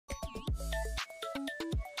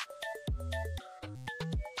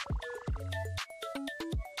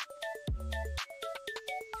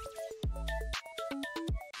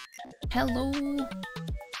Hello.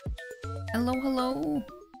 Hello, hello.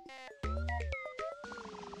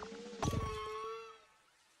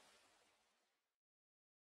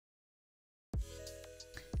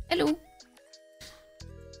 Hello.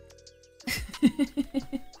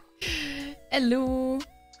 Hello.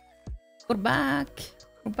 We're back.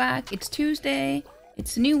 We're back. It's Tuesday.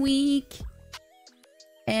 It's a new week.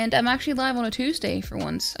 And I'm actually live on a Tuesday for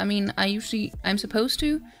once. I mean, I'm supposed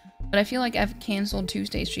to, but I feel like I've canceled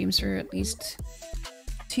Tuesday streams for at least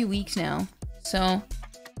 2 weeks now. So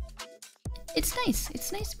it's nice.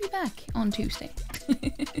 It's nice to be back on Tuesday.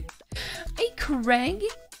 Hey, Craig.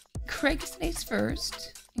 Craig is today's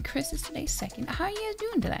first. And Chris is today's second. How are you guys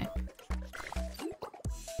doing today?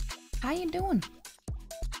 How you doing?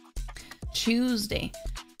 Tuesday.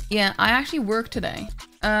 Yeah, I actually worked today.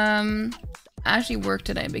 I actually worked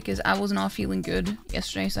today because I was not feeling good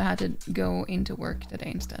yesterday, so I had to go into work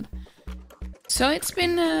today instead. So it's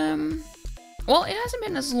been, well, it hasn't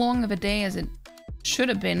been as long of a day as it should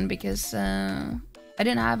have been because I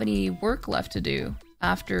didn't have any work left to do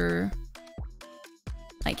after,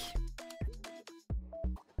 like,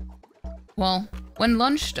 well, when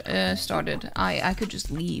lunch started, I could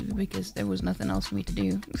just leave because there was nothing else for me to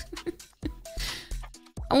do.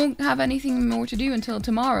 I won't have anything more to do until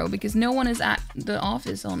tomorrow because no one is at the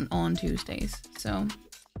office on Tuesdays. So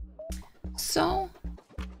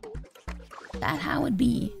that how it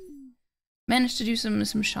be. Managed to do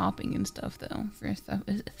some shopping and stuff though for stuff,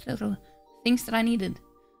 little things that I needed.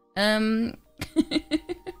 How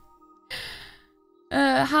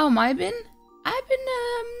am I been? I've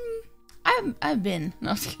been.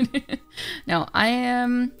 No, I was kidding. No,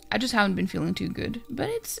 I just haven't been feeling too good, but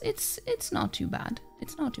it's not too bad.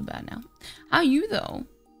 It's not too bad now. How are you though?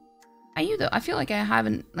 How are you though? I feel like I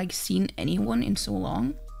haven't like seen anyone in so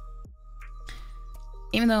long.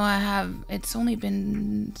 Even though I have, it's only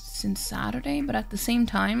been since Saturday, but at the same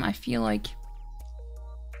time, I feel like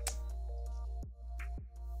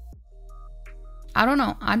I don't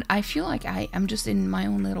know. I feel like I'm just in my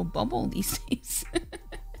own little bubble these days.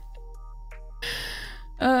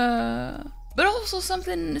 But also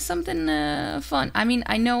something fun. I mean,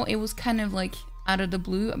 I know it was kind of like out of the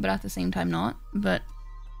blue, but at the same time not. But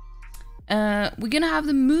we're gonna have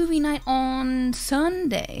the movie night on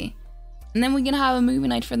Sunday, and then we're gonna have a movie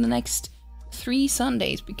night for the next 3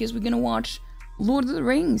 Sundays because we're gonna watch Lord of the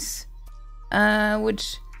Rings,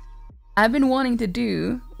 which I've been wanting to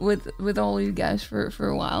do with all you guys for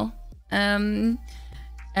a while. And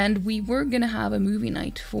we were gonna have a movie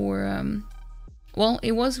night for well,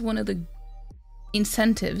 it was one of the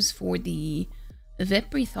incentives for the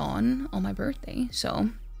Veprithon on my birthday, so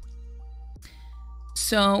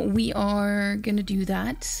we are gonna do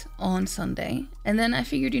that on Sunday. And then I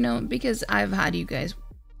figured, you know, because I made you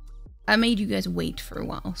guys wait for a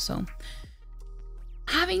while, so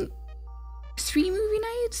having 3 movie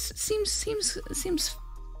nights seems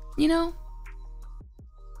you know,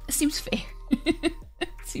 it seems fair. It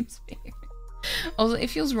seems fair. Also,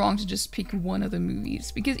 it feels wrong to just pick one of the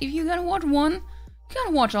movies, because if you gotta watch one, you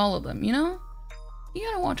gotta watch all of them, you know? You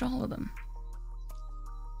gotta watch all of them.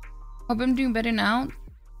 Hope I'm doing better now.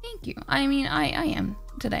 Thank you. I mean, I am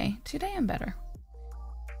today. Today I'm better.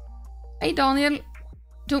 Hey Daniel,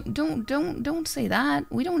 don't say that.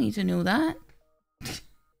 We don't need to know that.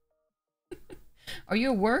 Are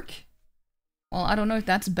you at work? Well, I don't know if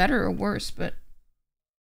that's better or worse, but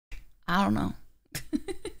I don't know.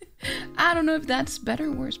 I don't know if that's better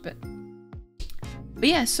or worse, but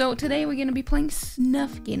yeah, so today we're gonna be playing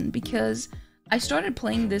Snufkin because I started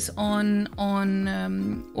playing this on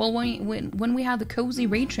well, when we had the cozy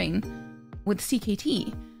raid train with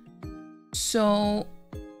CKT. So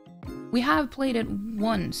we have played it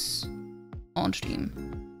once on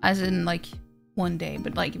stream, as in like one day,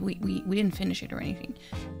 but like we didn't finish it or anything.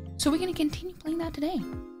 So we're gonna continue playing that today.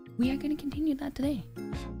 We are gonna continue that today.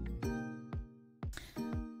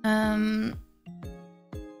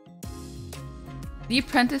 The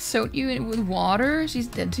apprentice soaked you with water? She's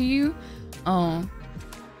dead to you? Oh.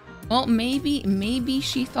 Well, maybe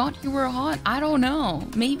she thought you were hot. I don't know.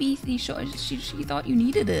 Maybe she thought you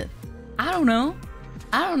needed it. I don't know.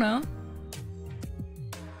 I don't know.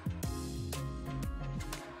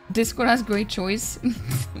 Discord has great choice.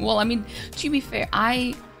 Well, I mean, to be fair,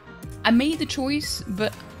 I made the choice,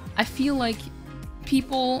 but I feel like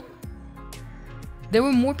there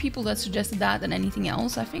were more people that suggested that than anything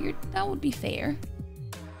else. I figured that would be fair.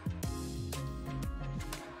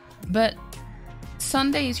 But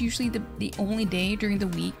Sunday is usually the only day during the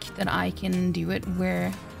week that I can do it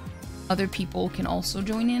where other people can also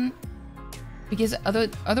join in. Because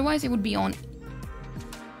otherwise it would be on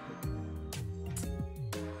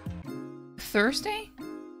Thursday?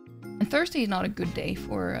 And Thursday is not a good day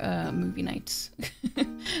for movie nights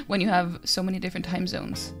when you have so many different time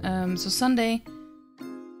zones. So Sunday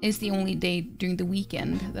is the only day during the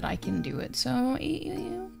weekend that I can do it. So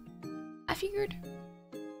I figured,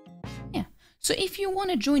 yeah. So if you want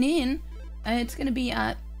to join in, it's gonna be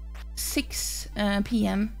at 6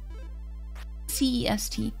 p.m.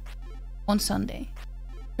 CEST on Sunday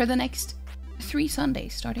for the next 3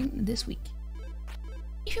 Sundays starting this week.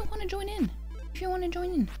 If you want to join in,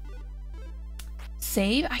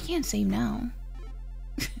 Save? I can't save now.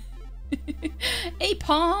 Hey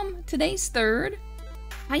Palm, today's 3rd.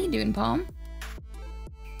 How you doing, Palm?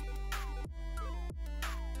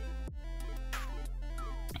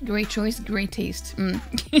 Great choice, great taste.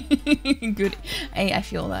 Good. Hey, I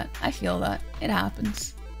feel that. It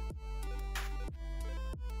happens.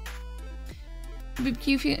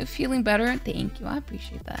 BBQ feeling better? Thank you, I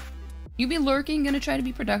appreciate that. You be lurking, gonna try to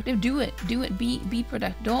be productive? Do it, be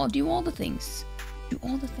productive. Do all the things. Do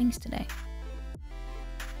all the things today.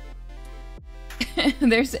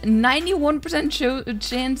 There's 91%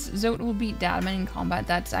 chance Zote will beat Dadman in combat.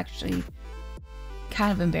 That's actually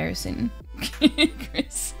kind of embarrassing.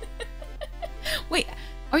 Chris. Wait,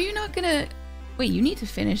 are you not gonna... Wait, you need to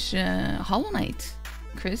finish Hollow Knight,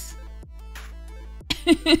 Chris.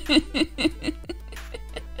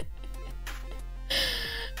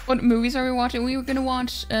 What movies are we watching? We were gonna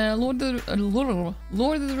watch Lord of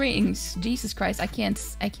the Rings. Jesus Christ, I can't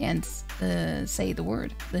say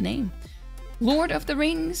the name. Lord of the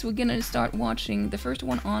Rings. We're gonna start watching the first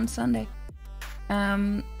one on Sunday.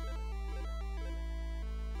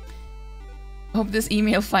 Hope this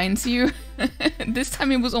email finds you. This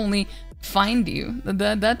time it was only find you.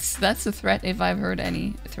 That's a threat if I've heard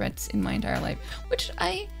any threats in my entire life, which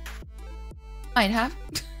I might have.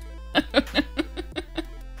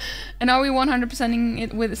 And are we 100%ing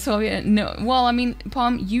it with Soviet? No. Well, I mean,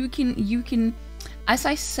 Palm, you can, as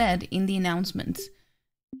I said in the announcement,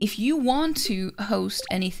 if you want to host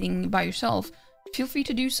anything by yourself, feel free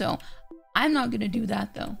to do so. I'm not gonna do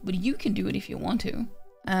that though, but you can do it if you want to.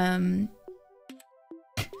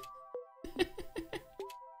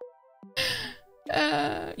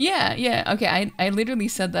 Yeah. Okay, I literally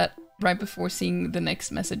said that right before seeing the next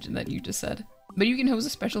message that you just said. But you can host a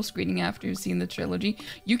special screening after you've seen the trilogy.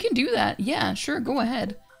 You can do that. Yeah, sure, go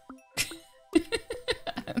ahead.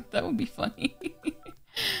 That would be funny.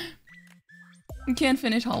 You can't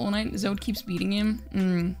finish Hollow Knight. Zode keeps beating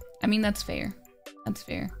him. I mean, that's fair. That's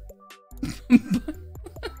fair.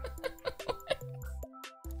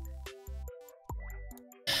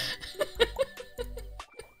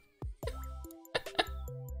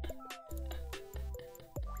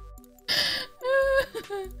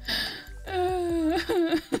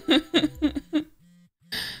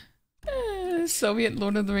 Soviet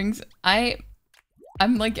Lord of the Rings. I'm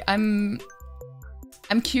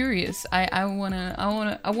curious. I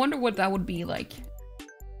wonder what that would be like.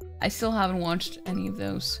 I still haven't watched any of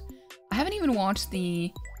those. I haven't even watched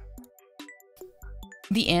the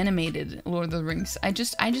animated Lord of the Rings. I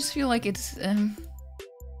just feel like it's I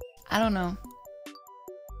don't know.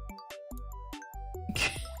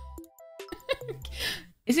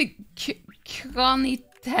 Is it Kronitelli?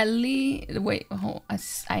 Wait, oh, I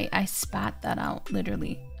spat that out,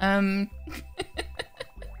 literally. I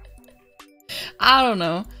don't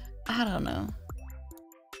know.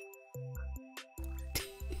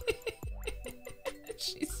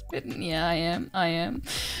 She's spitting. Yeah, I am.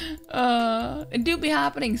 It do be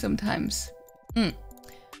happening sometimes. But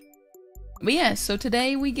yeah, so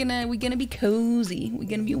today we're gonna be cozy. We're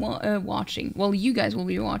gonna be watching. Well, you guys will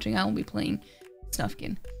be watching. I will be playing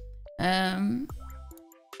Snufkin.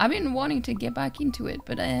 I've been wanting to get back into it,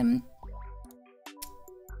 but I've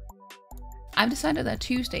decided that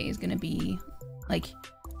Tuesday is gonna be like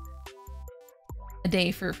a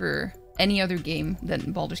day for any other game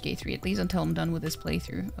than Baldur's Gate 3, at least until I'm done with this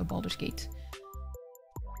playthrough of Baldur's Gate.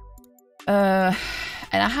 And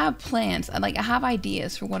I have plans. I have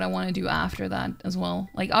ideas for what I want to do after that as well.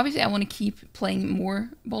 Like, obviously I want to keep playing more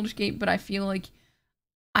Baldur's Gate, but I feel like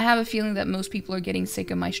I have a feeling that most people are getting sick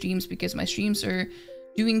of my streams because my streams are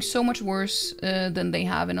doing so much worse than they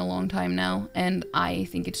have in a long time now, and I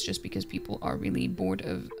think it's just because people are really bored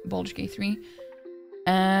of Baldur's Gate 3,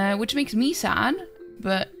 which makes me sad,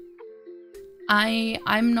 but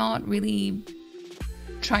I'm not really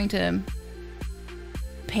trying to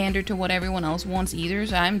pander to what everyone else wants either,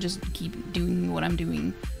 so I'm just keep doing what I'm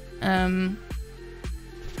doing. I'm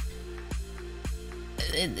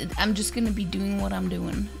just gonna be doing what I'm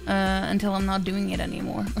doing until I'm not doing it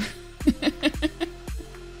anymore.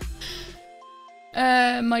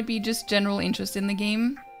 Might be just general interest in the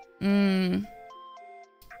game.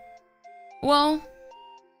 Well,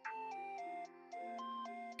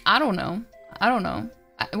 I don't know.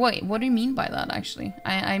 Wait, what do you mean by that, actually?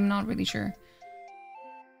 I'm not really sure.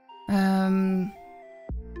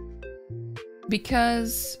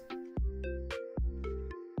 Because...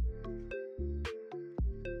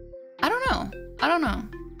 I don't know.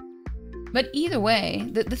 But either way,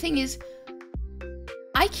 the thing is,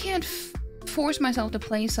 I can't force myself to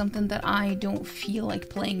play something that I don't feel like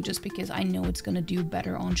playing just because I know it's gonna do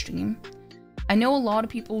better on stream. I know a lot of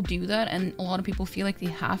people do that, and a lot of people feel like they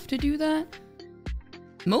have to do that.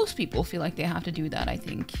 Most people feel like they have to do that, I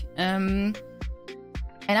think. And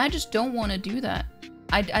I just don't want to do that.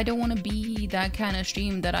 I don't want to be that kind of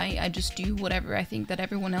stream that I just do whatever I think that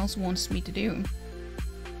everyone else wants me to do.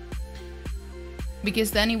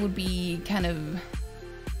 Because then it would be kind of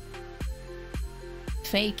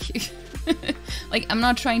fake. Like, I'm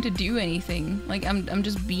not trying to do anything. Like, I'm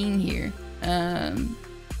just being here.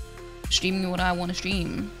 Streaming what I want to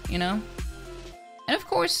stream, you know? And of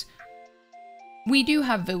course, we do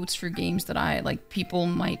have votes for games that like, people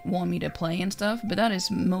might want me to play and stuff, but that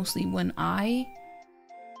is mostly when I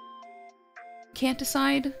can't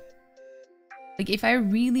decide. Like, if I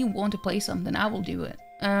really want to play something, I will do it.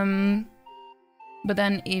 But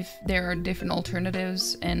then if there are different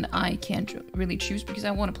alternatives and I can't really choose because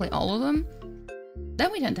I want to play all of them,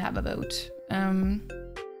 then we tend to have a vote.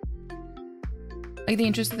 Like, the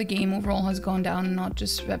interest of the game overall has gone down, not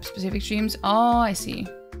just specific streams. Oh, I see.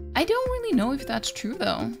 I don't really know if that's true,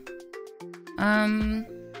 though.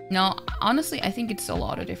 No, honestly, I think it's a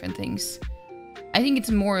lot of different things. I think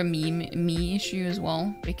it's more a me issue as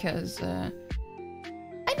well, because I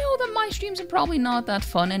know that my streams are probably not that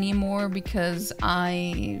fun anymore because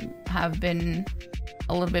I have been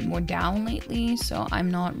a little bit more down lately, so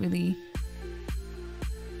I'm not really...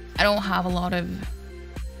 I don't have a lot of...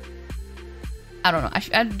 I don't know,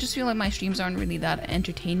 I just feel like my streams aren't really that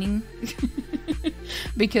entertaining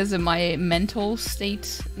because of my mental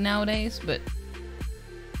state nowadays,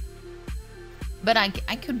 but I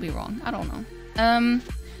could be wrong, I don't know.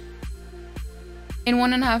 In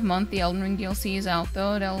 1.5 months, the Elden Ring DLC is out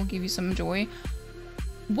though, that'll give you some joy.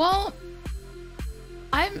 Well,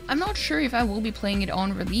 I'm not sure if I will be playing it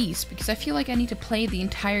on release, because I feel like I need to play the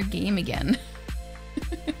entire game again.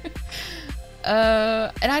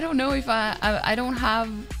 And I don't know if I don't have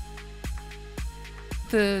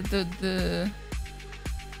the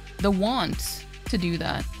want to do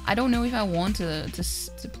that. I don't know if I want to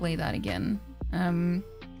play that again. And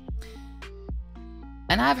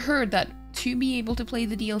I've heard that to be able to play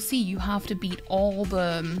the DLC, you have to beat all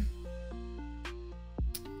the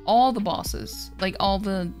bosses, like all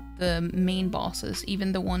the main bosses,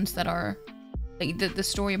 even the ones that are like the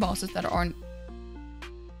story bosses that aren't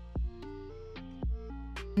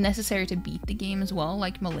necessary to beat the game as well,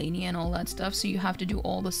 like Melania and all that stuff. So you have to do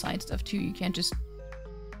all the side stuff too. You can't just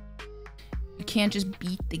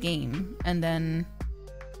beat the game and then,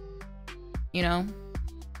 you know.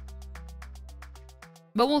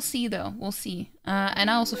 But we'll see though, we'll see. And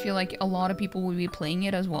I also feel like a lot of people will be playing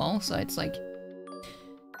it as well, so it's like,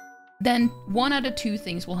 then one out of two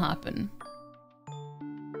things will happen.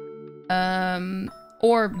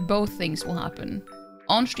 Or both things will happen.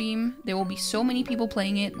 On stream, there will be so many people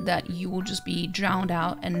playing it that you will just be drowned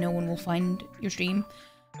out and no one will find your stream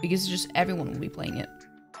because just everyone will be playing it.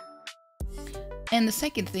 And the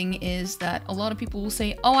second thing is that a lot of people will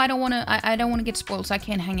say, "Oh, I don't want to get spoiled, so I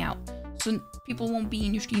can't hang out." So people won't be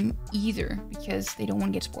in your stream either because they don't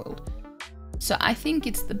want to get spoiled. So I think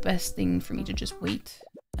it's the best thing for me to just wait,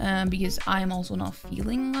 because I'm also not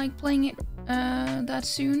feeling like playing it that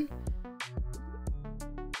soon.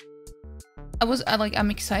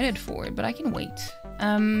 I'm excited for it, but I can wait.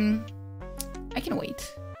 I can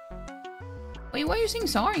wait. Wait, why are you saying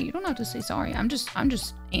sorry? You don't have to say sorry. I'm just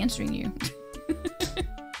answering you.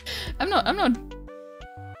 I'm not.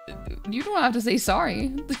 You don't have to say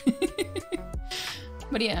sorry.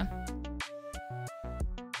 But yeah.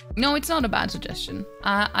 No, it's not a bad suggestion.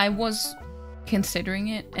 I was considering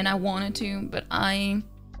it and I wanted to, but I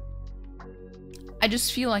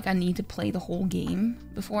just feel like I need to play the whole game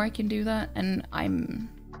before I can do that, and I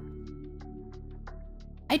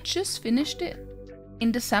just finished it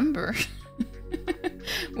in December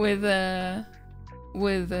with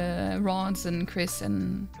Rods and Chris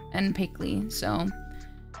and Pickley, so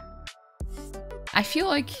I feel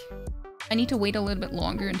like I need to wait a little bit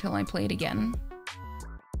longer until I play it again.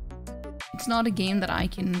 It's not a game that I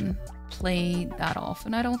can play that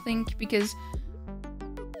often, I don't think, because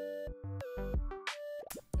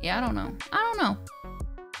yeah, I don't know.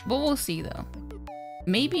 But we'll see though.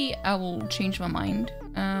 Maybe I will change my mind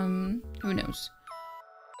Who knows?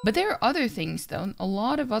 But there are other things though, a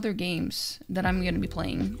lot of other games that I'm gonna be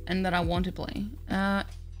playing and that I want to play.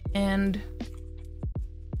 And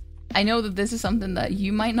I know that this is something that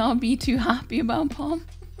you might not be too happy about, Palm.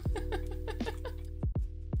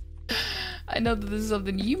 I know that this is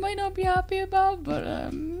something you might not be happy about, but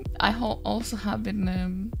I also have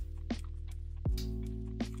been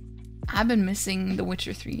I've been missing The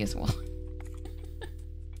Witcher 3 as well.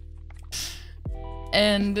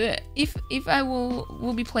 And if I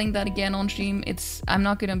will be playing that again on stream, I'm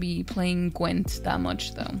not gonna be playing Gwent that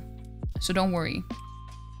much though, so don't worry.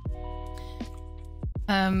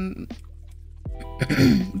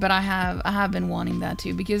 But I have been wanting that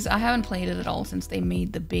too, because I haven't played it at all since they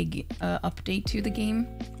made the big update to the game.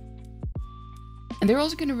 And they're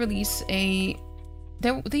also gonna release they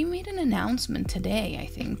made an announcement today, I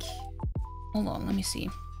think. Hold on, let me see.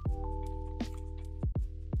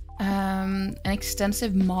 An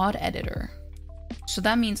extensive mod editor. So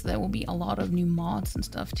that means there will be a lot of new mods and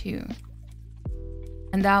stuff too.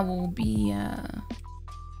 And that will be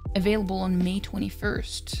available on May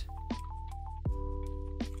 21st.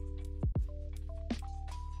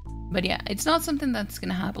 But yeah, it's not something that's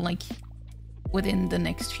gonna happen like within the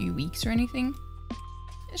next few weeks or anything.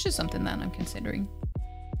 It's just something that I'm considering.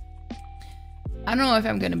 I don't know if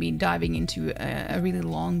I'm gonna be diving into a really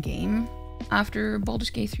long game after Baldur's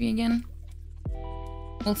Gate 3 again.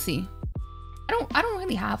 We'll see. I don't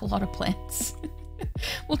really have a lot of plans.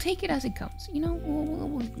 We'll take it as it comes. You know,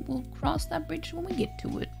 we'll cross that bridge when we get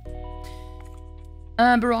to it.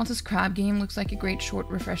 Baronta's crab game looks like a great, short,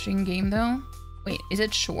 refreshing game though. Wait, is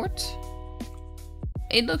it short?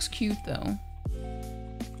 It looks cute though.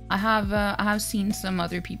 I have seen some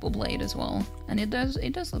other people play it as well, and it does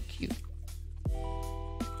look cute.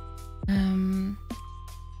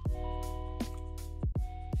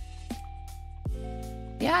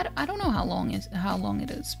 Yeah, I don't know how long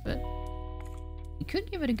it is, but we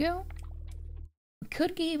could give it a go. We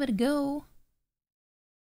could give it a go.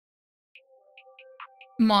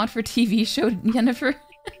 Mod for TV show, Jennifer.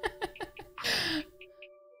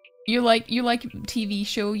 You like TV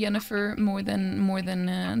show Jennifer more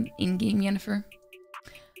than in-game Jennifer.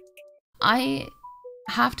 I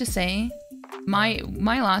have to say, my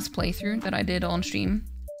last playthrough that I did on stream,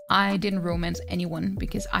 I didn't romance anyone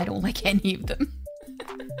because I don't like any of them.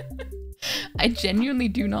 I genuinely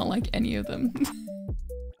do not like any of them.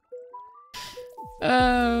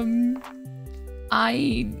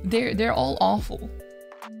 They're all awful.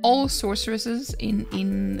 All sorceresses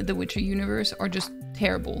in the Witcher universe are just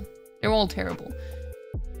terrible. They're all terrible.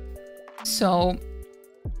 So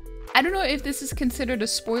I don't know if this is considered a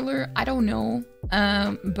spoiler. I don't know.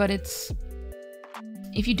 But it's,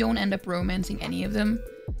 if you don't end up romancing any of them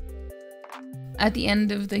at the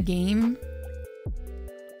end of the game,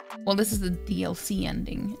 well, this is the DLC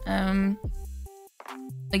ending.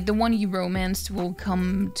 Like the one you romanced will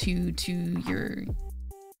come to your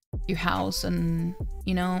house, and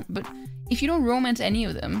you know. But if you don't romance any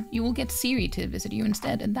of them, you will get Ciri to visit you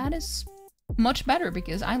instead, and that is much better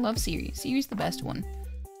because I love Ciri. Ciri's the best one.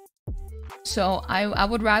 So I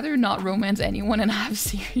would rather not romance anyone and have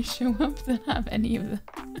Ciri show up than have any of them.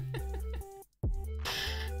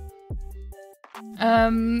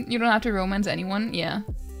 You don't have to romance anyone. Yeah.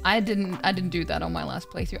 I didn't do that on my last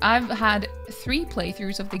playthrough. I've had 3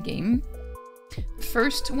 playthroughs of the game.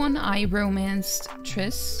 First one, I romanced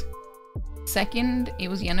Triss. Second, it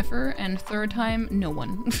was Yennefer. And third time, no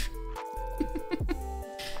one.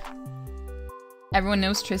 Everyone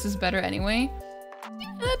knows Triss is better anyway.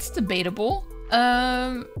 That's debatable.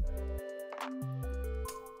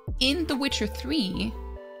 In The Witcher 3,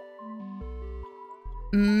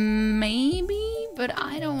 maybe, but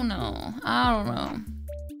I don't know. I don't know.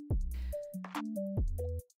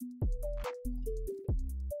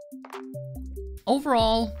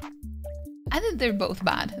 Overall, I think they're both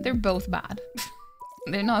bad. They're both bad.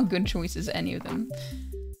 They're not good choices, any of them.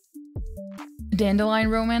 Dandelion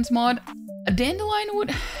romance mod. A dandelion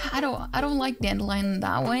would... I don't like dandelion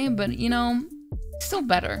that way, but you know, still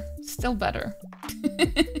better. Still better.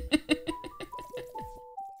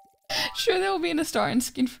 Sure, there will be an Astarion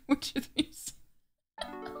skin for which of these.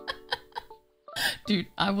 Dude,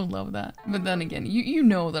 I would love that. But then again, you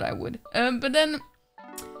know that I would. But then,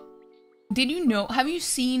 did you know? Have you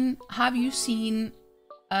seen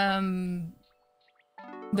the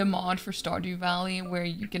mod for Stardew Valley where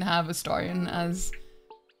you can have Astarion as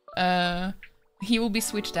he will be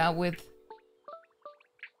switched out with,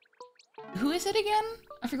 who is it again?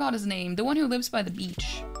 I forgot his name. The one who lives by the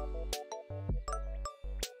beach.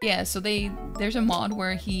 Yeah, so there's a mod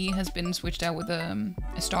where he has been switched out with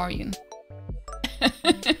Astarion.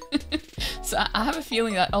 So I have a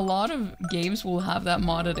feeling that a lot of games will have that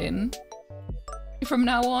modded in from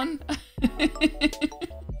now on.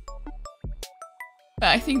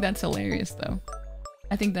 I think that's hilarious, though.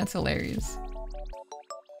 I think that's hilarious.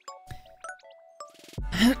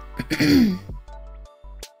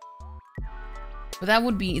 But that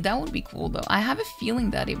would be cool, though. I have a feeling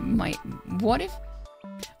that it might. What if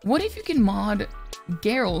you can mod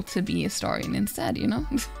Geralt to be a Astarion instead? You know.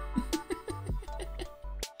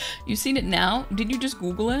 You've seen it now? Did you just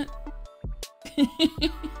Google it?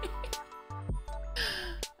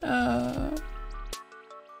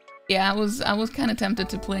 Yeah, I was kind of tempted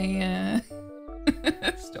to play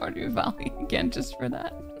Stardew Valley again just for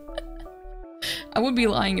that. I would be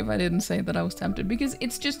lying if I didn't say that I was tempted, because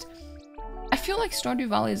it's just, I feel like Stardew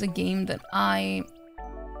Valley is a game that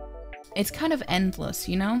it's kind of endless,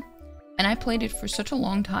 you know? And I played it for such a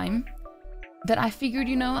long time that I figured,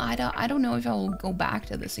 you know, I don't know if I'll go back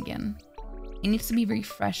to this again. It needs to be very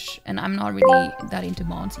fresh, and I'm not really that into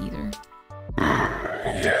mods either.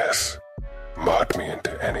 Yes. Mod me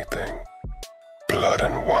into anything. Blood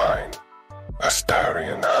and wine.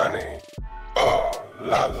 Astarion honey. Oh,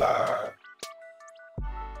 la la.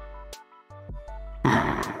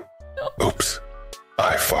 Oops.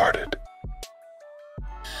 I farted.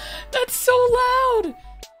 That's so loud!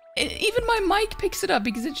 Even my mic picks it up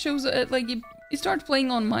because it shows, like, it starts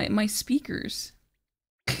playing on my speakers.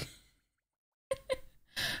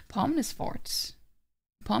 Palm is farts.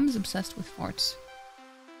 Palm is obsessed with farts.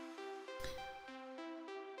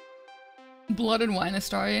 Blood and wine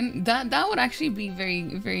Astarion. That would actually be very,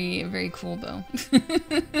 very, very cool, though.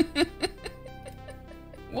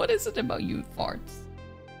 What is it about you farts?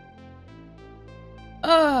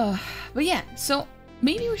 But yeah, so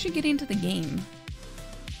maybe we should get into the game.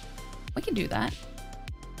 We can do that.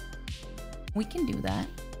 We can do that.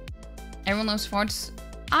 Everyone loves farts.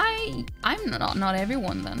 I'm not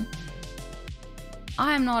everyone then.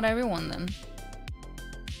 I'm not everyone then.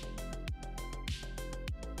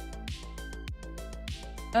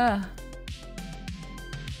 But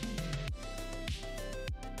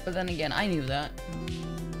then again, I knew that.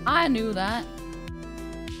 I knew that.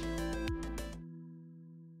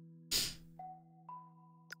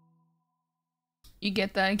 You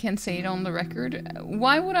get that? I can't say it on the record.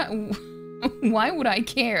 Why would I? Why would I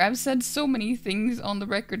care? I've said so many things on the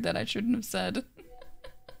record that I shouldn't have said.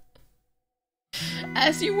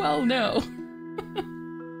 As you well know.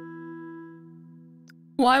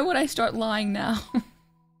 Why would I start lying now?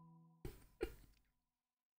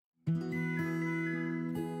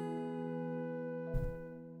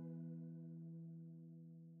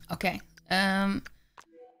 Okay. Yeah,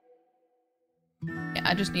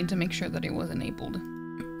 I just need to make sure that it was enabled.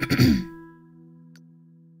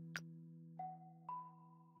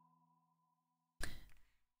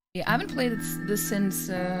 Yeah, I haven't played this since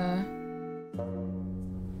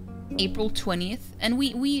April 20th, and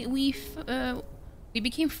we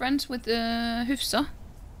became friends with Hufsa.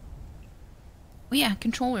 Oh yeah,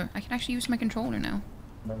 controller. I can actually use my controller now.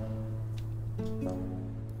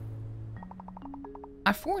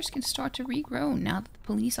 Our force can start to regrow now that the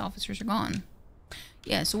police officers are gone.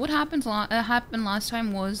 Yeah, so what happened last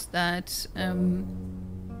time was that,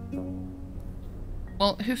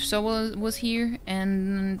 well, Hufsa was here,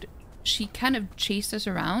 and she kind of chased us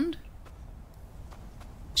around.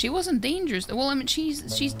 She wasn't dangerous. Well, I mean,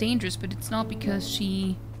 she's dangerous, but it's not because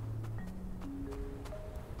she...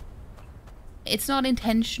 It's not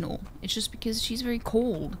intentional. It's just because she's very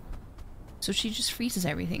cold. So she just freezes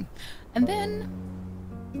everything. And then...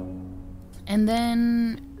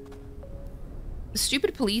 the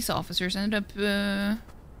stupid police officers ended up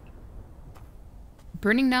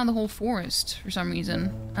burning down the whole forest for some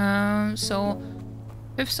reason. So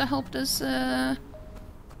Hufsa helped us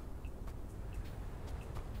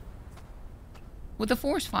with the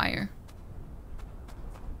forest fire.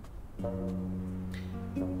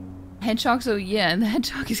 Hedgehog, so yeah, the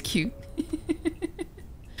hedgehog is cute.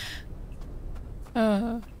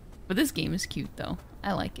 But this game is cute though.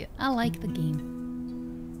 I like it. I like the game.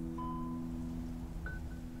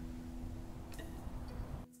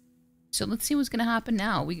 So let's see what's gonna happen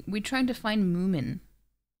now. We're trying to find Moomin.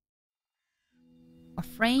 A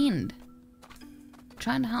friend.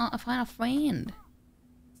 Trying to find a friend.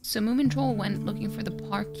 So Moomin Troll went looking for the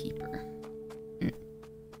park keeper.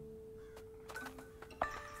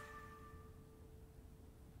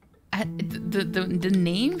 The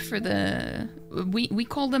name for the... We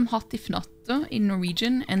call them Hattifnatte in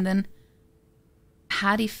Norwegian, and then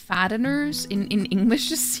Hattie Fatteners in English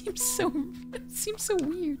just seems so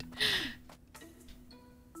weird.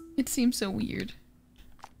 It seems so weird.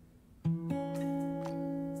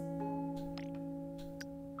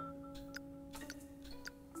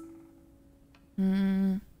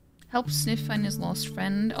 Help Sniff find his lost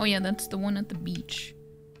friend. Oh yeah, that's the one at the beach.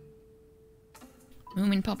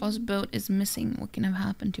 Moomin Papa's boat is missing. What can have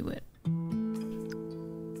happened to it?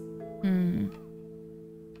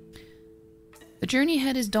 The journey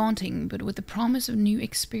ahead is daunting, but with the promise of new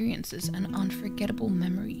experiences and unforgettable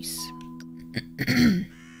memories.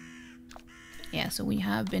 Yeah, so we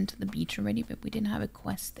have been to the beach already, but we didn't have a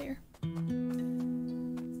quest there.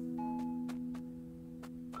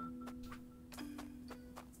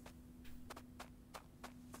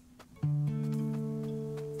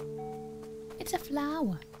 It's a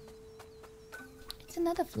flower. It's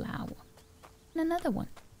another flower. And another one.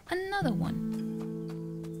 Another one.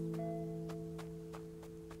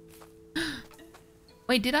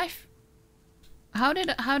 Wait, did I... How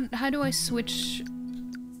do I switch...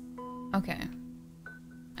 Okay.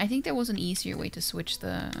 I think there was an easier way to switch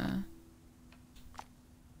the...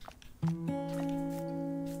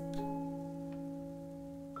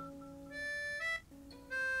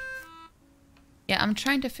 Yeah, I'm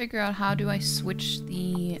trying to figure out how do I switch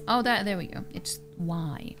the... Oh, there we go. It's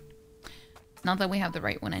Y. Not that we have the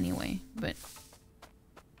right one anyway, but...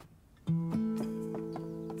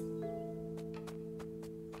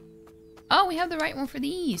 Oh, we have the right one for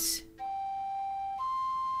these.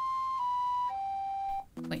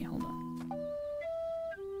 Wait, hold on.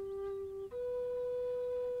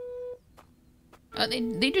 Oh,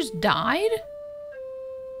 they just died?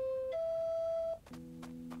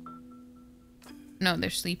 No, they're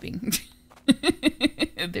sleeping.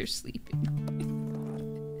 They're sleeping.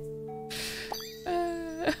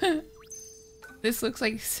 This looks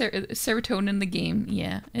like serotonin in the game.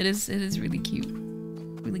 Yeah, it is really cute.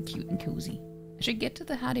 Really cute and cozy. I should get to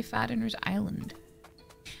the Hattie Fattener's Island.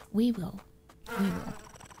 We will. We will.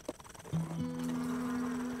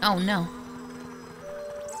 Oh no.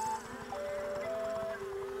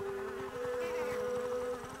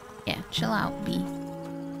 Yeah, chill out, B.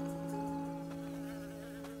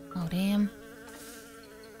 Oh damn.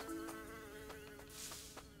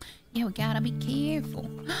 Yeah, we gotta be careful.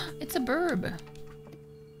 It's a burb.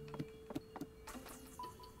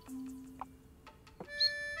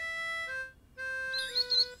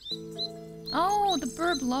 Oh, the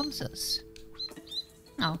burb loves us.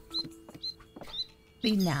 Oh.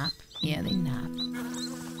 They nap. Yeah, they nap.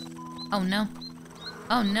 Oh no.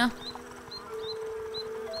 Oh no.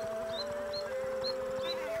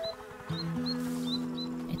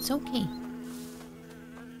 It's okay.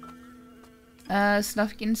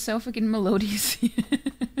 Snufkin so fucking melodious.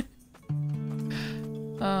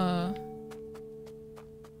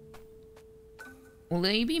 Will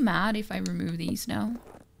they be mad if I remove these now?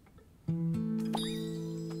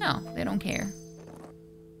 No, they don't care.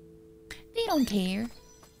 They don't care.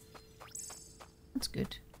 That's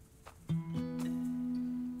good.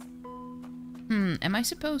 Am I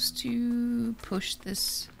supposed to push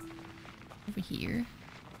this over here?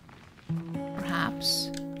 Perhaps.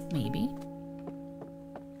 Maybe.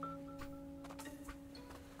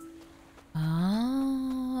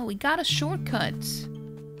 Oh, we got a shortcut.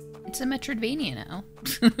 It's a Metroidvania now.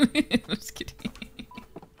 I'm just kidding.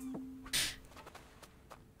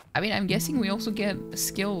 I mean, I'm guessing we also get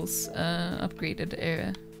skills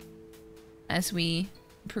upgraded as we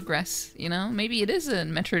progress, you know? Maybe it is a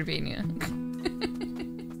Metroidvania.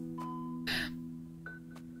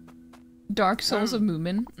 Dark Souls of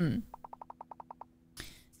Moomin.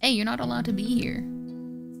 Hey, you're not allowed to be here.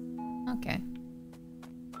 Okay.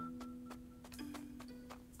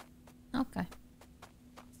 Okay.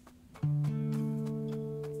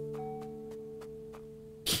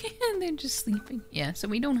 They're just sleeping. Yeah, so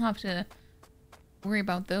we don't have to worry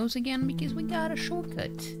about those again because we got a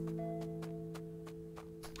shortcut.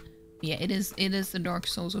 Yeah, it is the Dark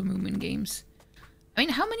Souls of Moomin games. I mean,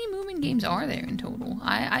 how many Moomin games are there in total?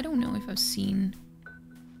 I don't know if I've seen...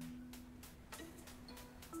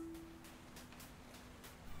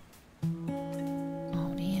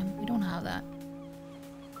 Oh damn, we don't have that.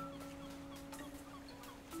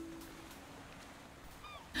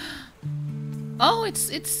 Oh, it's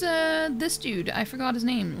this dude. I forgot his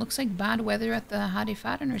name. Looks like bad weather at the Hattie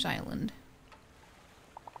Fattener's Island.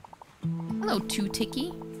 Hello, Two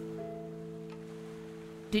Ticky.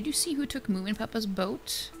 Did you see who took Moomin Papa's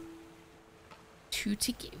boat? Two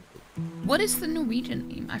Ticky. What is the Norwegian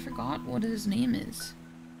name? I forgot what his name is.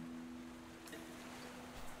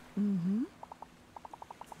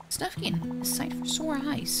 Snufkin, a sight for sore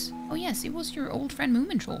eyes. Oh yes, it was your old friend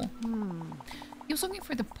Moomin Troll. He was looking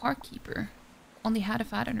for the park keeper on the Hattie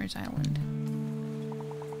Fattener's Island.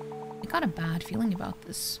 I got a bad feeling about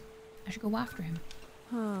this. I should go after him.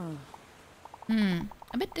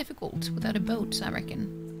 A bit difficult without a boat, I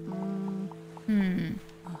reckon.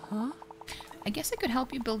 guess I could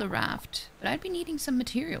help you build a raft, but I'd be needing some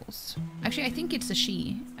materials. Actually, I think it's a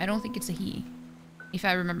she. I don't think it's a he, if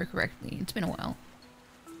I remember correctly. It's been a while.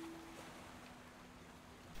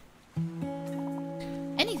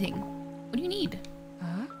 Anything. What do you need?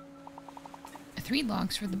 3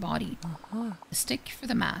 logs for the body, a stick for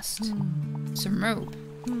the mast, some rope,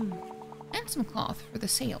 and some cloth for the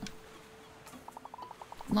sail.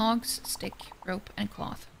 Logs, stick, rope, and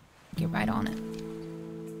cloth. Get right on it.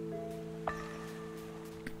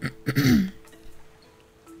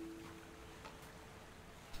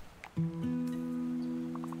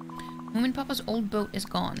 Moomin Papa's old boat is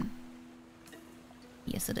gone.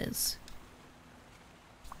 Yes, it is.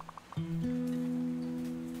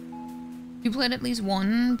 You played at least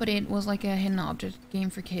one, but it was like a hidden object game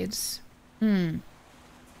for kids. You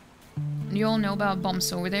all know about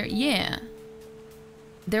Bumps Over There? Yeah.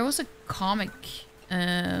 There was a comic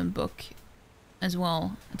book as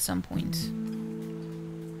well at some point.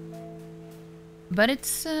 But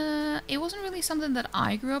it wasn't really something that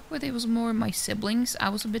I grew up with. It was more my siblings. I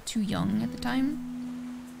was a bit too young at the time.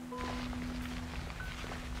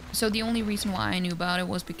 So the only reason why I knew about it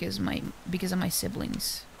was because of my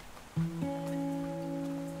siblings.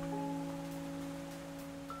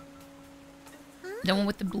 The one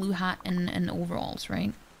with the blue hat and overalls,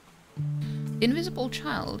 right? The Invisible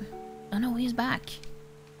Child. Oh no, he's back.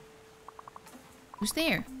 Who's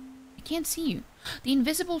there? I can't see you. The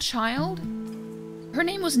Invisible Child? Her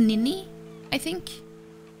name was Ninny, I think.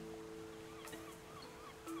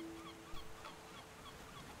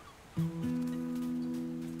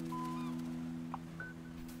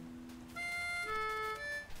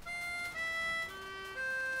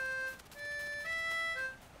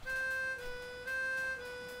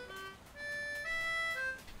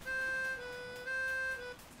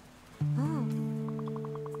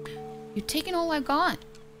 You're taking all I've got.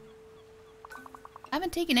 I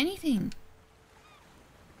haven't taken anything.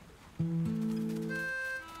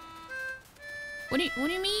 What do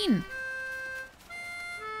you mean?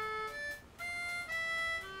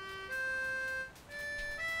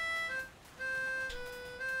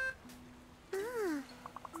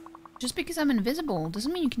 Just because I'm invisible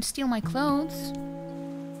doesn't mean you can steal my clothes.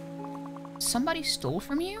 Somebody stole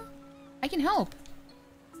from you? I can help.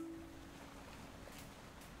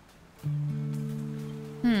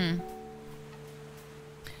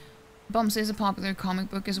 Bumps is a popular comic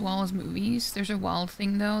book as well as movies. There's a wild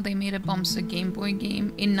thing though. They made a Bumps a Game Boy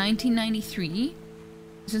game in 1993.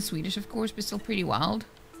 It's in Swedish, of course, but still pretty wild.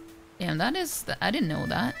 Damn, that is... I didn't know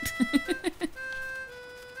that.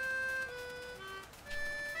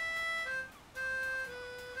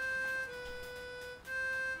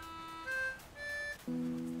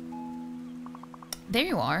 There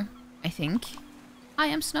you are, I think. Hi,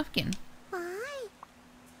 I'm Snufkin. Hi.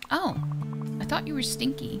 Oh, I thought you were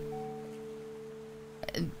Stinky.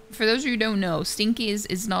 For those of you who don't know, Stinky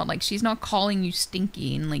is not like, she's not calling you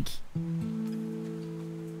Stinky in like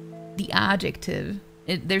the adjective.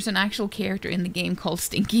 There's an actual character in the game called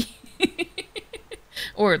Stinky.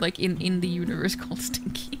 Or like in the universe called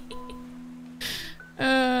Stinky.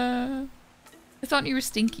 I thought you were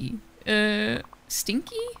Stinky.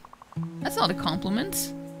 Stinky? That's not a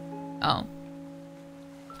compliment. Oh.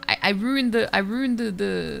 I ruined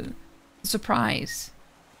the surprise.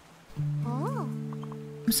 Oh.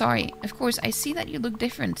 I'm sorry. Of course, I see that you look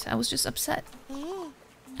different. I was just upset. Hey.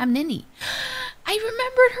 I'm Ninny. I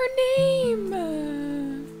remembered her name!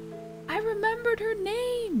 I remembered her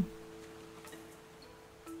name!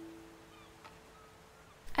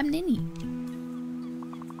 I'm Ninny.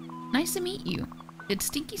 Nice to meet you. Did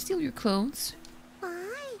Stinky steal your clothes?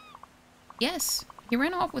 Hi. Yes. He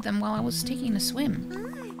ran off with them while I was taking a swim.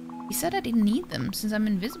 Hi. He said I didn't need them since I'm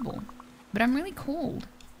invisible. But I'm really cold.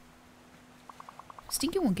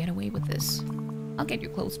 Stinky won't get away with this. I'll get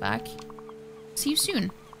your clothes back. See you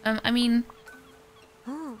soon. I mean...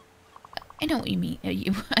 Oh. I know what you mean.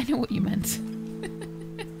 I know what you meant.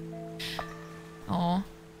 Aw.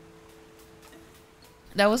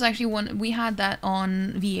 That was actually one... We had that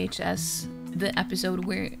on VHS. The episode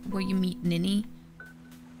where you meet Ninny.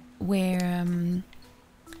 Where,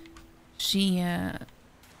 she,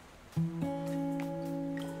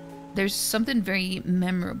 there's something very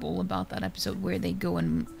memorable about that episode where they go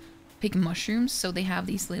and pick mushrooms. So they have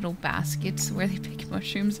these little baskets where they pick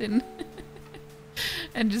mushrooms in.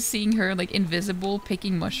 And just seeing her, like, invisible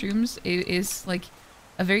picking mushrooms is like,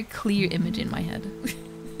 a very clear image in my head.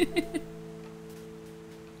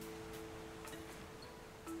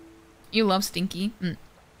 You love Stinky?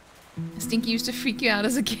 Stinky used to freak you out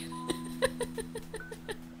as a kid.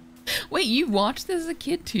 Wait, you watched this as a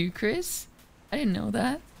kid too, Chris? I didn't know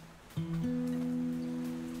that.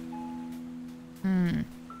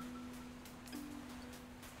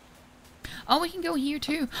 Oh, we can go here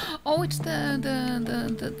too. Oh, it's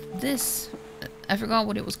this. I forgot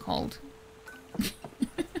what it was called.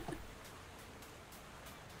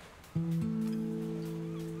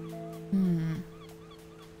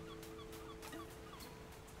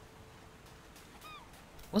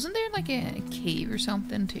 Wasn't there like a cave or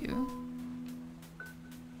something too?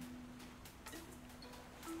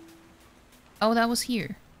 Oh, that was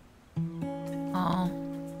here. Oh.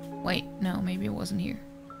 Wait, no, maybe it wasn't here.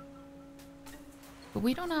 But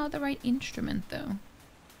we don't have the right instrument though.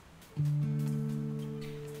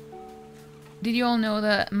 Did you all know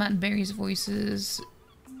that Matt Berry's voices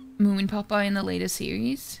Moomin Papa in the latest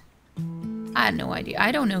series? I had no idea.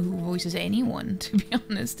 I don't know who voices anyone, to be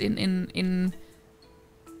honest, in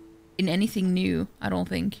anything new, I don't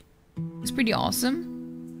think. It's pretty awesome.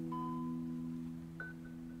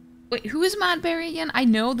 Wait, who is Matt Berry again? I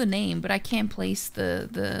know the name, but I can't place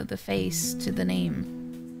the face to the name.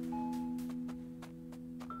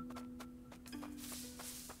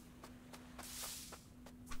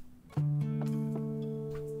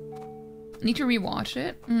 Need to rewatch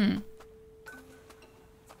it?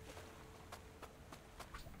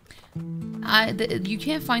 You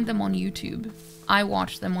can't find them on YouTube. I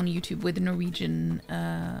watched them on YouTube with the Norwegian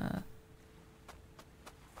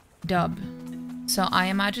dub. So I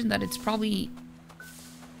imagine that it's probably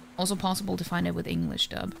also possible to find it with English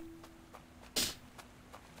dub.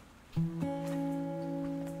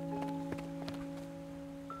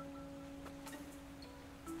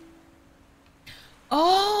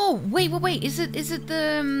 Oh, wait. Is it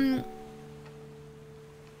the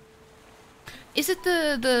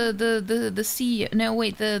CEO? No,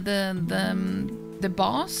 wait, the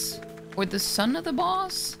boss or the son of the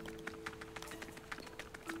boss?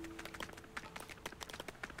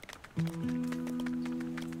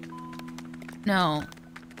 No.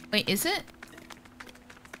 Wait, is it?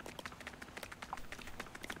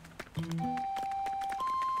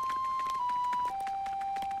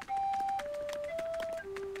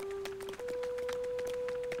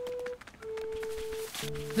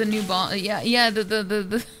 The new boss, yeah, the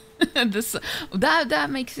that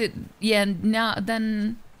makes it, yeah. Now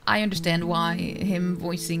then, I understand why him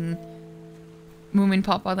voicing Moomin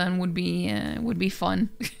Papa then would be fun.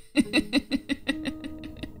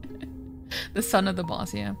 The son of the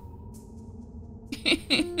boss, yeah.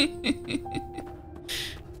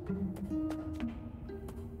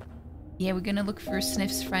 Yeah, we're gonna look for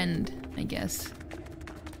Sniff's friend, I guess.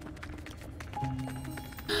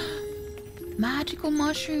 Magical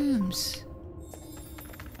mushrooms!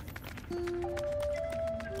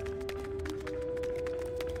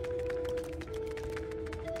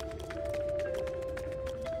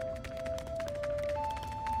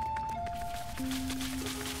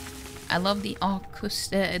 I love the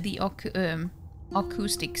acoustics.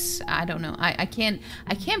 I don't know. I can't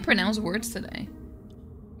pronounce words today.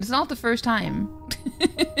 It's not the first time.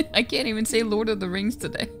 I can't even say Lord of the Rings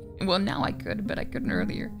today. Well, now I could, but I couldn't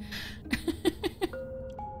earlier.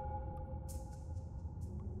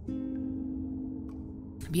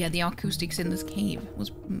 Yeah, the acoustics in this cave was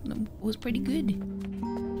pretty good.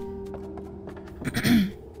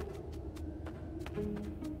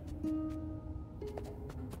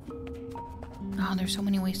 Oh, there's so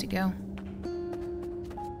many ways to go.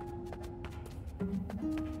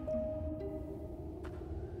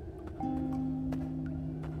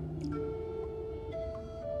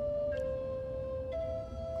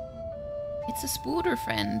 It's a spooder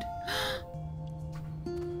friend.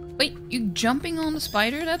 Wait, you jumping on the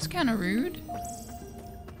spider? That's kind of rude.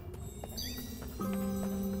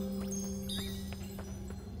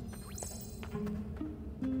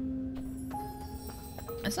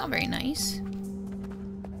 That's not very nice.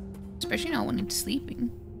 Especially not when it's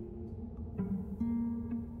sleeping.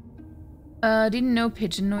 Didn't know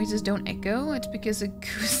pigeon noises don't echo. It's because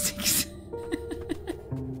acoustics.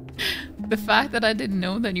 The fact that I didn't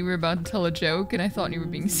know that you were about to tell a joke and I thought you were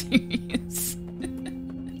being serious.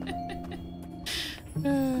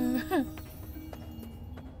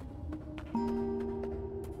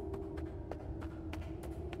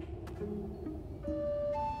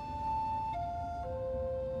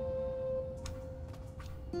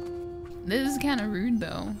 This is kind of rude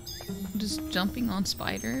though. Just jumping on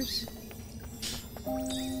spiders.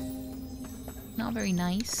 Not very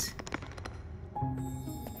nice.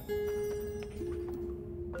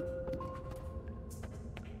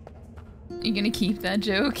 You gonna keep that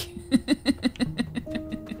joke?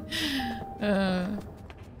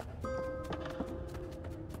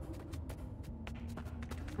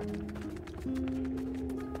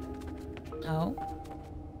 Oh.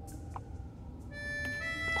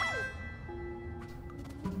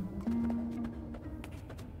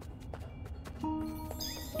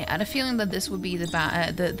 Yeah, I had a feeling that this would be the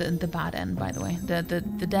bad the bad end, by the way. The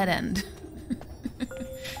dead end.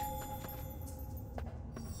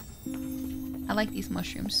 I like these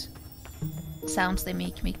mushrooms. Sounds they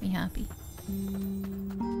make me happy.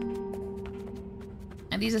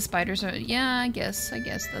 And these are spiders are, yeah, I guess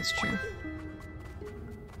that's true.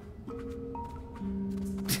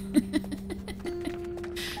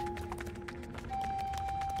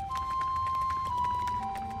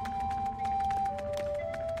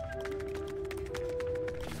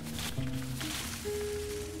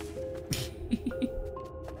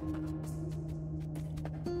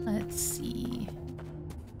 Let's see.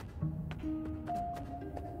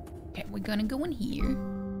 Okay, we're gonna go in here.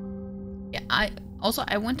 Yeah, I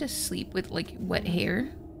went to sleep with like wet hair,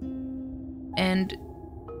 and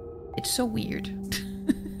it's so weird.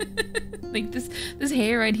 Like this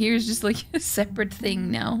hair right here is just like a separate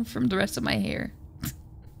thing now from the rest of my hair.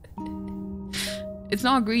 It's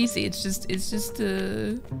not greasy. It's just it's just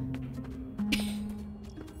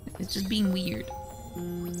being weird.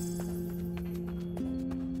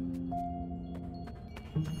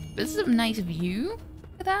 This is a nice view. Look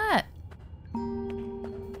at that.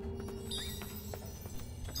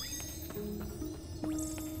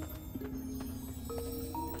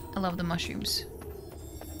 I love the mushrooms.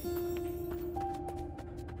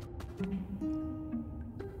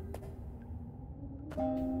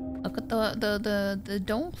 Look at the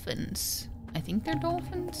dolphins. I think they're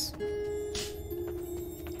dolphins.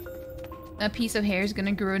 A piece of hair is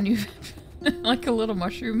gonna grow a new like a little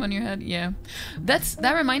mushroom on your head. Yeah,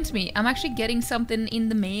 that reminds me. I'm actually getting something in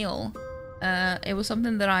the mail. It was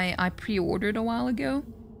something that I pre-ordered a while ago.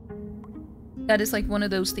 That is like one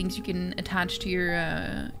of those things you can attach to your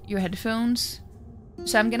headphones.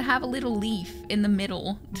 So I'm gonna have a little leaf in the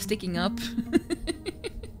middle sticking up.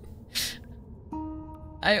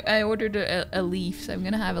 I ordered a leaf, so I'm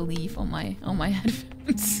gonna have a leaf on my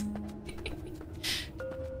headphones.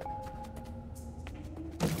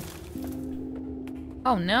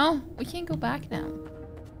 Oh no, we can't go back now.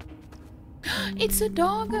 It's a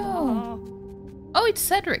doggo! Oh, it's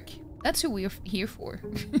Cedric. That's who we're here for,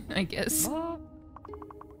 I guess.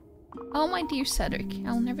 Oh, my dear Cedric,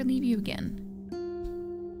 I'll never leave you again.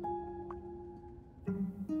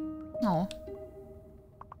 Oh.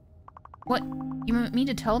 What? You mean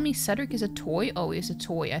to tell me Cedric is a toy? Oh, he's a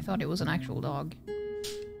toy. I thought it was an actual dog.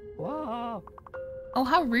 Oh,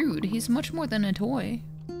 how rude. He's much more than a toy.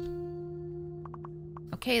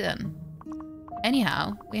 Okay, then.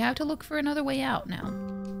 Anyhow, we have to look for another way out now.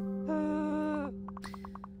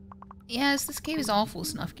 Yes, this cave is awful,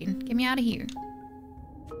 Snufkin. Get me out of here.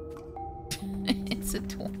 It's a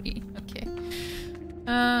toy. Okay.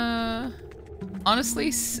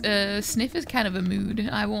 Honestly, Sniff is kind of a mood.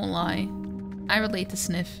 I won't lie. I relate to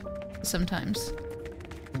Sniff sometimes.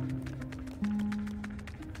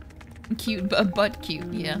 Cute, but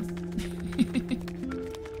cute, yeah.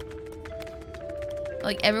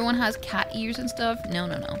 Like, everyone has cat ears and stuff. No,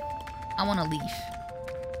 no, no. I want a leaf.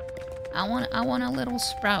 I want a little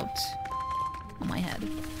sprout on my head.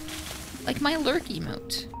 Like my lurk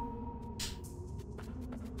emote.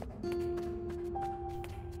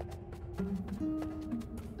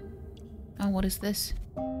 Oh, what is this?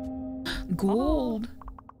 Gold!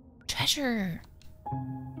 Treasure!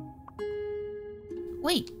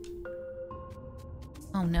 Wait!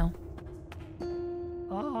 Oh no.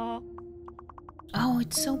 Oh,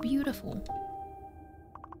 it's so beautiful.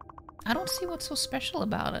 I don't see what's so special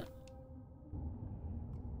about it.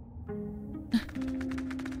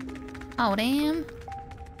 Oh, damn.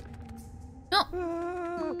 No!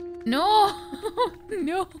 No!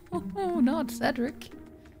 No! Not Cedric.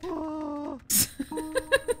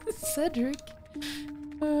 Cedric.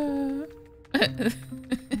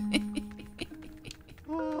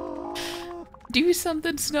 Do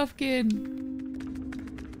something, Snufkin.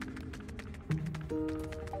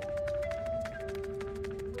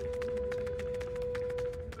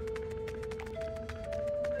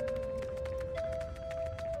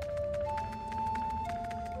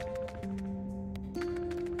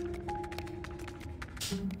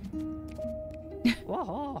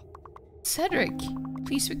 Cedric,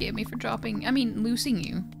 please forgive me for losing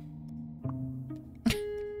you.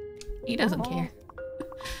 He doesn't care.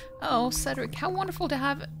 Oh, Cedric, how wonderful to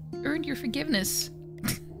have earned your forgiveness.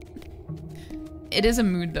 It is a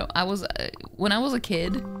mood, though. When I was a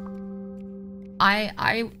kid,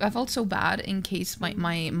 I felt so bad in case my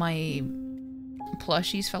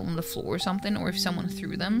plushies fell on the floor or something, or if someone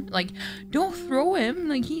threw them. Like, don't throw him.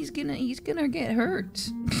 Like, he's gonna get hurt.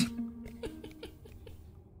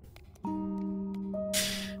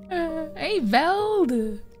 Hey,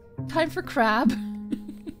 Veld! Time for crab.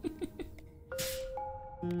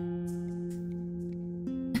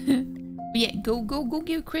 Yeah, go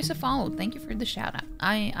give Chris a follow. Thank you for the shout out.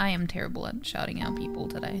 I am terrible at shouting out people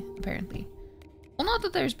today, apparently. Well, not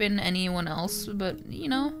that there's been anyone else, but you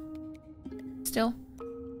know, still.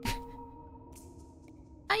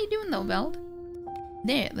 How you doing though, Veld?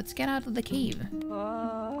 There, let's get out of the cave.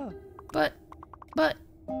 But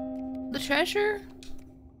the treasure?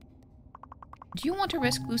 Do you want to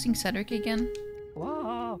risk losing Cedric again?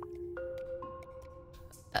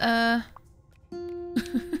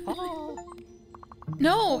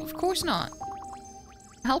 No, of course not.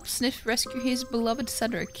 Help Sniff rescue his beloved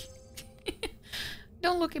Cedric.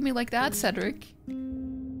 Don't look at me like that, Cedric.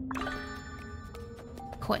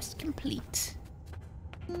 Quest complete.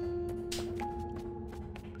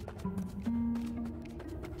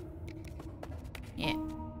 Yeah.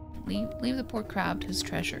 Leave the poor crab to his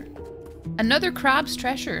treasure. Another crab's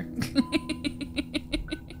treasure.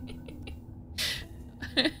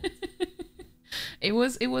 It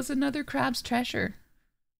was another crab's treasure.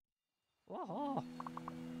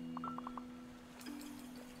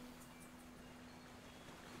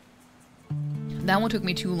 That one took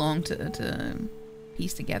me too long to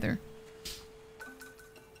piece together.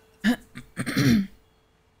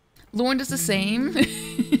 Lauren does the same.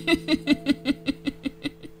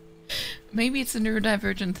 Maybe it's a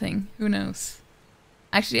neurodivergent thing. Who knows?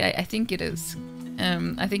 Actually, I think it is.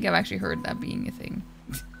 I think I've actually heard that being a thing.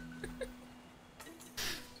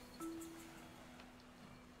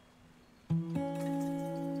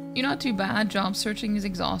 You're not too bad. Job searching is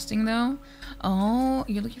exhausting, though. Oh,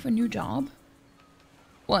 you're looking for a new job?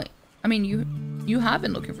 What? I mean, you have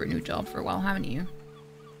been looking for a new job for a while, haven't you?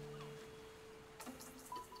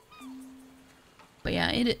 But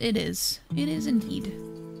yeah, it is. It is indeed.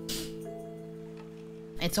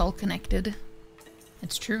 It's all connected.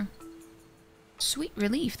 It's true. Sweet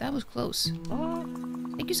relief. That was close.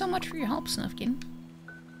 Thank you so much for your help, Snufkin.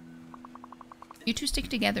 You two stick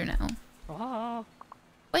together now.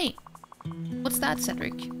 Wait. What's that,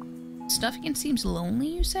 Cedric? Snufkin seems lonely,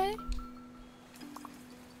 you say?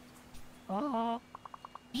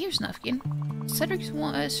 Here, Snufkin.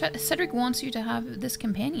 Cedric wants you to have this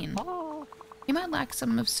companion. He might lack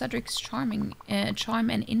some of Cedric's charm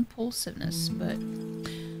and impulsiveness, but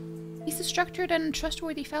he's a structured and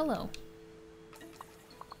trustworthy fellow.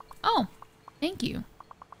 Oh, thank you.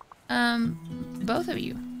 Both of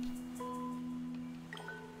you.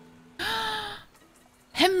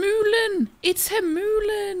 Hemulin! It's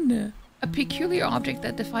Hemulin! A peculiar object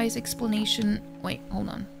that defies explanation. Wait, hold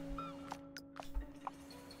on.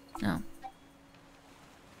 No.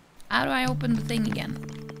 How do I open the thing again?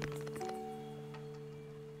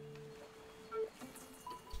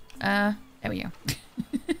 There we go.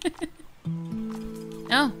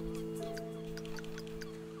 Oh.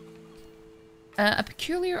 A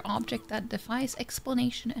peculiar object that defies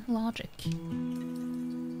explanation and logic.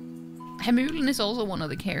 Hemulin is also one of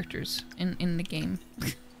the characters in the game.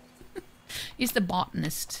 He's the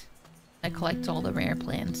botanist that collects all the rare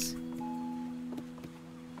plants.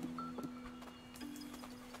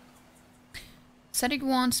 Cedric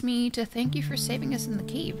wants me to thank you for saving us in the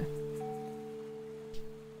cave.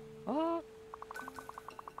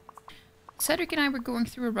 Cedric and I were going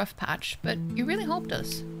through a rough patch, but you really helped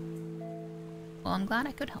us. Well, I'm glad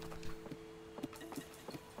I could help.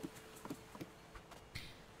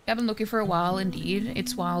 I've been looking for a while, indeed.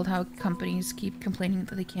 It's wild how companies keep complaining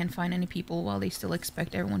that they can't find any people while they still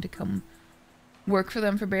expect everyone to come work for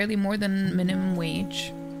them for barely more than minimum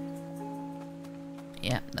wage.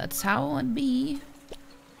 Yeah, that's how it be.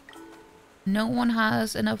 No one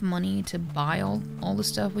has enough money to buy all the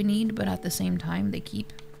stuff we need, but at the same time they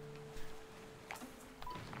keep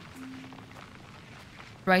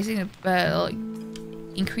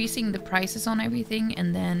increasing the prices on everything,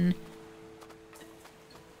 and then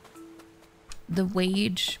the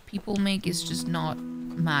wage people make is just not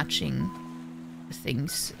matching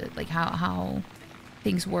things, like how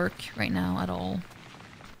things work right now at all.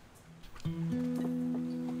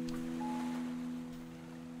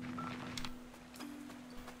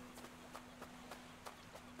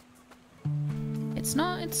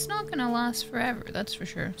 It's not gonna last forever, that's for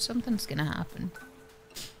sure. Something's gonna happen.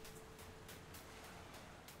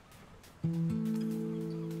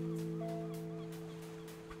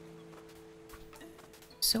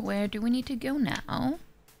 So where do we need to go now?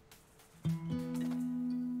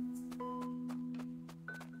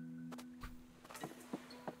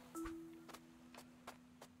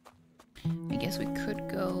 I guess we could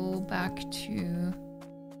go back to...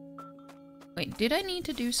 Wait, did I need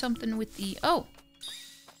to do something with the... Oh!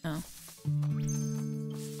 No.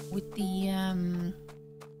 With the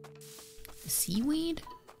seaweed?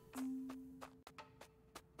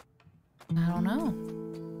 I don't know.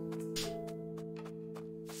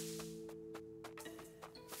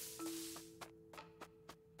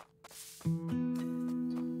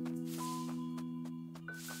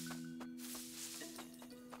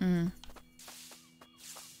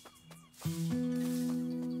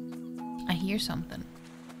 I hear something.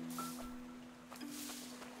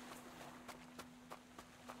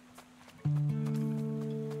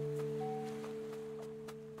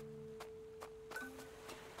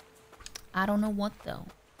 I don't know what though.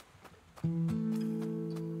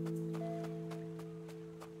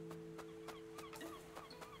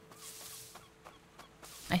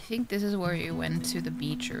 I think this is where you went to the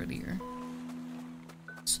beach earlier.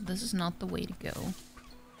 So this is not the way to go.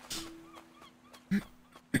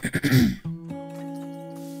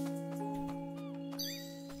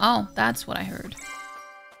 Oh, that's what I heard.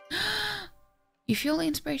 You feel the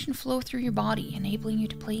inspiration flow through your body, enabling you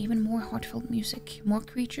to play even more heartfelt music. More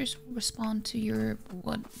creatures will respond to your...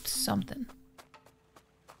 what? Something.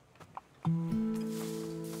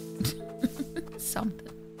 Something.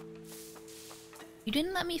 You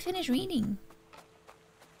didn't let me finish reading.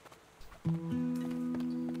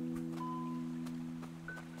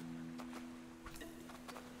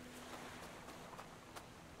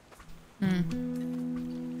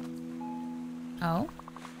 Oh?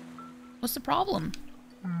 What's the problem?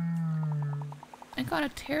 I got a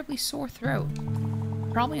terribly sore throat.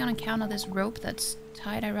 Probably on account of this rope that's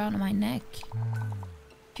tied around my neck.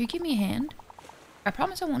 Can you give me a hand? I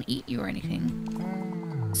promise I won't eat you or anything.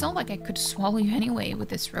 It's not like I could swallow you anyway with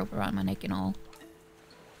this rope around my neck and all.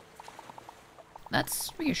 That's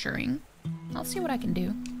reassuring. I'll see what I can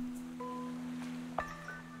do.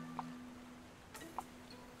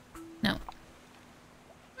 No.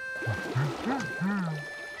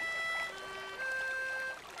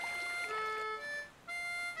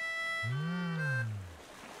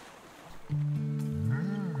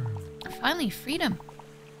 Finally, freedom.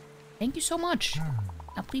 Thank you so much.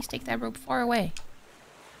 Now please take that rope far away.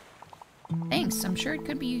 Thanks, I'm sure it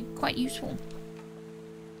could be quite useful.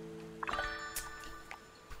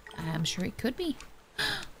 I'm sure it could be.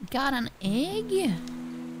 Got an egg?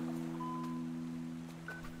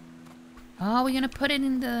 Oh, we're gonna put it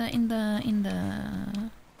in the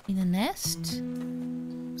nest?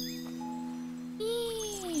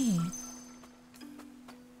 Yeah.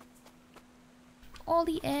 All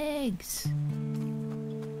the eggs.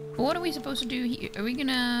 What are we supposed to do here? Are we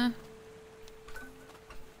gonna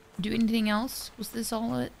do anything else? Was this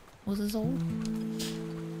all it? Was this all?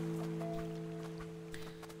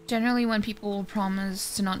 Generally, when people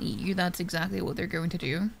promise to not eat you, that's exactly what they're going to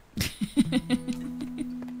do.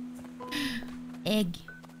 Egg.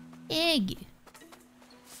 Egg!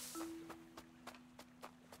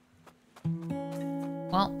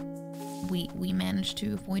 Well, we managed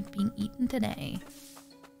to avoid being eaten today.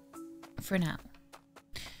 For now.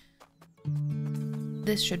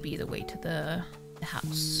 This should be the way to the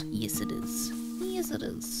house. Yes, it is. Yes, it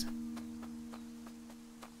is.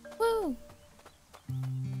 Woo!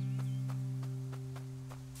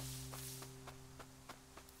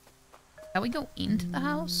 Can we go into the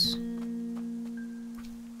house?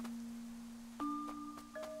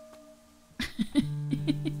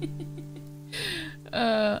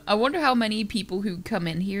 I wonder how many people who come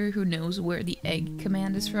in here who knows where the egg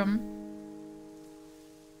command is from.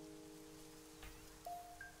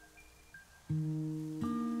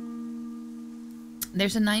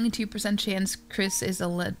 There's a 92% chance Chris is a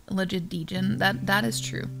legit degen. That is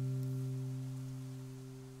true.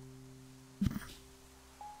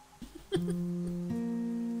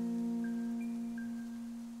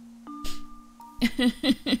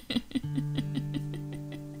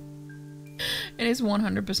 It is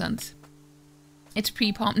 100%. It's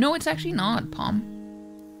pre-Pom. No, it's actually not, Pom.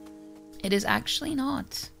 It is actually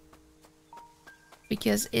not.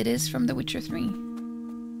 Because it is from The Witcher 3.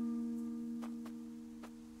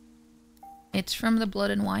 It's from the Blood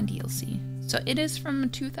and Wine DLC. So it is from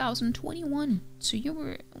 2021. So you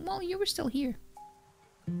were, well, you were still here.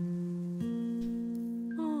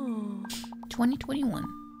 2021.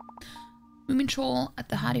 Moomin Troll at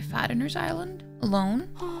the Harry Island? Alone?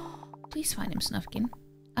 Please find him, Snufkin.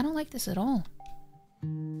 I don't like this at all.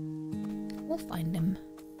 We'll find him.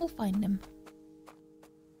 We'll find him.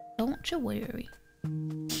 Don't you worry.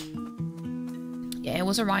 Yeah, it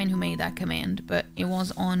was Orion who made that command, but it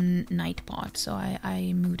was on Nightbot, so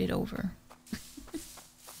I moved it over.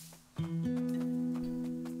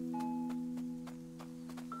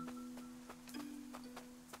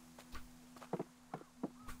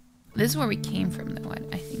 This is where we came from, though,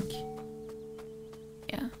 I think.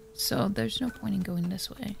 Yeah, so there's no point in going this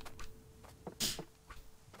way.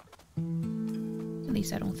 At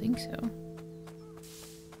least I don't think so.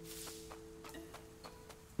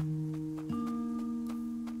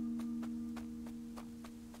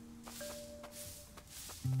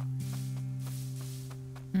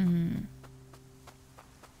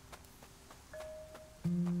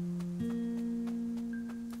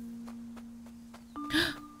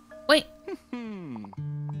 Wait.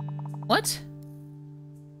 What?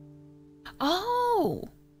 Oh!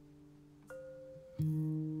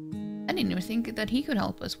 I didn't even think that he could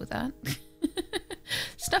help us with that.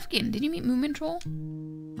 Snufkin, did you meet Moomin Troll?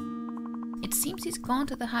 It seems he's gone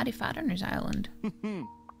to the Hattie Fattener's Island.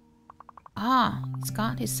 Ah, he's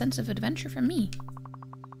got his sense of adventure from me.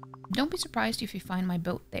 Don't be surprised if you find my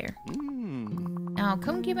boat there. Now,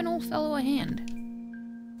 come give an old fellow a hand.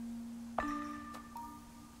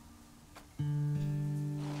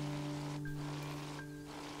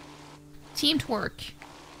 Teamed work.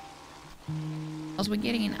 Also, we're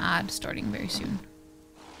getting an ad starting very soon.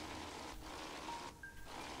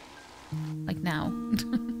 Like now.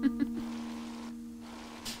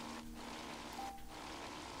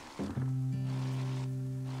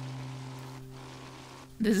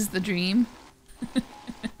 This is the dream.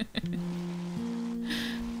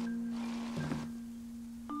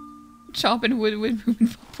 Chopping wood with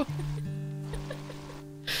Moominvalley.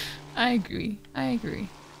 I agree. I agree.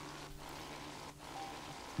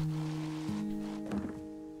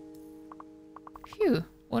 Phew,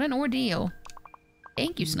 what an ordeal.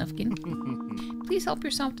 Thank you, Snufkin. Please help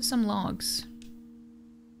yourself to some logs.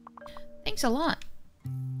 Thanks a lot.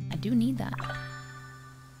 I do need that.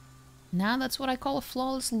 Now that's what I call a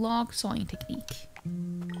flawless log sawing technique.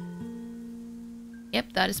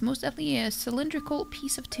 Yep, that is most definitely a cylindrical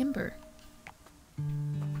piece of timber.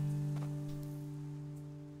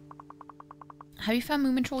 Have you found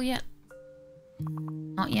Moomin Troll yet?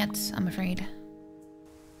 Not yet, I'm afraid.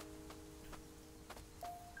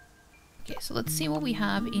 Okay, so let's see what we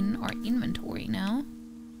have in our inventory now.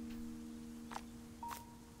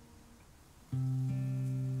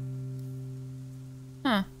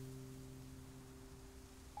 Huh.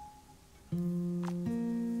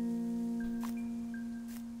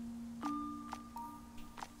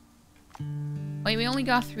 Wait, we only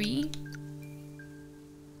got 3?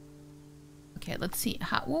 Okay, let's see.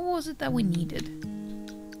 What was it that we needed?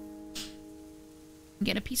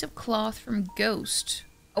 Get a piece of cloth from Ghost.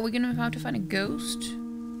 Are we gonna have to find a ghost?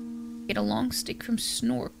 Get a long stick from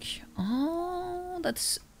Snork. Oh,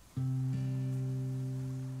 that's...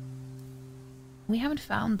 We haven't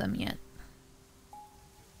found them yet.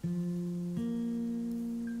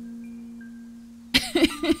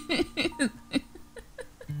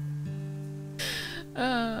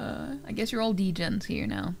 I guess you're all degens here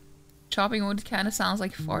now. Chopping wood kind of sounds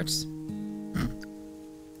like farts.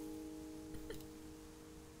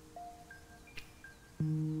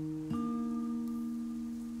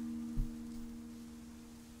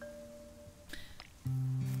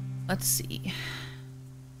 Let's see.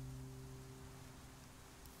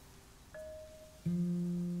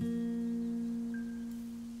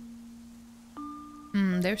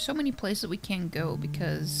 There's so many places we can't go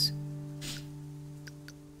because...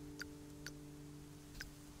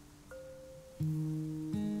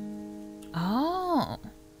 Oh!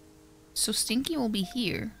 So Stinky will be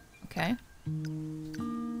here. Okay.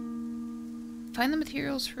 Find the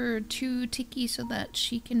materials for 2 Tiki so that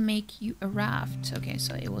she can make you a raft. Okay,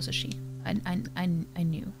 so it was a she. I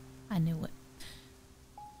knew. I knew it.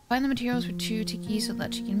 Find the materials for 2 Tiki so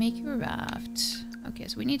that she can make you a raft. Okay,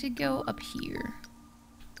 so we need to go up here.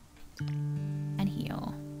 And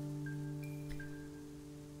heal.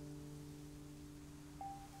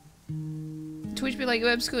 Twitch be like,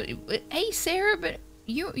 web school. Hey, Sarah, but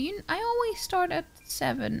I always start at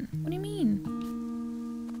 7. What do you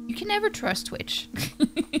mean? You can never trust Twitch.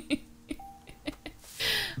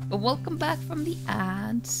 But welcome back from the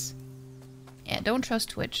ads. Yeah, don't trust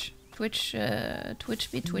Twitch. Twitch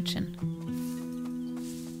be twitching.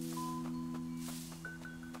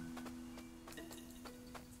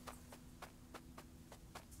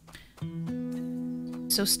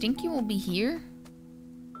 So Stinky will be here?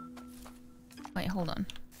 Wait, hold on.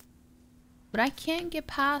 But I can't get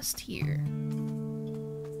past here.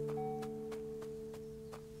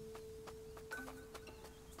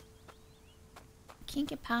 I can't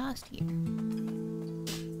get past here.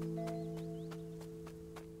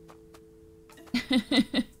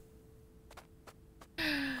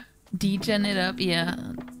 Degen it up, yeah.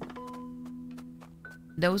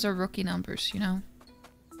 Those are rookie numbers, you know.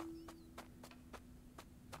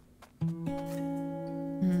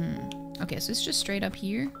 so it's just straight up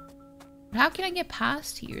here. But how can I get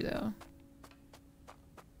past here, though?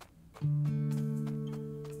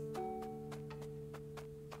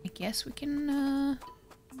 I guess we can,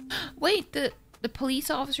 Wait, the police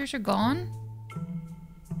officers are gone?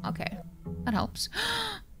 Okay, that helps.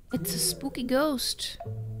 It's a spooky ghost.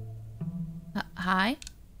 Hi?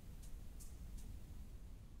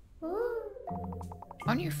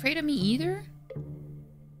 Aren't you afraid of me either?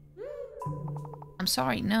 I'm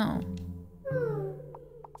sorry, no.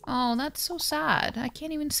 Oh, that's so sad. I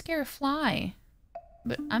can't even scare a fly.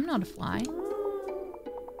 But I'm not a fly.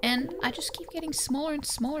 And I just keep getting smaller and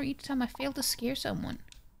smaller each time I fail to scare someone.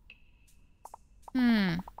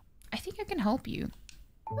 I think I can help you.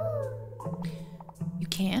 You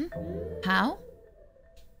can? How?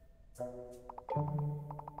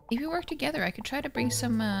 If we work together, I could try to bring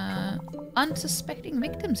some unsuspecting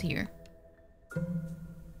victims here.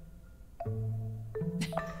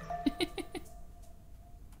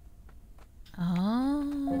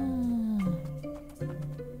 Oh.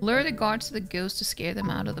 Lure the guards to the ghost to scare them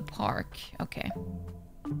out of the park. Okay.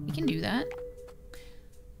 You can do that.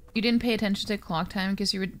 You didn't pay attention to clock time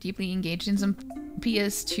because you were deeply engaged in some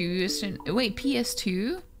PS2. Wait,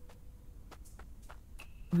 PS2?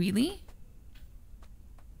 Really?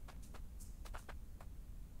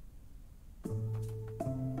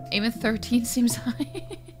 Even 13 seems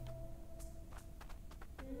high.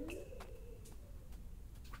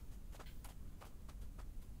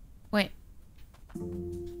 Wait.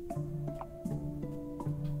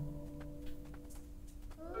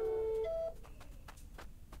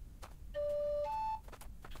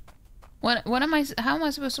 What am I, how am I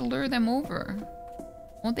supposed to lure them over?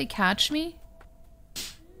 Won't they catch me?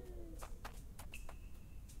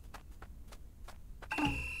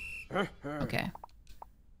 Okay.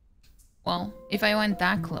 Well, if I went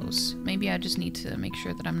that close, maybe I just need to make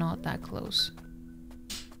sure that I'm not that close.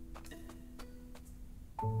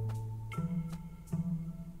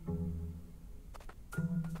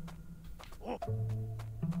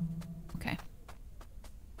 Okay.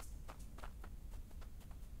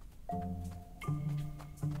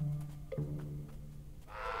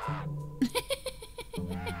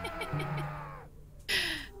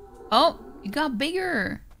 Oh, you got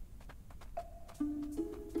bigger.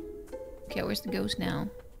 Okay, where's the ghost now?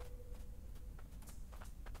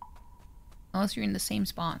 Unless you're in the same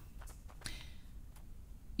spot.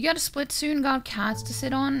 You got a split soon, got cats to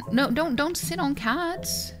sit on? No, don't sit on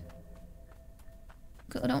cats.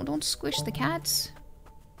 Don't squish the cats.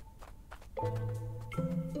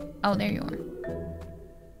 Oh, there you are.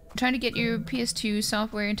 I'm trying to get your PS2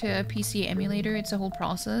 software into a PC emulator. It's a whole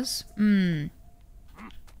process.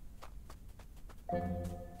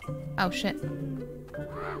 Oh, shit.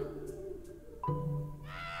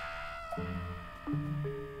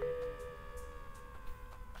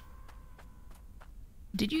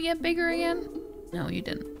 Did you get bigger again? No, you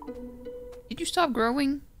didn't. Did you stop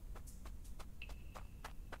growing?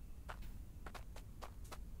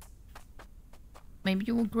 Maybe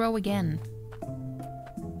you will grow again.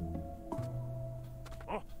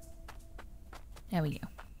 There we go.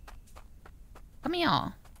 Come here.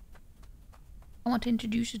 I want to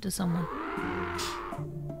introduce you to someone.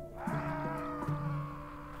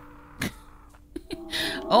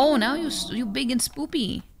 Oh, now you big and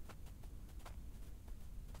spoopy.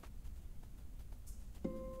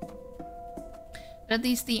 But at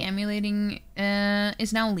least the emulating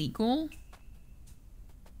is now legal.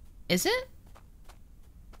 Is it?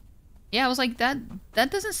 Yeah, I was like, that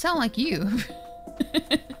doesn't sound like you.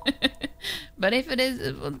 But if it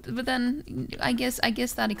is, but then I guess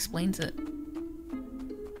that explains it.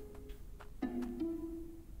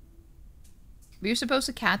 But you're supposed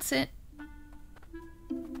to cat sit.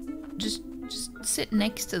 Just sit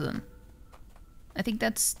next to them. I think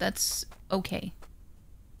that's okay.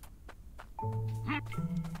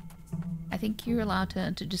 I think you're allowed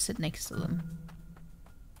to just sit next to them.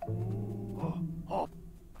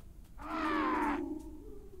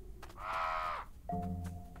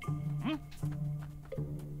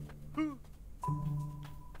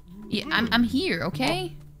 Yeah, I'm here,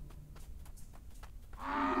 okay?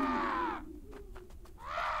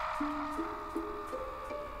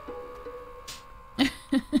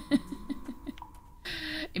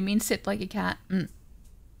 It means sit like a cat.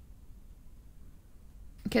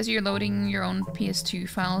 Because you're loading your own PS2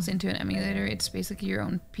 files into an emulator, it's basically your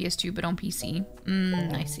own PS2 but on PC.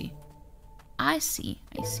 I see. I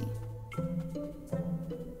see.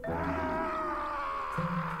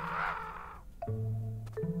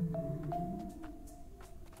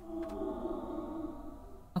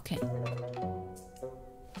 Okay.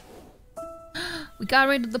 We got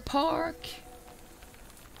rid of the park.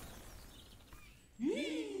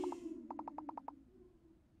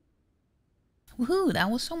 Woohoo, that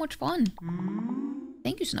was so much fun.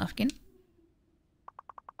 Thank you, Snufkin.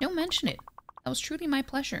 Don't mention it. That was truly my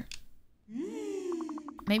pleasure.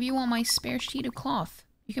 Maybe you want my spare sheet of cloth.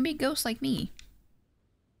 You can be a ghost like me.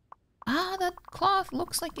 Ah, that cloth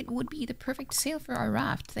looks like it would be the perfect sail for our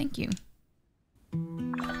raft. Thank you.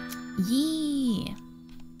 Yeah.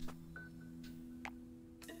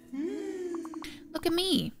 Look at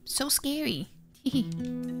me. So scary.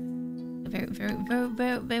 Very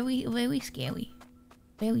scary.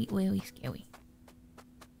 Very scary.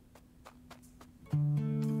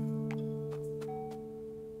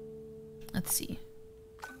 Let's see.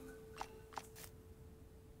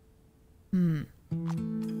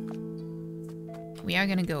 We are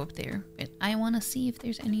gonna go up there, but I want to see if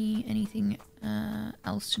there's anything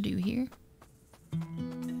else to do here.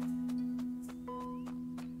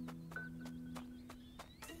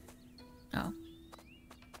 Oh.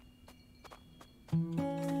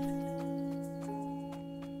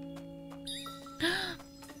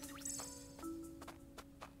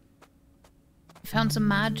 Found some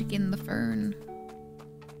magic in the fern.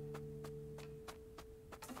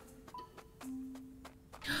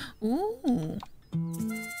 Ooh.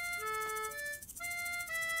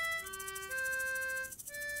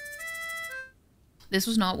 This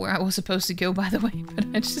was not where I was supposed to go, by the way, but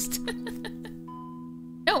I just...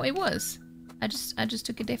 No, it was. I just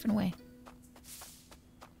took a different way.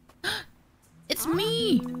 It's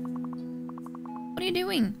me! What are you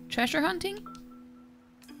doing? Treasure hunting?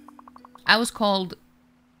 I was called...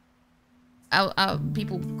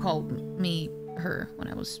 people called me her when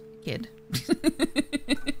I was a kid.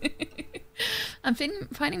 I'm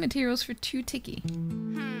finding materials for 2 Tiki.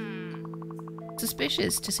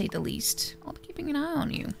 Suspicious, to say the least. I'll be keeping an eye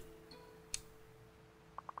on you.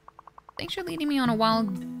 Thanks for leading me on a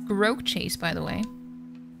wild grok chase, by the way.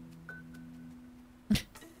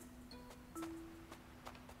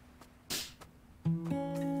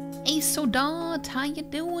 Hey, Sodat, how you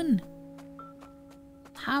doing?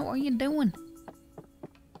 How are you doing?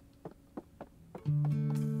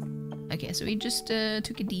 Okay, so we just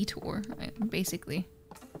took a detour, basically.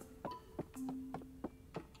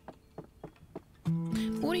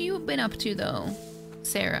 What have you been up to, though,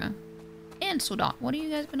 Sarah? And Sodat, what have you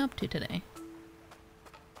guys been up to today?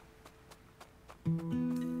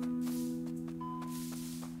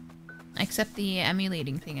 Except the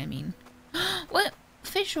emulating thing, I mean. What?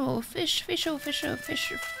 Fish,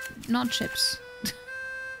 not chips.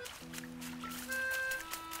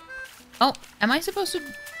 Oh, am I supposed to...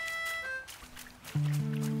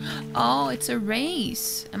 Oh, it's a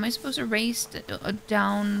race. Am I supposed to race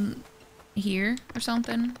down here or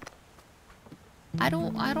something? I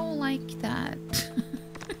don't like that.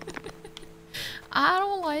 I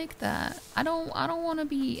don't like that. I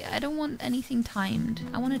don't want anything timed.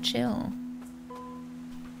 I want to chill.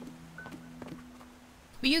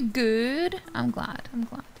 But you're good. I'm glad.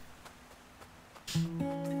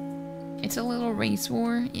 It's a little race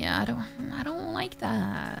war. Yeah, I don't like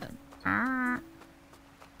that.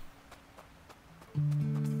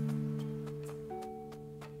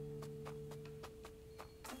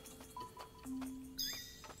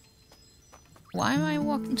 Why am I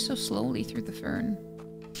walking so slowly through the fern?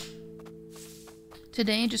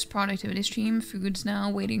 Today, just productivity stream. Foods now,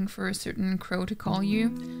 waiting for a certain crow to call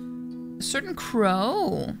you. A certain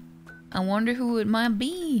crow? I wonder who it might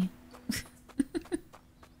be.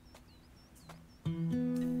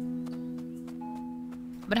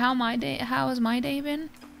 But how has my day been?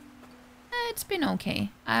 It's been okay.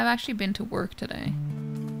 I've actually been to work today.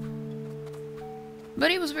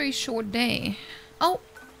 But it was a very short day. Oh!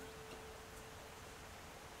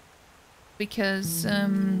 Because,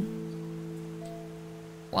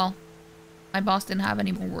 well, my boss didn't have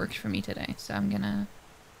any more work for me today, so I'm gonna...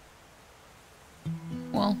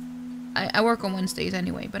 Well, I work on Wednesdays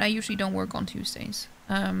anyway, but I usually don't work on Tuesdays.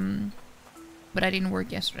 But I didn't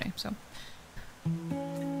work yesterday, so...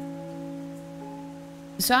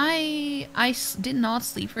 So I did not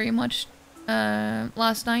sleep very much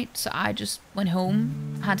last night, so I just went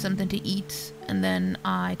home, had something to eat, and then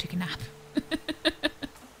I took a nap.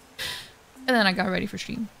 And then I got ready for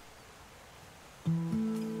stream.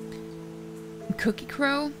 Cookie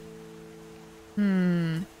Crow?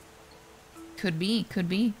 Could be.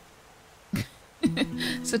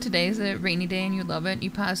 So today's a rainy day and you love it. You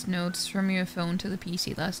passed notes from your phone to the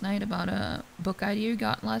PC last night about a book idea you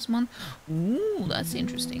got last month. Ooh, that's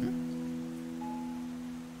interesting.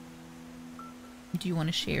 Do you want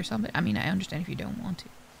to share something? I mean, I understand if you don't want to.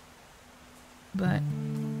 But...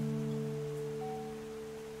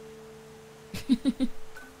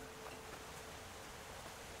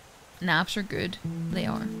 Naps are good. They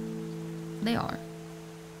are. They are.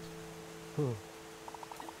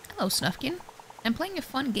 Hello, Snufkin. I'm playing a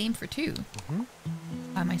fun game for two.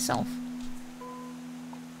 By myself.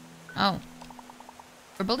 Oh.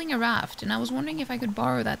 We're building a raft, and I was wondering if I could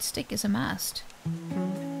borrow that stick as a mast.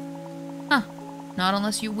 Huh. Not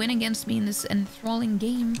unless you win against me in this enthralling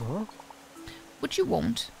game. Which you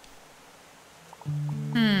won't.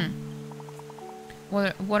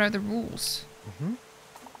 What are the rules?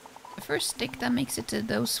 The first stick that makes it to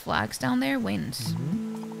those flags down there wins.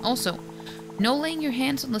 Also, no laying your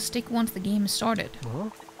hands on the stick once the game is started.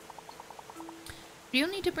 You'll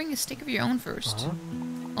need to bring a stick of your own first.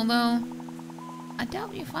 Although, I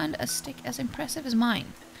doubt you'll find a stick as impressive as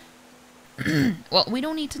mine. Well, we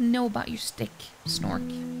don't need to know about your stick, Snork.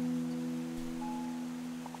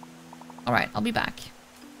 Alright, I'll be back.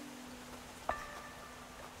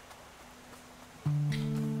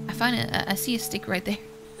 I see a stick right there.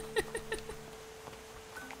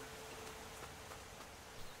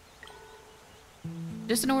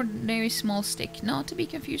 Just an ordinary small stick, not to be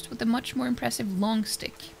confused with a much more impressive long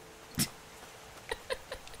stick.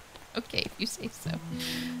 Okay, if you say so.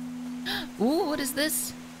 Ooh, what is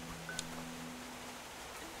this?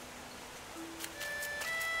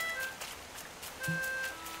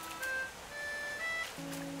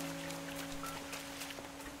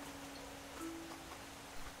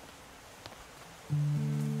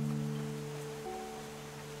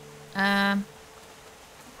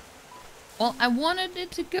 Well, I wanted it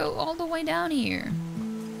to go all the way down here.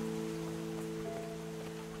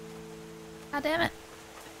 God damn it.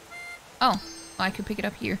 Oh, I could pick it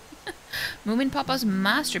up here. Moomin Papa's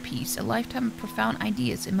masterpiece, a lifetime of profound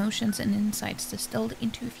ideas, emotions, and insights distilled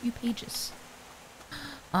into a few pages.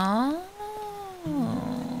 Oh,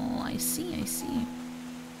 I see, I see.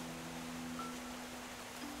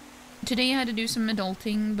 Today I had to do some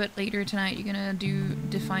adulting, but later tonight you're gonna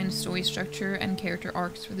define story structure and character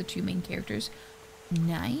arcs for the two main characters.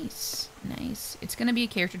 Nice, nice. It's gonna be a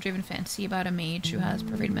character-driven fantasy about a mage who has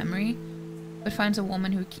perfect memory, but finds a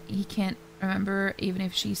woman who he can't remember even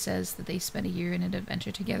if she says that they spent a year in an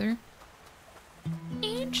adventure together.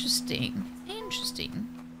 Interesting, interesting.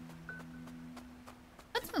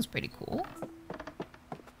 That sounds pretty cool.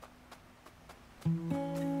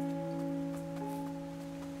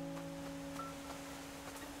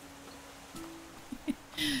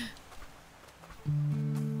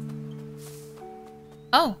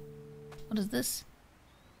 Oh, what is this?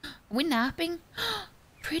 Are we napping?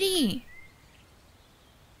 Pretty.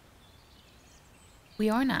 We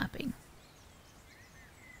are napping.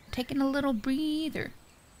 Taking a little breather.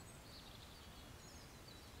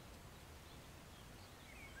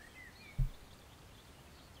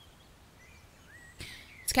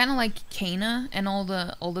 It's kind of like Cana and all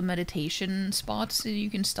the meditation spots that you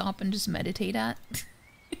can stop and just meditate at.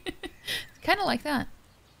 It's kind of like that.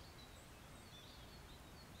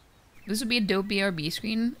 This would be a dope BRB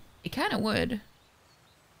screen. It kind of would.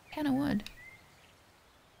 Kind of would.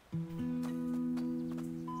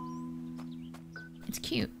 It's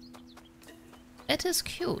cute. It is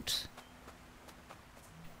cute.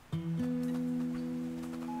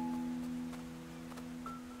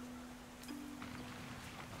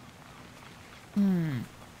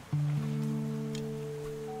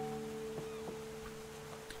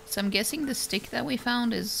 So I'm guessing the stick that we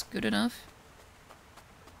found is good enough.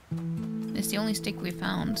 It's the only stick we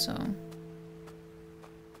found, so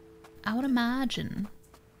I would imagine.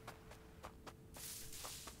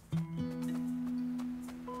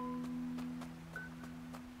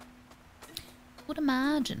 Would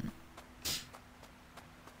imagine.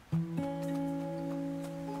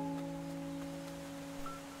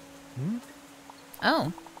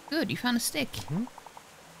 Oh, good, you found a stick. Do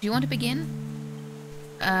you want to begin?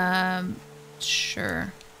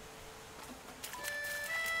 Sure.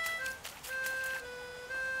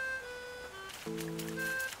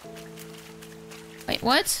 Wait,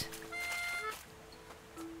 what?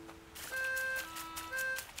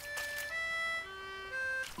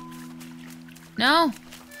 No.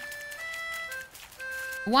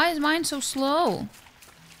 Why is mine so slow?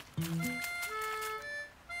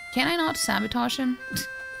 Can I not sabotage him?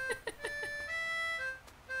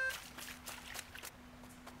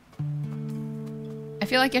 I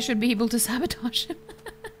feel like I should be able to sabotage him.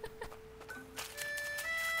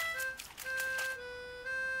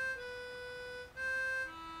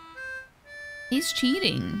 He's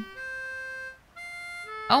cheating.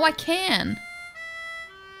 Oh, I can.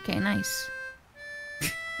 Okay, nice.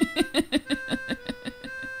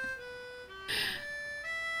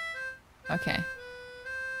 Okay.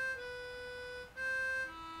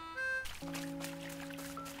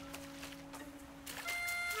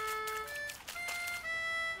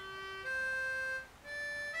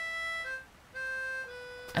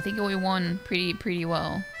 I think we won pretty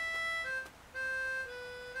well.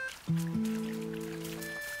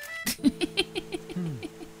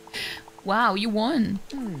 Wow, you won.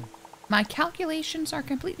 My calculations are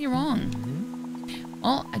completely wrong.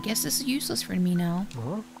 Well, I guess this is useless for me now.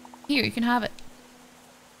 Here, you can have it.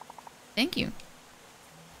 Thank you.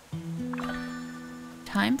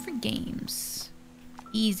 Time for games.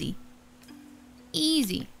 Easy.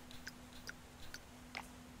 Easy.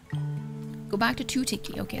 Go back to 2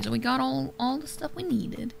 tiki. Okay, so we got all the stuff we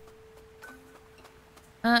needed.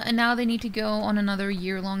 And now they need to go on another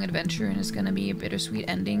year-long adventure, and it's gonna be a bittersweet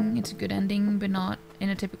ending. It's a good ending, but not in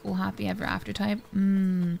a typical happy ever after type.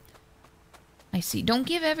 I see. Don't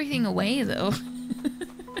give everything away, though.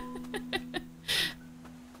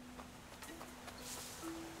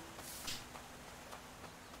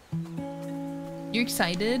 You're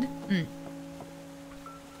excited?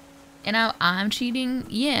 And now I'm cheating?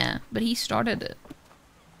 Yeah, but he started it.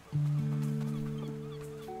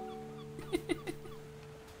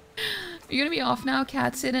 You're gonna be off now,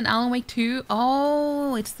 Cat Sit and Alan Wake 2?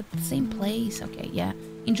 Oh, it's the same place. Okay, yeah.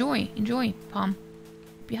 Enjoy, Pom.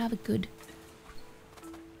 Hope you have a good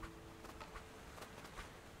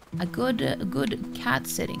cat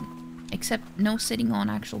sitting. Except no sitting on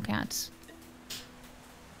actual cats.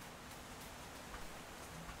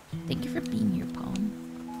 Thank you for being here, Pom.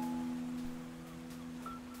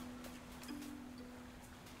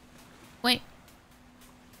 Wait.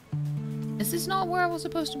 Is this not where I was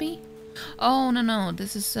supposed to be? Oh, no.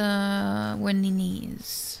 This is, where Nini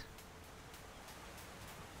is.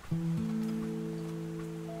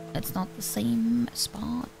 It's not the same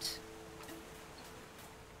spot.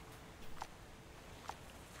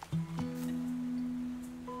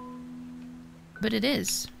 But it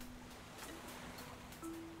is.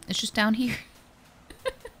 It's just down here.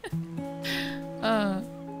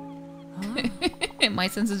 My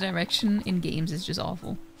sense of direction in games is just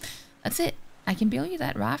awful. That's it. I can build you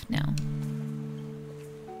that raft now.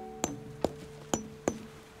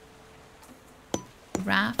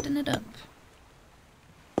 Rafting it up.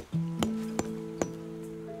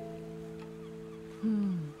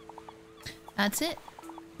 That's it.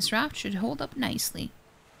 This raft should hold up nicely.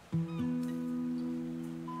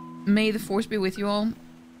 May the force be with you all.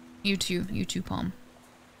 You too, Pom.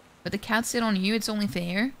 But the cats sit on you, it's only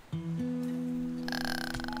fair.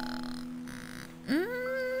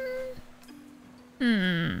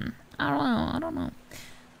 I don't know.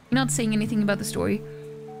 You're not saying anything about the story.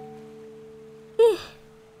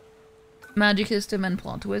 Magic system and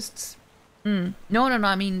plot twists. No,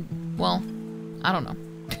 I mean, well, I don't know.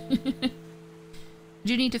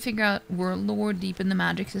 You need to figure out world lore, deepen the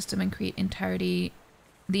magic system, and create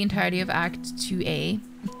the entirety of Act 2A.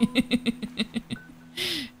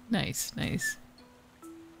 Nice.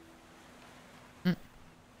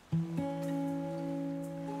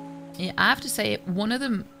 Yeah, I have to say, one of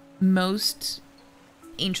the most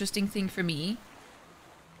interesting thing for me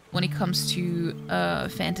when it comes to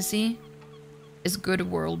fantasy is good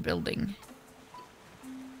world building.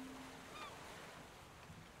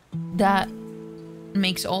 That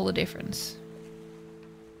makes all the difference.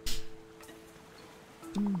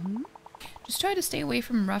 Just try to stay away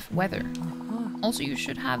from rough weather. Also, you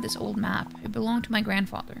should have this old map. It belonged to my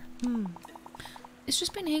grandfather. It's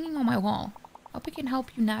just been hanging on my wall. Hope it can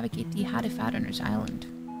help you navigate the Hattifatterner's Island.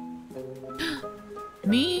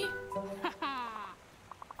 Me?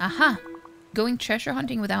 Aha! Going treasure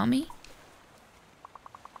hunting without me?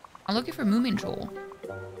 I'm looking for Moominvalley.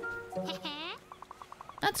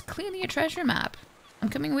 That's clearly a treasure map. I'm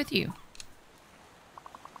coming with you.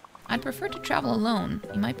 I'd prefer to travel alone.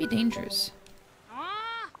 You might be dangerous.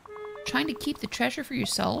 Trying to keep the treasure for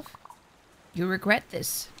yourself? You'll regret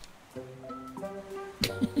this.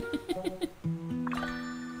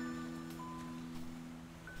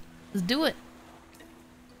 Let's do it.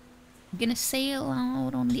 I'm gonna sail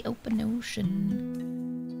out on the open ocean.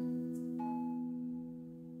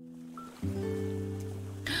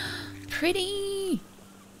 Pretty!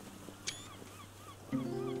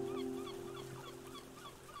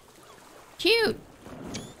 Cute!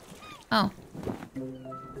 Oh.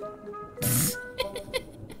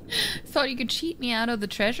 Thought you could cheat me out of the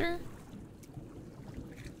treasure?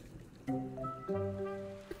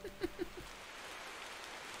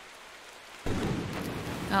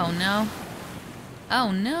 Oh no.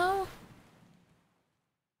 Oh no.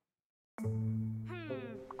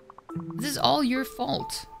 This is all your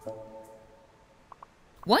fault.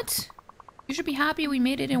 What? You should be happy we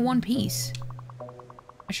made it in one piece.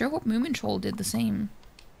 I sure hope Moominvalley did the same.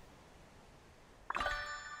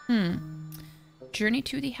 Journey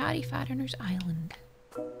to the Hattifatterner's Island.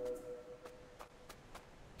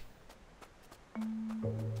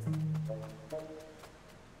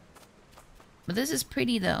 But this is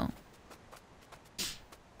pretty though.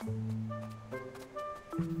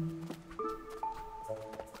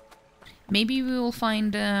 Maybe we will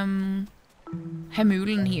find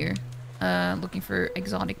Hemulen here, looking for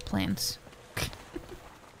exotic plants.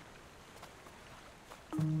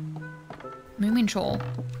 Moominvalley.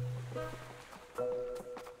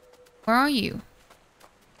 Where are you?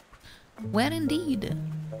 Where indeed?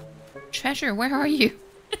 Treasure, where are you?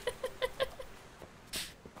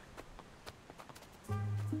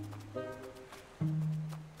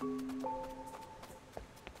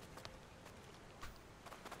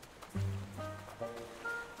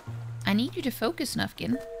 I need you to focus,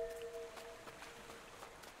 Snufkin.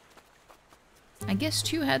 I guess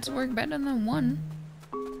 2 heads work better than 1.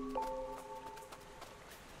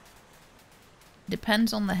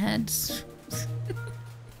 Depends on the heads.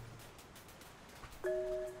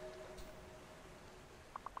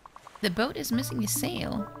 The boat is missing a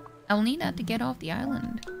sail. I'll need that to get off the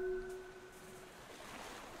island.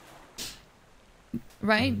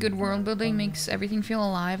 Right? Good world building makes everything feel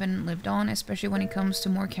alive and lived on, especially when it comes to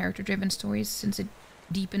more character-driven stories, since it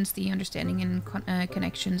deepens the understanding and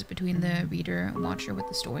connections between the reader and watcher with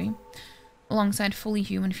the story, alongside fully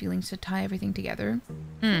human feelings to tie everything together.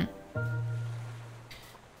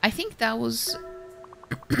 I think that was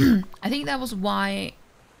I think that was why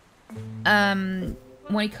when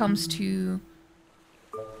it comes to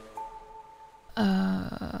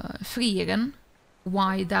Frieren,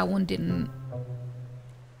 why that one didn't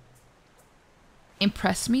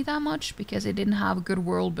impress me that much, because it didn't have good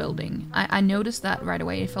world building. I noticed that right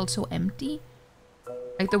away. It felt so empty.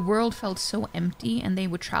 Like the world felt so empty, and they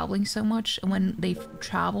were traveling so much. And when they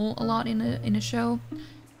travel a lot in a show,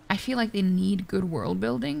 I feel like they need good world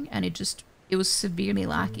building, and it was severely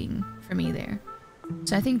lacking for me there.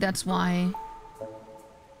 So I think that's why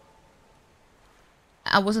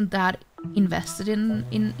I wasn't that invested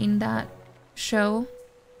in that show.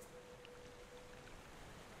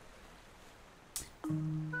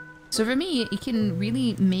 So for me, it can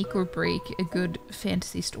really make or break a good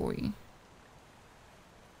fantasy story.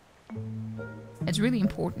 It's really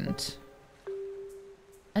important.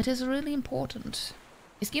 It is really important.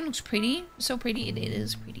 This game looks pretty. So pretty. It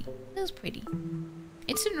is pretty. It is pretty.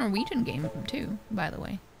 It's a Norwegian game too, by the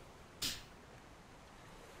way.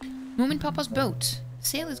 Moomin Papa's boat.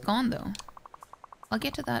 Sail is gone though. I'll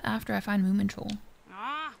get to that after I find Moominvalley.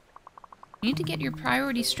 You need to get your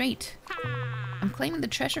priorities straight. I'm claiming the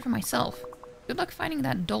treasure for myself. Good luck finding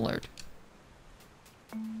that dullard.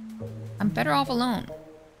 I'm better off alone.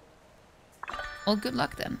 Well, good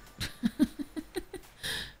luck then.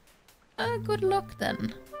 Good luck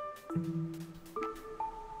then.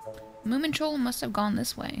 Moominvalley must have gone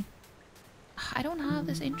this way. I don't have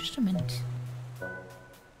this instrument.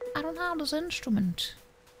 I don't have this instrument.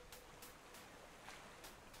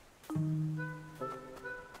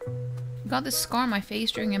 Got this scar on my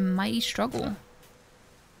face during a mighty struggle.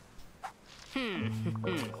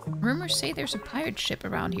 Rumors say there's a pirate ship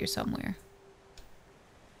around here somewhere.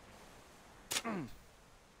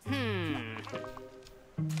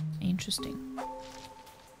 Interesting.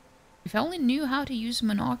 If I only knew how to use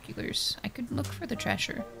monoculars, I could look for the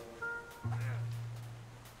treasure.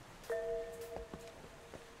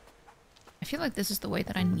 I feel like this is the way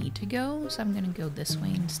that I need to go, so I'm gonna go this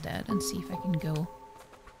way instead and see if I can go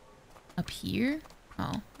up here.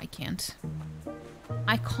 Oh, I can't.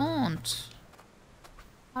 I can't.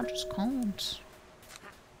 I just can't.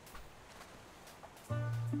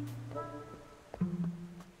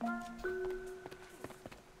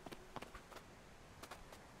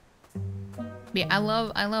 Yeah, I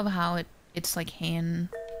love how it's like hand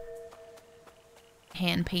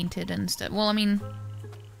painted and stuff. Well, I mean,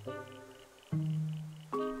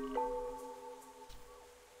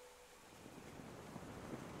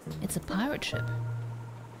 it's a pirate ship.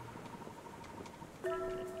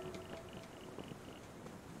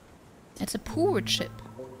 It's a pirate ship.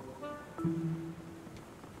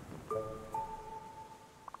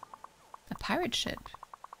 A pirate ship.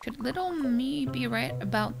 Could little me be right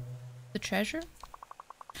about the treasure?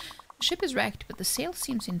 The ship is wrecked, but the sail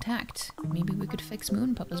seems intact. Maybe we could fix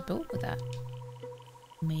Moon Papa's boat with that.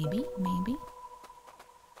 Maybe, maybe.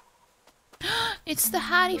 It's the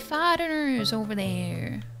Hattie Fighters over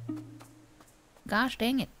there. Gosh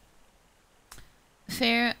dang it.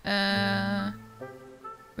 Fair,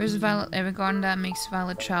 where's Violet Evergarden that makes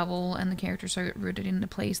Violet travel and the characters are rooted in the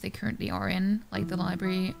place they currently are in, like the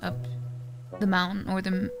library up the mountain or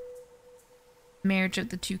the marriage of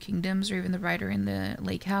the two kingdoms, or even the writer in the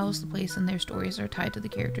lake house. The place and their stories are tied to the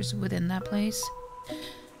characters within that place.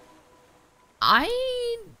 I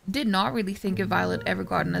did not really think of Violet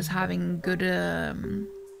Evergarden as having good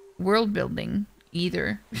world building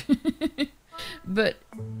either. But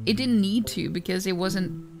it didn't need to, because it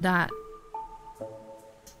wasn't that...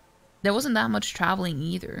 There wasn't that much traveling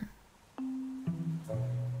either.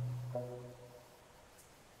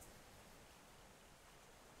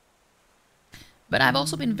 But I've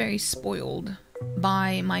also been very spoiled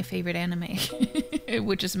by my favorite anime,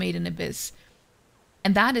 which is Made in Abyss.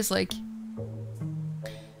 And that is like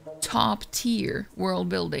top tier world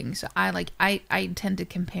building. So I tend to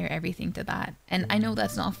compare everything to that. And I know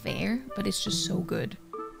that's not fair, but it's just so good.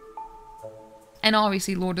 And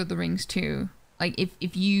obviously Lord of the Rings too. Like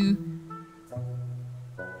if you...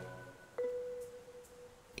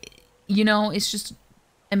 You know, it's just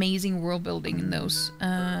amazing world building in those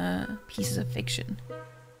pieces of fiction.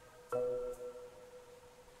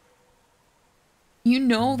 You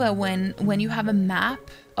know that when you have a map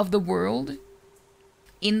of the world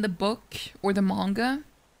in the book or the manga,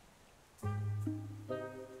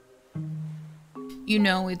 you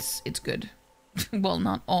know it's good. Well,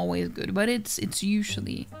 not always good, but it's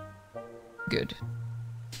usually good.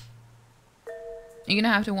 You're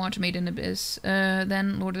gonna have to watch Made in Abyss.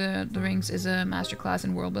 Then Lord of the Rings is a masterclass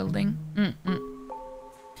in world building.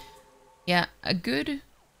 Yeah, a good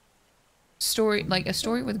story, like a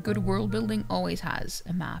story with good world building, always has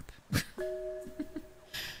a map.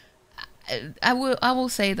 I will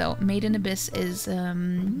say though, Made in Abyss is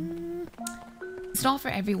it's not for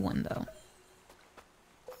everyone though.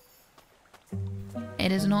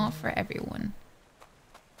 It is not for everyone.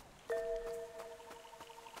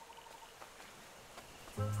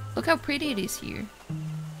 Look how pretty it is here.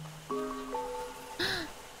 Look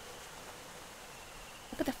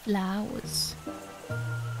at the flowers.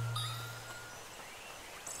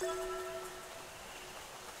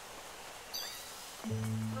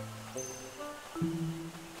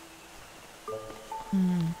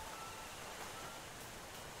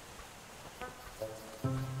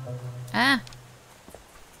 Ah.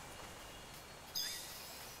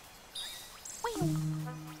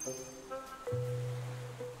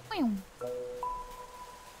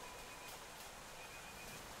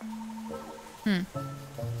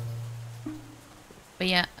 But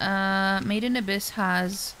yeah, Made in Abyss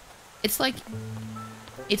has... It's like...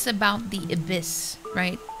 It's about the abyss,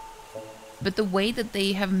 right? But the way that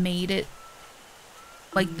they have made it...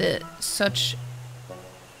 Like such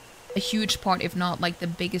a huge part, if not like the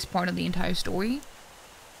biggest part of the entire story.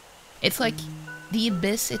 It's like the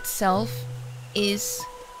abyss itself is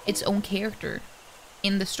its own character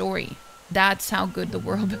in the story. That's how good the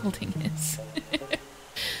world building is.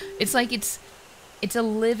 It's like it's a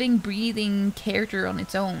living, breathing character on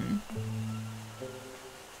its own.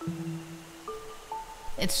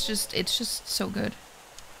 It's just so good.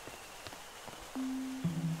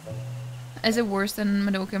 Is it worse than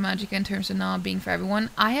Madoka Magica in terms of not being for everyone?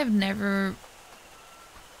 I have never...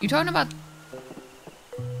 You're talking about...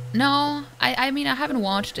 No, I mean, I haven't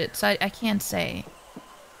watched it, so I can't say.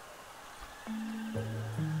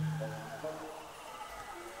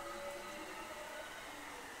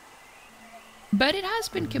 But it has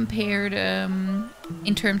been compared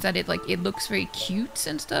in terms that it looks very cute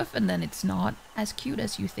and stuff, and then it's not as cute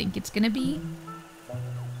as you think it's gonna be.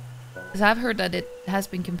 Because I've heard that it has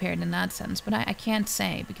been compared in that sense, but I can't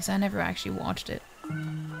say because I never actually watched it.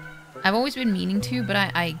 I've always been meaning to, but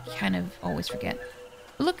I kind of always forget.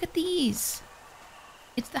 Look at these!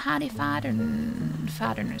 It's the Hattie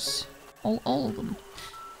Fatterners. All of them.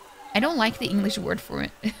 I don't like the English word for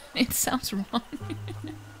it. It sounds wrong.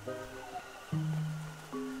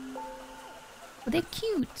 But they're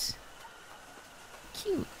cute.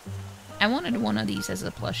 Cute. I wanted one of these as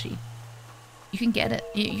a plushie. You can get it.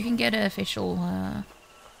 You can get official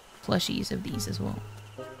plushies of these as well.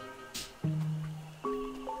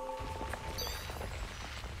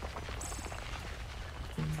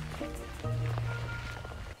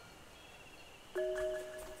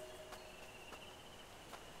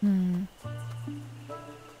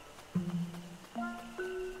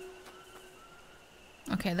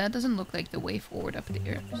 Okay, that doesn't look like the way forward up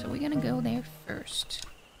there. So we're gonna go there first.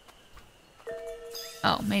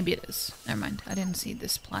 Oh, maybe it is. Never mind. I didn't see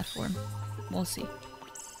this platform. We'll see.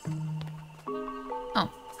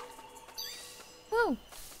 Oh. Whoa.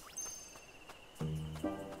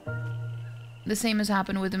 The same has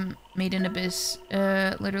happened with the Made in Abyss,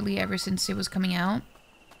 literally ever since it was coming out.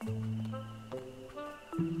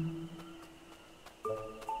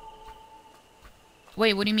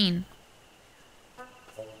 Wait, what do you mean?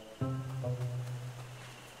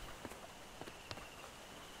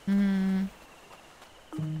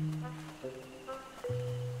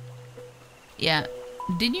 Yeah,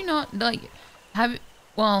 Did you not, like, have...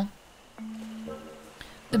 Well...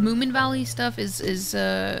 The Moominvalley stuff is it's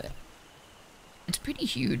pretty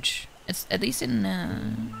huge. It's at least in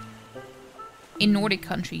Nordic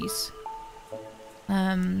countries.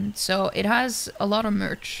 So it has a lot of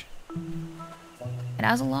merch. It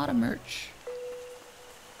has a lot of merch.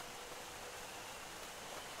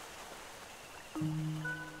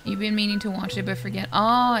 You've been meaning to watch it but forget.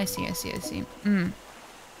 Oh, I see.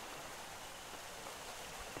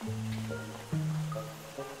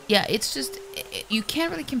 Yeah, it's just, you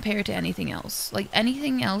can't really compare it to anything else. Like,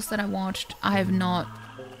 anything else that I watched, I have not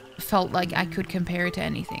felt like I could compare it to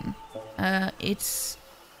anything. It's...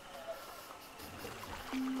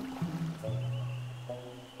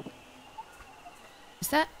 Is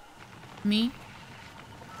that me?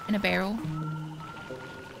 In a barrel?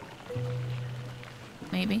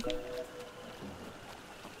 Maybe.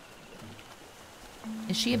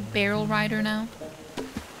 Is she a barrel rider now?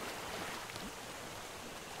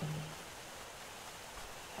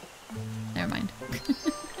 Never mind.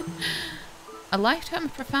 A lifetime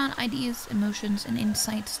of profound ideas, emotions, and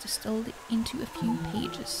insights distilled into a few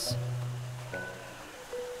pages.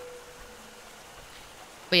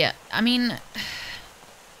 But yeah, I mean...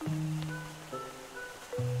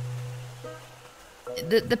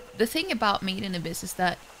 The thing about Made in Abyss is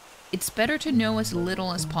that it's better to know as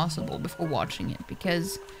little as possible before watching it,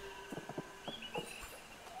 because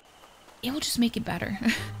it will just make it better.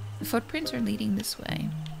 The footprints are leading this way.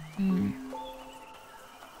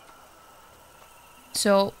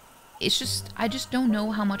 So it's just, I just don't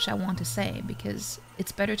know how much I want to say, because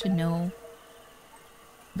it's better to know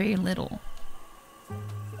very little.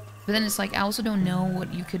 But then it's like, I also don't know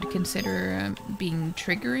what you could consider being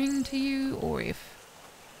triggering to you, or if...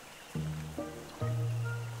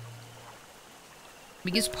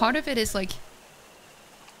 Because part of it is like...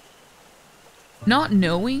 not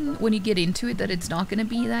knowing when you get into it that it's not going to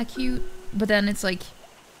be that cute, but then it's like...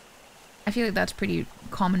 I feel like that's pretty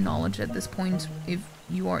common knowledge at this point if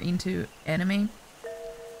you are into anime.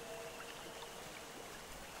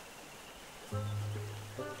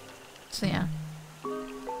 So yeah.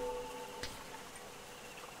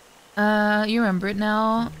 You remember it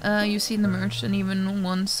now. You've seen the merch and even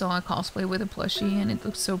once saw a cosplay with a plushie and it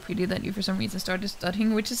looked so pretty that you for some reason started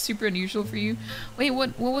studying, which is super unusual for you. Wait,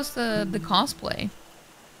 what was the cosplay?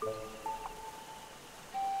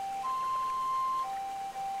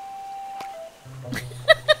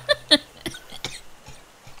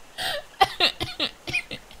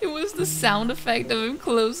 It was the sound effect of him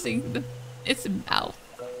closing his mouth.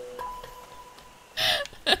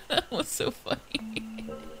 That was so funny.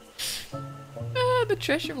 The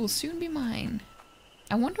treasure will soon be mine.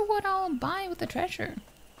 I wonder what I'll buy with the treasure.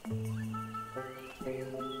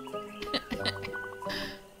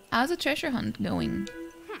 How's the treasure hunt going?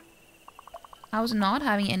 How's not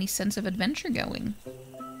having any sense of adventure going?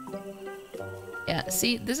 Yeah,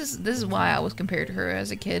 see, this is why I was compared to her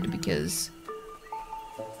as a kid, because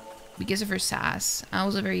of her sass. I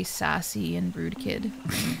was a very sassy and rude kid.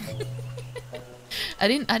 I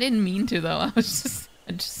didn't mean to though.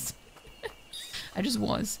 I just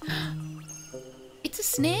was. It's a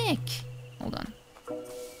snake. Hold on.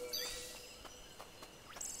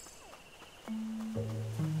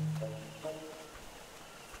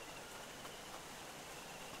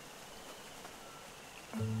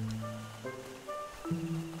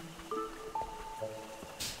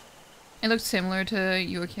 It looks similar to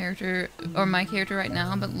your character, or my character right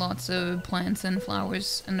now, but lots of plants and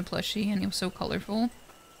flowers and a plushie, and it was so colorful.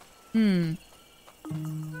 That's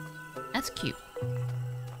cute.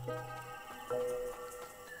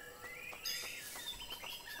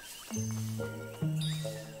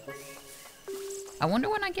 I wonder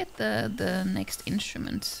when I get the next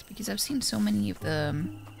instrument, because I've seen so many of the...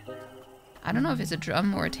 I don't know if it's a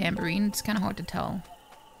drum or a tambourine, it's kind of hard to tell.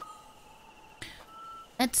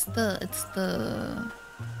 It's the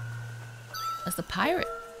pirate.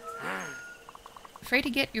 Afraid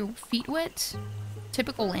to get your feet wet?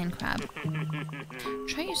 Typical land crab.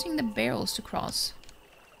 Try using the barrels to cross.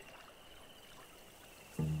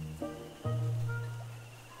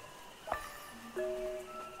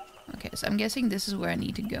 Okay, so I'm guessing this is where I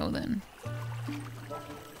need to go then.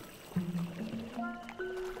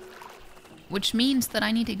 Which means that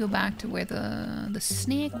I need to go back to where the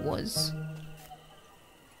snake was.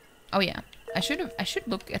 Oh yeah, I should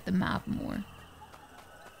look at the map more.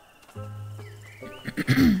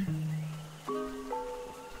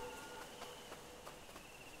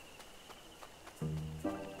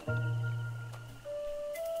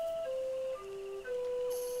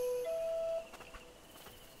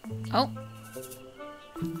 Oh,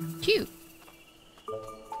 cute.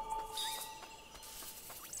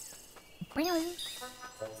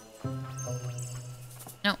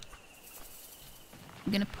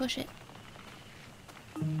 I'm gonna push it.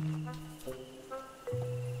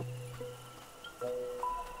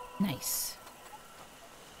 Nice.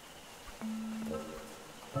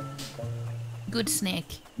 Good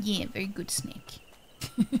snake. Yeah, very good snake.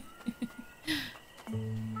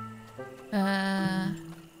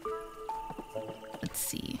 Let's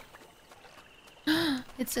see.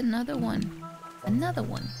 It's another one. Another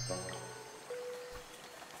one.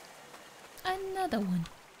 Another one.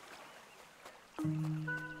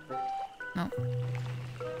 No.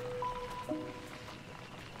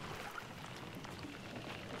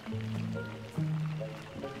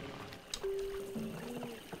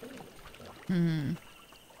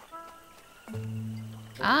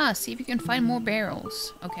 Ah, see if you can find more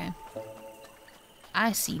barrels. Okay.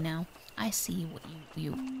 I see now. I see what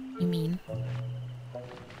you mean.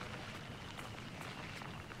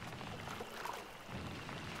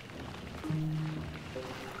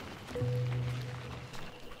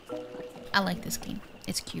 I like this game.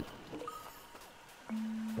 It's cute.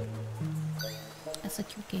 That's a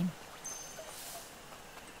cute game.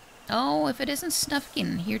 Oh, if it isn't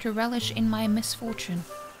Snufkin, here to relish in my misfortune.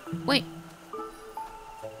 Wait.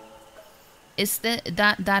 Is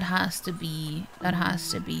that has to be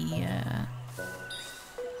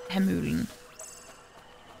Hemurin.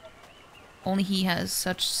 Only he has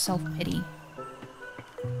such self-pity.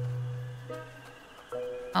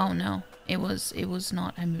 Oh no. It was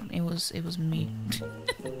not Hemurin. It was me.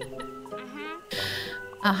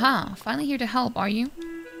 Aha, finally here to help, are you?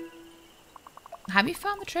 Have you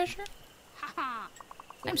found the treasure?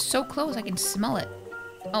 I'm so close, I can smell it.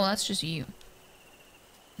 Oh, that's just you.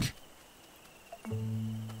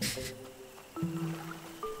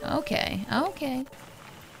 Okay, okay.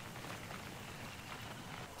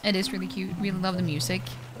 It is really cute. Really love the music.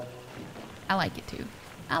 I like it too.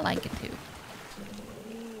 I like it too.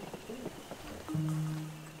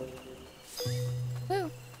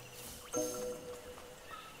 Woo.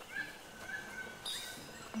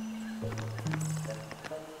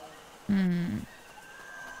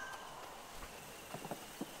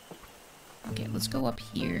 Okay, let's go up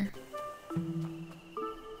here.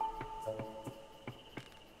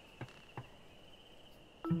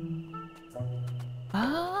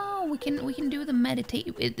 Oh, we can do the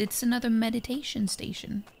meditate. It's another meditation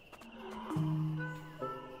station.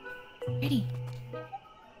 Pretty.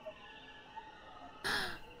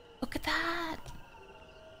 Look at that.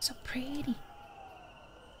 So pretty.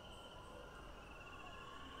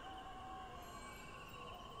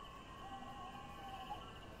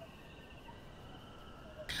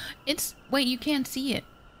 It's... Wait, you can't see it.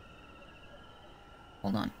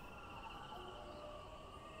 Hold on.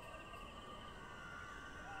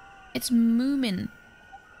 It's Moomin.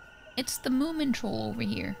 It's the Moomin troll over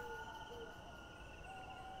here.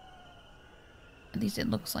 At least it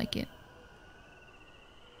looks like it.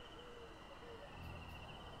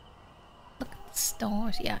 Look at the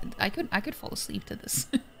stars. Yeah, I could fall asleep to this.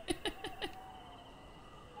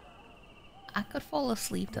 I could fall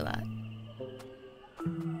asleep to that.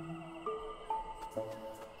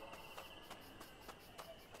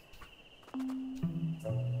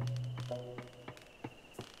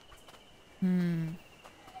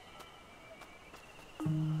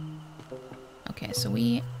 Okay, so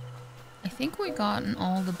I think we gotten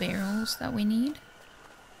all the barrels that we need.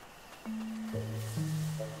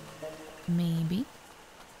 Maybe.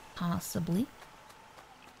 Possibly.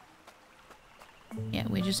 Yeah,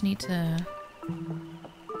 we just need to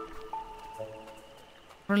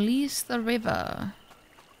release the river.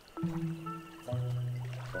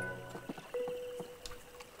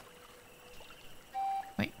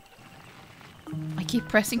 Wait. I keep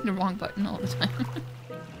pressing the wrong button all the time.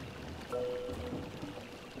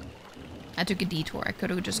 I took a detour. I could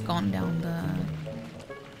have just gone down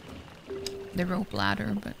the rope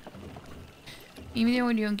ladder, but even though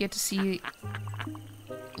you don't get to see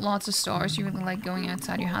lots of stars, you really like going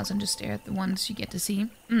outside your house and just stare at the ones you get to see.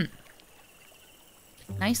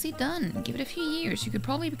 Nicely done. Give it a few years. You could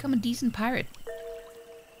probably become a decent pirate.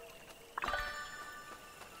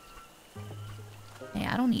 Hey,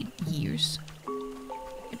 I don't need years.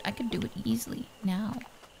 I could do it easily now.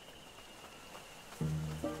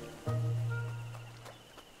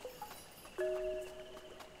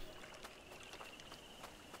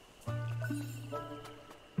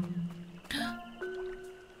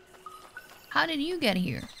 How did you get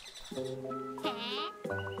here?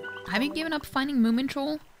 Have you given up finding Moomin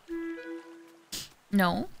Troll?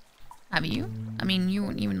 No. Have you? I mean, you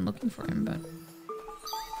weren't even looking for him, but...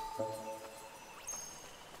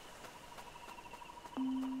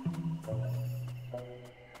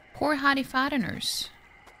 Poor Hattie Fatteners.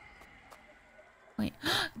 Wait.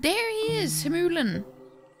 There he is, Hemulin.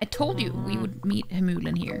 I told you we would meet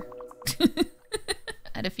Hemulin here. I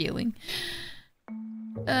had a feeling.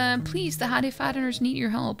 Please, the Hattie Fatteners need your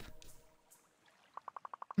help.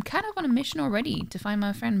 I'm kind of on a mission already to find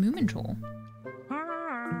my friend Moomintroll.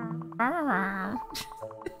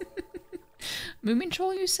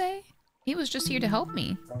 Moomintroll, you say? He was just here to help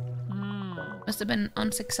me. Must have been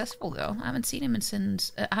unsuccessful though. I haven't seen him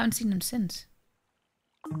since.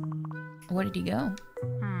 Where did he go?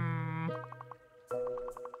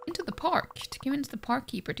 Into the park to convince the park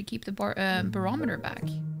keeper to keep the barometer back.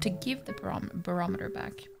 To give the barometer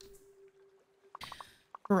back.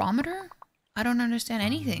 Barometer? I don't understand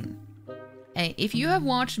anything. Hey, if you have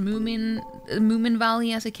watched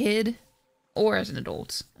Moominvalley as a kid or as an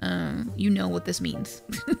adult, you know what this means.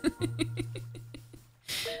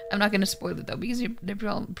 I'm not gonna spoil it though because they're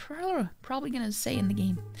probably gonna say in the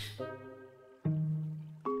game.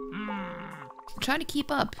 Try to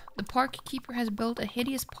keep up. The park keeper has built a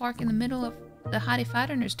hideous park in the middle of the Hattie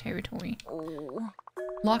Fatteners' territory,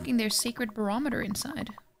 locking their sacred barometer inside.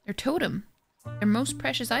 Their totem, their most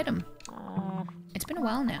precious item. It's been a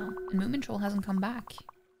while now, and Moomintroll hasn't come back.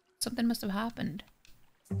 Something must have happened.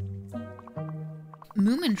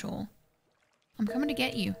 Moomintroll, I'm coming to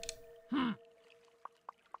get you.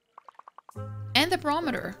 And the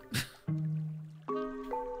barometer.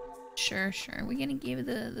 Sure. We're gonna give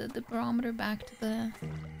the barometer back to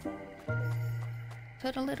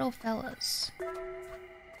the little fellas.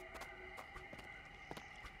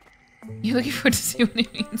 You're looking forward to see what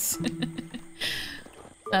it means.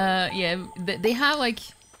 Yeah, they have like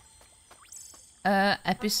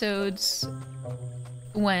episodes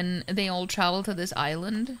when they all travel to this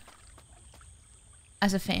island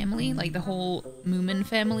as a family, like the whole Moomin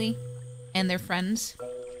family and their friends.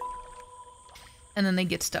 And then they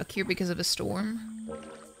get stuck here because of a storm.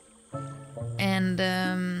 And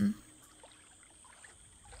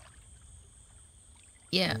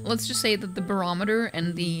yeah, let's just say that the barometer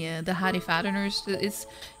and the Hattie Fatteners,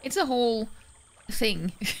 it's a whole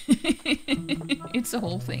thing. It's a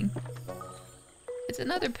whole thing. It's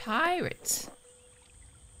another pirate.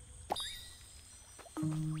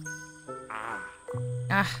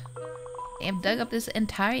 Ah, they have dug up this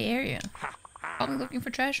entire area. Probably looking for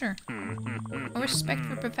treasure. No respect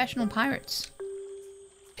for professional pirates.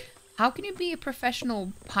 How can you be a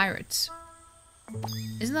professional pirate?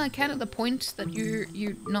 Isn't that kind of the point that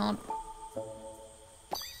you're not?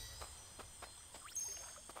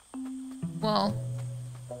 Well,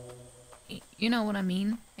 you know what I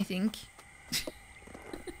mean, I think.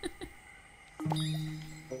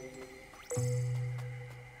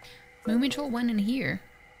 Moomintroll went in here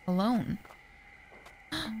alone.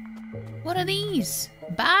 What are these?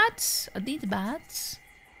 Bats? Are these bats?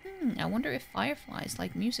 I wonder if fireflies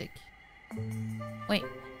like music. Wait.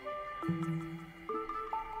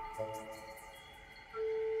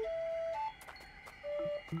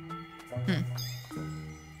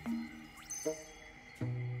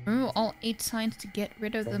 Remove all 8 signs to get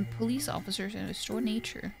rid of the police officers and restore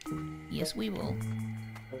nature. Yes, we will.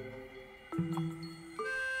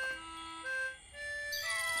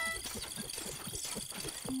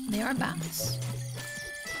 They are bats.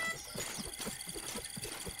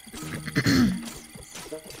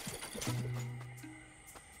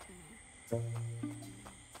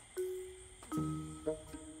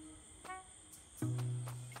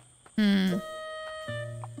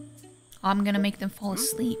 I'm gonna make them fall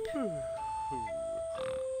asleep.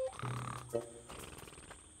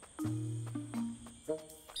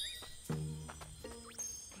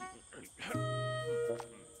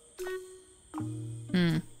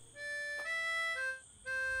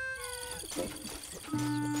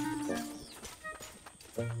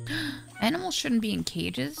 Animals shouldn't be in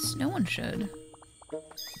cages. No one should.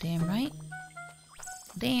 Damn right.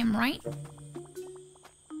 Damn right.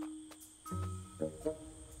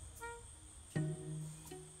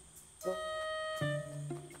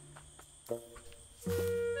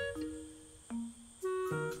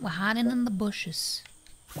 We're hiding in the bushes.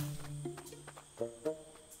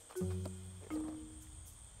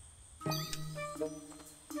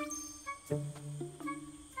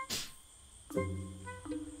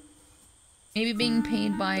 Maybe being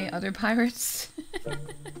paid by other pirates.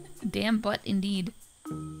 Damn butt indeed.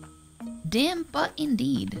 Damn butt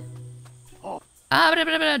indeed. Ah, blah,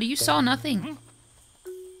 blah, blah, you saw nothing.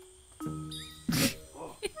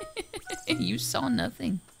 You saw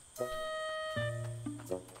nothing.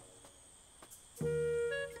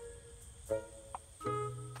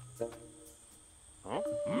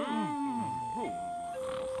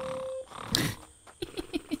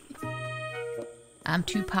 I'm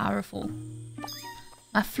too powerful.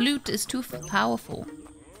 My flute is too powerful.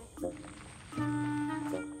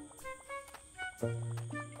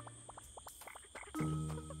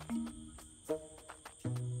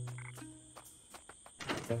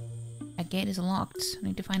 That gate is locked. I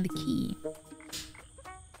need to find the key.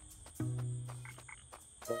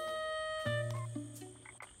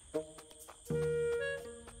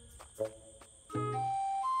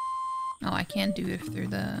 Oh, I can't do it through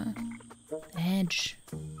the hedge.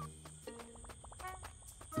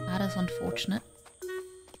 That is unfortunate.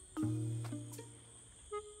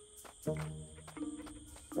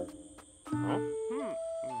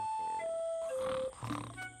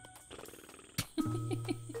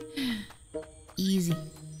 Easy.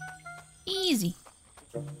 Easy.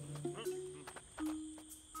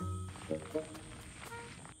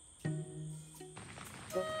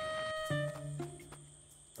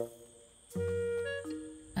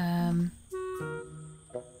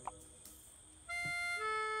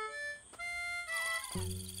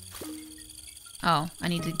 Oh, I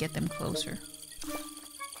need to get them closer.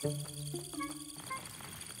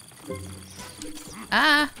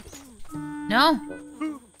 Ah! No!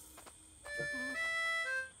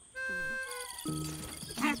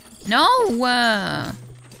 No!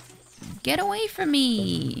 Get away from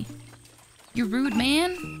me! You rude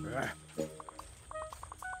man!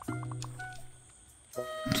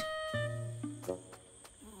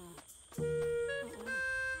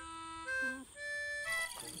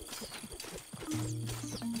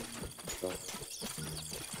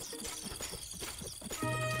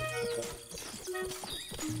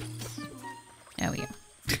 There we go.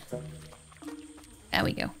 There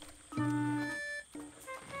we go.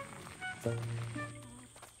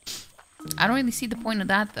 I don't really see the point of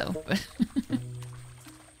that though, but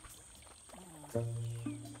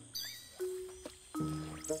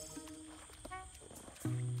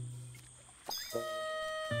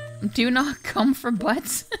do not come for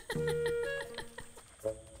butts.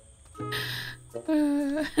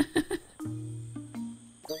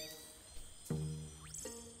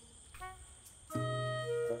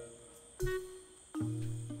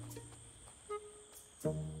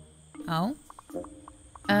 Oh.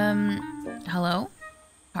 Hello?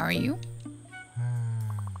 How are you?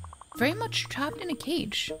 Very much trapped in a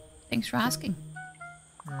cage. Thanks for asking.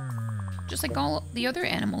 Just like all the other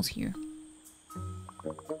animals here.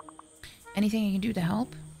 Anything I can do to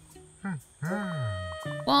help?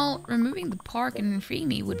 Well, removing the park and freeing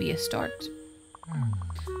me would be a start.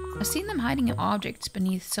 I've seen them hiding objects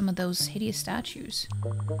beneath some of those hideous statues.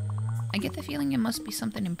 I get the feeling it must be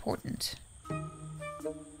something important.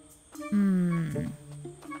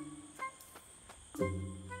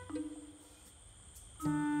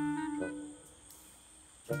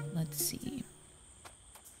 Let's see.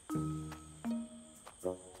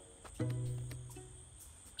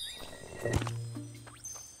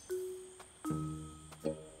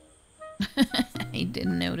 I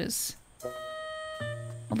didn't notice.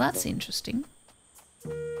 Well, that's interesting.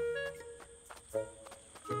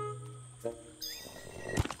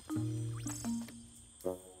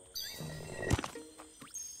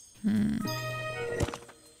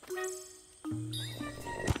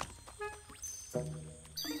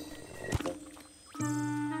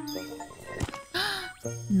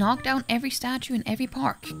 Knock down every statue in every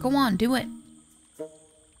park. Go on, do it.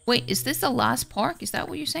 Wait, is this the last park? Is that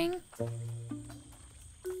what you're saying?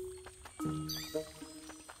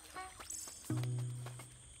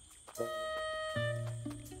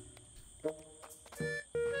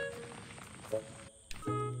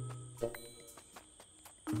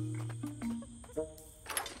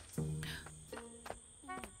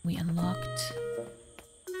 We unlocked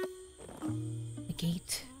the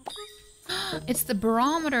gate. It's the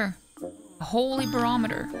barometer. A holy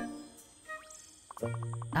barometer.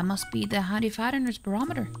 That must be the Hardy Fattener's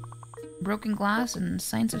barometer. Broken glass and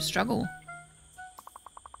signs of struggle.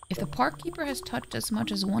 If the park keeper has touched as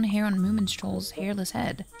much as one hair on Moomin's troll's hairless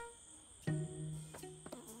head.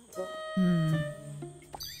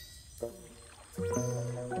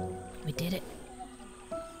 We did it.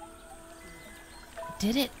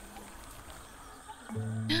 Did it.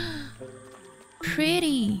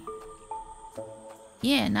 Pretty.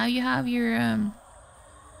 Yeah, now you have your,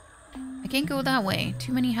 I can't go that way.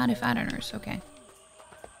 Too many Hardy Fatteners. Okay.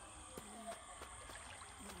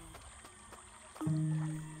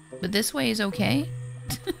 But this way is okay?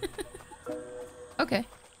 Okay.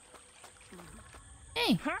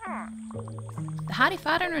 Hey. The Hardy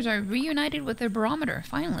Fatteners are reunited with their barometer,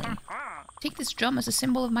 finally. Take this drum as a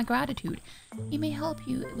symbol of my gratitude. It may help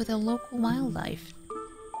you with a local wildlife.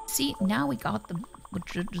 See, now we got the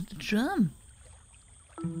drum.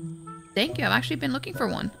 Thank you. I've actually been looking for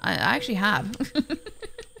one. I actually have.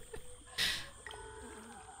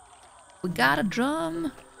 We got a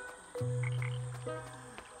drum.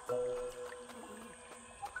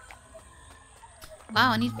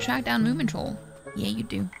 Wow, I need to track down Moomintroll. Yeah, you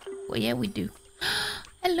do. Well, yeah, we do.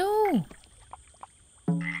 Hello.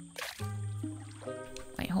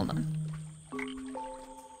 Wait, hold on.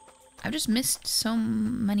 I've just missed so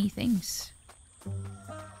many things.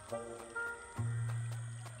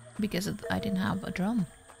 Because I didn't have a drum.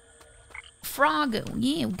 Froggo.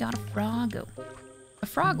 Yeah, we got a Froggo. A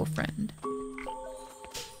Froggo friend.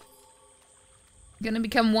 Gonna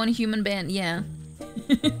become one human band, yeah.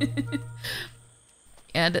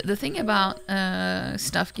 Yeah, the thing about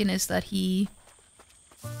Snufkin is that he...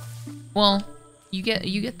 Well, you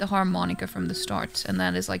get the harmonica from the start, and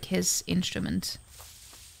that is like his instrument.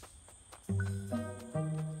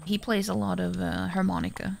 He plays a lot of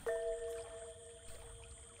harmonica.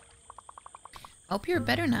 Hope you're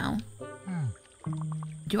better now.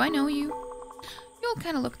 Do I know you? You all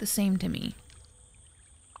kind of look the same to me.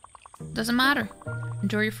 Doesn't matter.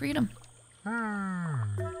 Enjoy your freedom.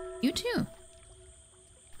 You too.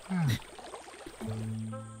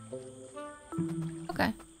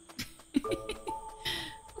 Okay.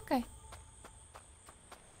 Okay.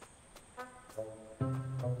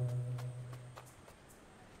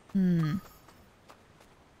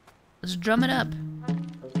 Let's drum it up.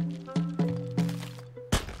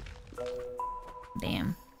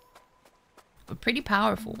 Damn. But pretty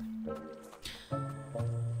powerful.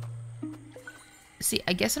 See,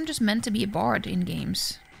 I guess I'm just meant to be a bard in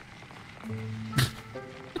games.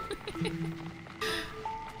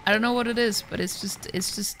 I don't know what it is, but it's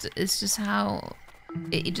just how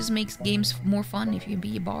it just makes games more fun if you can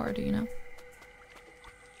be a bard, you know?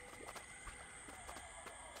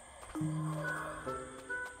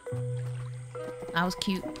 That was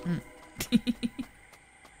cute.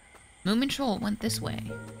 Moomintroll went this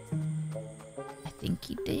way. I think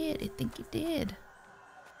he did. I think he did.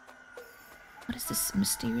 What is this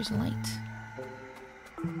mysterious light?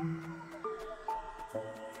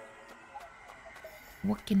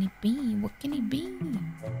 What can it be? What can it be?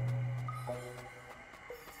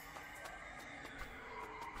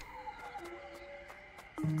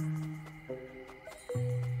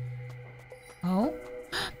 Oh,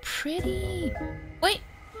 pretty. Wait,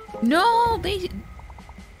 no,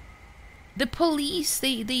 the police,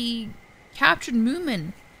 they captured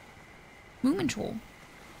Moomintroll.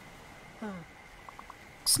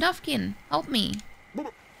 Snufkin, help me.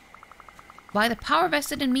 By the power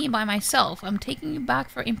vested in me by myself, I'm taking you back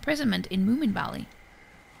for imprisonment in Moominvalley.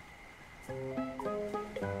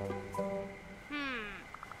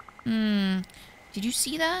 Did you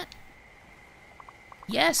see that?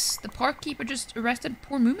 Yes, the park keeper just arrested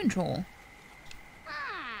poor Moomintroll.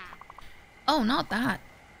 Oh, not that.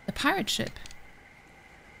 The pirate ship.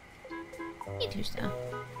 Me too, stuff.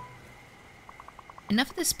 Enough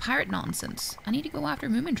of this pirate nonsense. I need to go after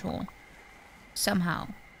Moomintroll. Somehow.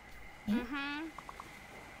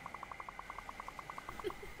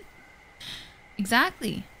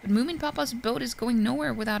 Exactly. But Moomin Papa's boat is going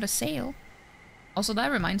nowhere without a sail. Also,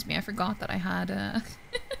 that reminds me, I forgot that I had a...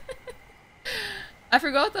 I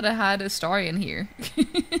forgot that I had a story in here.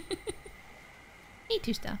 Hey,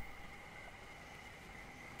 Tusta.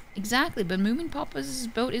 Exactly, but Moomin Papa's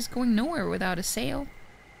boat is going nowhere without a sail.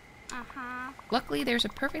 Luckily, there's a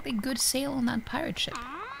perfectly good sail on that pirate ship.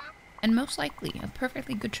 And most likely, a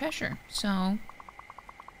perfectly good treasure. So,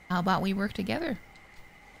 how about we work together?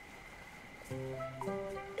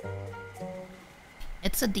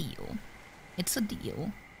 It's a deal. It's a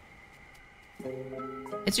deal.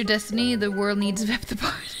 It's your destiny. The world needs Vept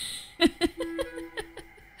apart.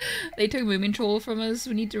 They took Moomintroll from us.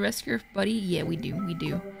 We need to rescue our buddy. Yeah, we do. We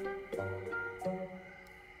do.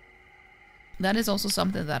 That is also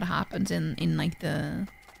something that happens in like the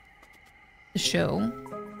show.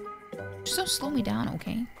 Just don't slow me down,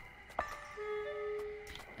 okay?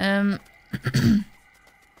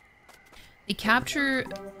 They capture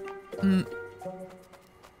the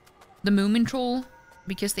Moomintroll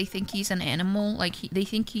because they think he's an animal. Like they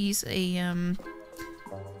think he's a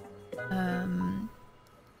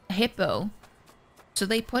hippo. So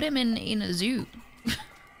they put him in a zoo.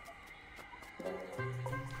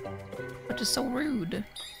 Which is so rude.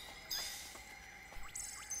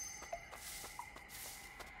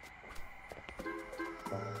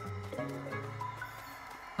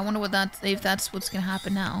 I wonder what if that's what's gonna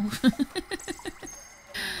happen now.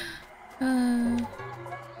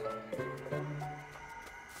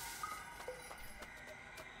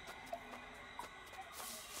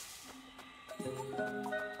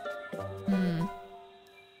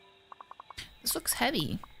 This looks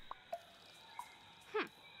heavy.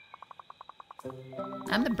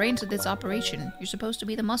 I'm the brains of this operation. You're supposed to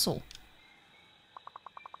be the muscle.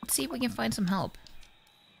 Let's see if we can find some help.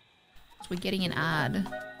 So we're getting an ad.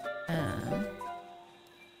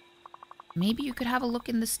 Maybe you could have a look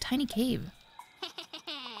in this tiny cave.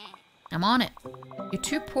 I'm on it. You're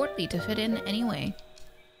too portly to fit in anyway.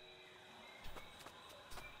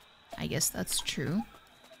 I guess that's true.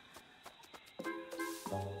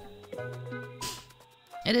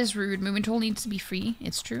 It is rude. Moomintoll needs to be free.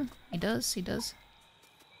 It's true. He does. He does.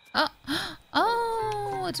 Oh!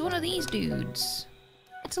 Oh! It's one of these dudes.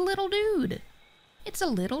 It's a little dude. It's a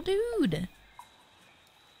little dude.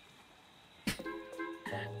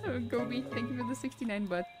 Oh, Gobi, thank you for the 69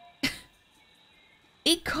 butt.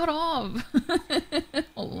 It cut off.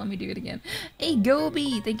 Hold on, let me do it again. Hey,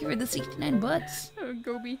 Gobi, thank you for the 69 butts. Oh,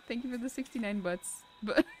 Gobi, thank you for the 69 butts.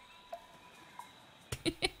 But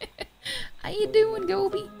how you doing,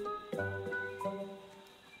 Gobi?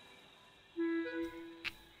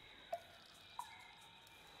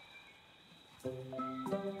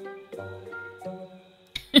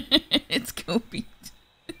 It's Gobi.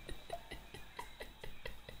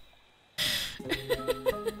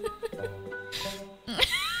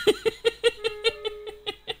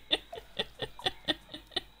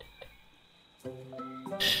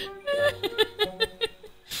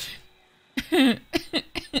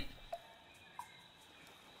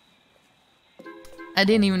 I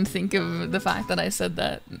didn't even think of the fact that I said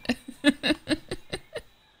that.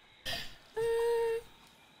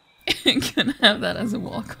 Gonna have that as a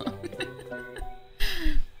walk-on.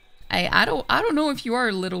 I don't know if you are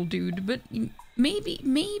a little dude, but maybe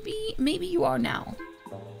you are now.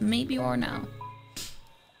 Maybe you are now.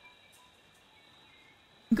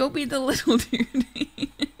 Go be the little dude.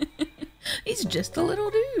 He's just a little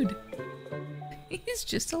dude. He's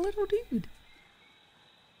just a little dude.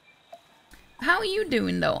 How are you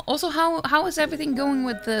doing though? Also, how is everything going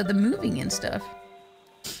with the moving and stuff?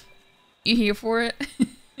 You here for it?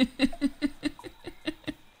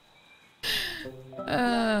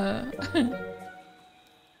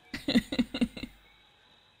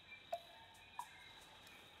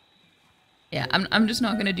 Yeah, I'm just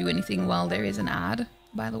not gonna do anything while there is an ad,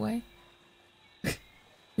 by the way.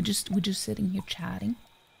 we're just sitting here chatting.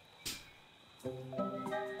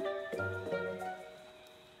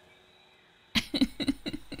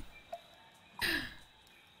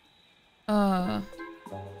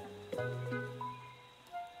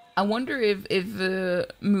 I wonder if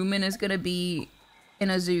Moomin is gonna be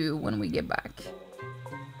in a zoo when we get back.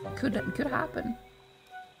 Could happen.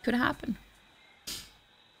 Could happen.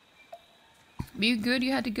 But you good?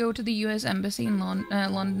 You had to go to the U.S. Embassy in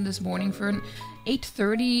London this morning for an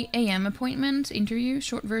 8:30 a.m. appointment interview.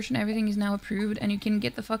 Short version, everything is now approved, and you can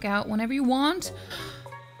get the fuck out whenever you want.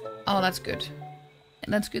 Oh, that's good.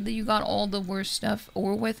 That's good that you got all the worst stuff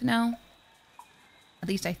over with now. At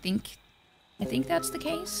least I think that's the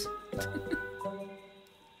case.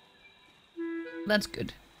 That's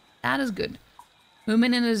good. That is good.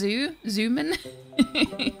 Moomin in a zoo? Zoomin?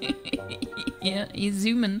 Yeah, he's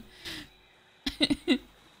zooming.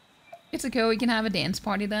 It's okay, we can have a dance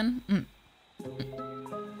party then.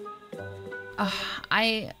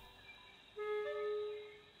 I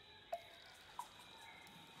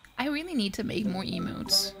really need to make more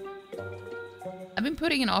emotes. I've been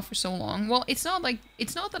putting it off for so long. Well, it's not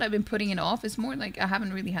that I've been putting it off, it's more like I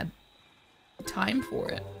haven't really had time for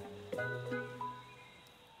it.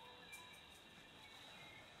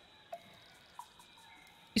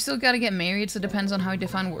 You still gotta get married, so it depends on how you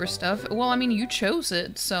define worse stuff. Well, I mean, you chose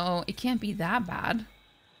it, so it can't be that bad.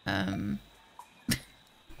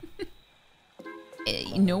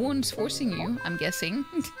 No one's forcing you, I'm guessing.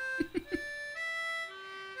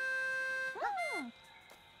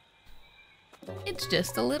 It's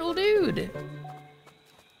just a little dude.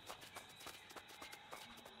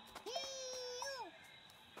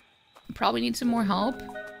 Probably need some more help.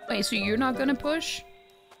 Wait, so you're not gonna push?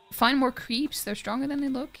 Find more creeps, they're stronger than they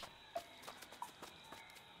look.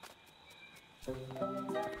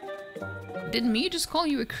 Didn't me just call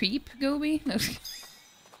you a creep, Gobi? No,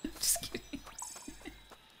 just kidding.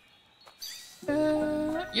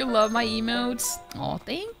 You love my emotes? Oh,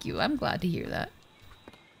 thank you. I'm glad to hear that.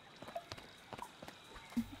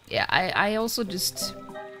 Yeah, I also just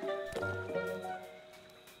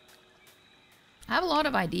have a lot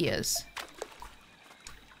of ideas.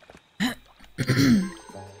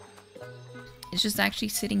 It's just actually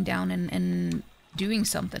sitting down and doing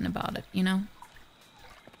something about it, you know?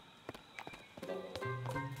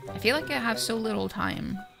 I feel like I have so little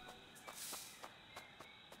time.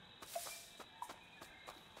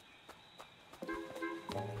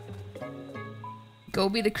 Go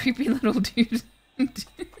be the creepy little dude. We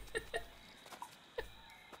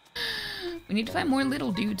need to find more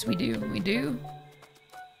little dudes. We do. We do.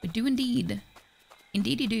 We do indeed.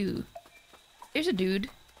 Indeedy do. There's a dude.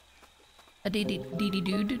 A deedy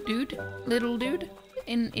dude. Little dude.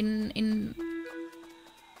 In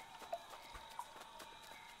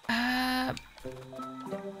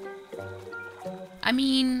I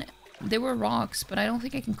mean, there were rocks, but I don't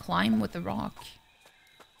think I can climb with the rock.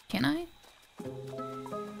 Can I?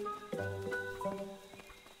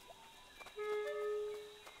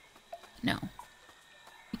 No.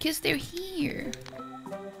 Because they're here.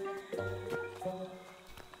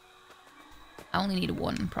 I only need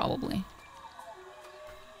one, probably.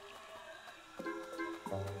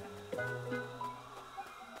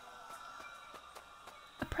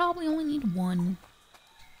 I probably only need one.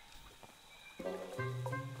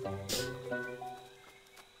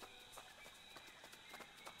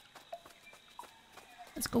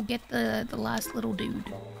 Let's go get the last little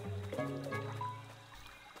dude.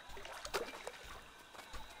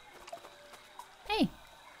 Hey.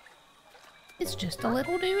 It's just a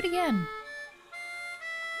little dude again.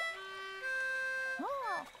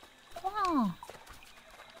 Oh.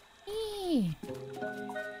 Hey.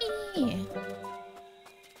 Hey.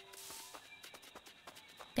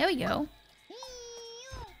 There we go.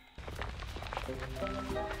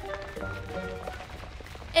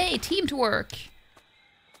 Hey, team to work.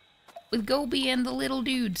 With Gobi and the little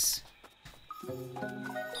dudes.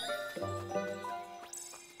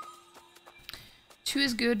 Two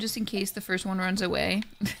is good just in case the first one runs away.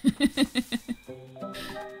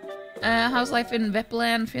 How's life in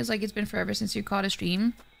Vepland? Feels like it's been forever since you caught a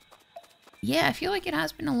stream. Yeah, I feel like it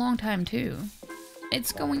has been a long time too.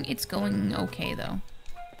 It's going okay though.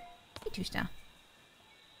 Hey, Tusta.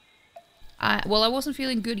 Well, I wasn't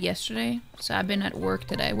feeling good yesterday, so I've been at work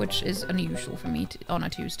today, which is unusual for me on a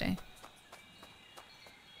Tuesday.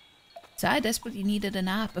 So I desperately needed a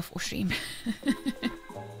nap before stream.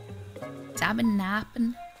 So I've been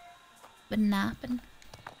napping.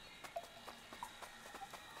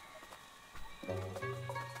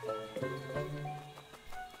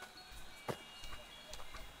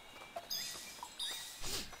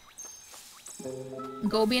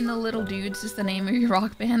 Gobi and the Little Dudes is the name of your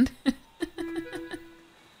rock band.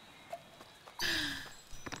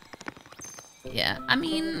 Yeah, I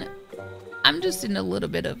mean, I'm just in a little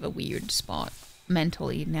bit of a weird spot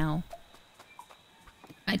mentally now.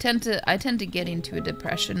 I tend to get into a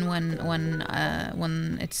depression when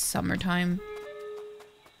it's summertime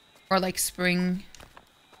or like spring.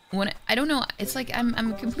 I don't know, it's like I'm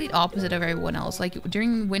a complete opposite of everyone else. Like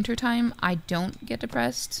during wintertime, I don't get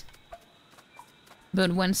depressed.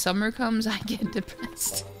 But when summer comes, I get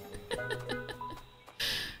depressed.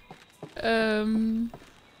 So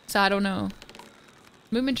I don't know.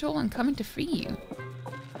 Movement Troll, I'm coming to free you.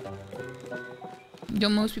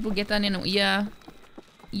 Don't most people get that in a... Yeah.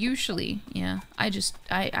 Usually, yeah. I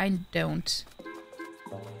don't.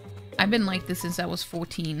 I've been like this since I was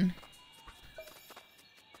 14.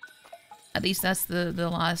 At least that's the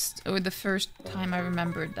last... Or the first time I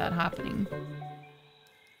remembered that happening.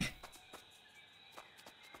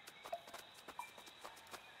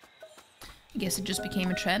 I guess it just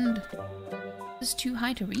became a trend. It's too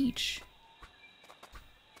high to reach.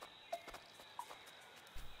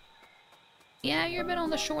 Yeah, you're a bit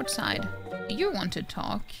on the short side. You want to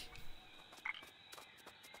talk.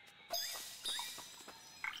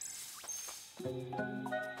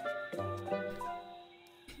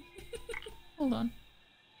 Hold on.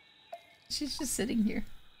 She's just sitting here.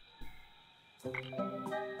 Hey,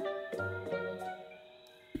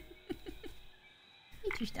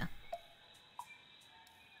 Trista.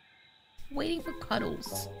 Waiting for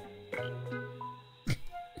cuddles.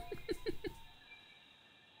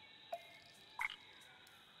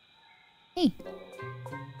 Hey.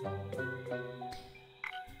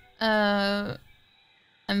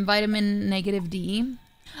 I'm vitamin negative D.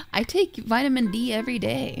 I take vitamin D every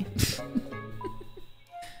day.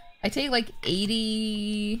 I take like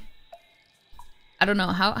 80. I don't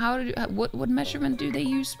know what measurement do they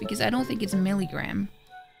use? Because I don't think it's a milligram.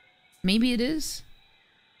 Maybe it is.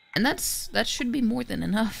 And that should be more than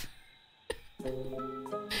enough.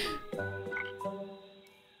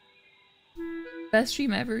 Best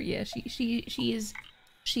stream ever. Yeah, she is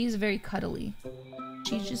very cuddly.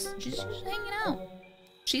 She's just hanging out.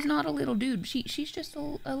 She's not a little dude. She's just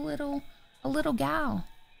a little gal.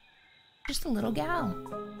 Just a little gal.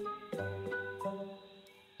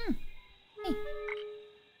 Hey.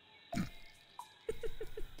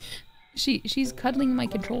 She's cuddling my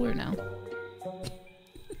controller now.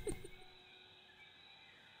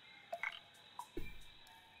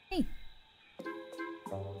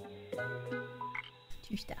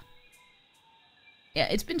 Just yeah,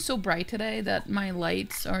 it's been so bright today that my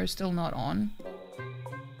lights are still not on.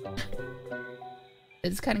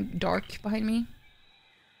 It's kind of dark behind me.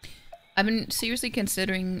 I've been seriously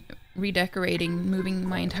considering redecorating, moving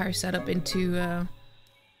my entire setup into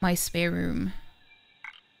my spare room.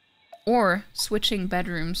 Or switching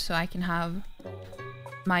bedrooms so I can have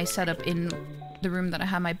my setup in the room that I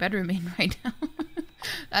have my bedroom in right now.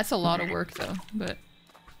 That's a lot of work though, but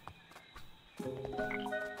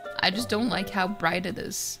I just don't like how bright it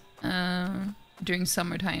is during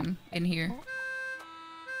summertime in here.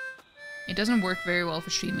 It doesn't work very well for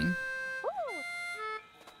streaming.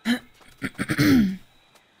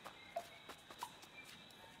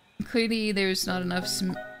 Clearly there's not enough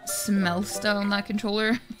smell stuff on that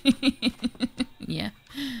controller. Yeah.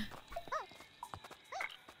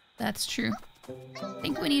 That's true. I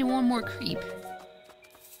think we need one more creep.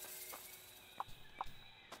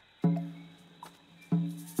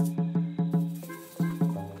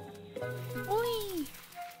 Oi!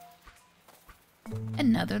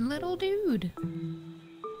 Another little dude.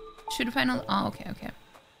 Should have found. Oh, okay, okay.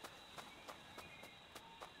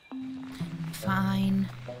 Fine.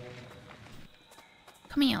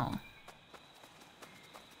 Come here.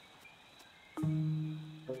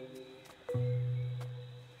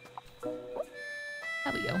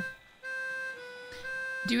 There we go.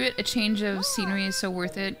 Do it. A change of scenery is so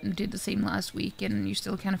worth it. Did the same last week and you're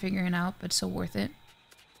still kind of figuring it out, but so worth it.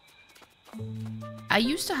 I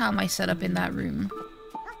used to have my setup in that room.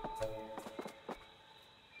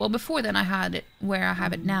 Well, before then I had it where I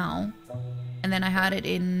have it now. And then I had it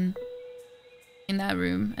in that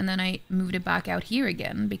room. And then I moved it back out here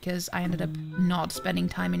again because I ended up not spending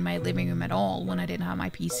time in my living room at all when I didn't have my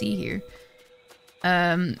PC here.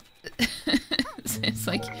 It's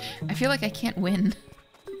like, I feel like I can't win.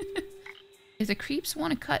 If the creeps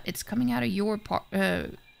want to cut, it's coming out of your part.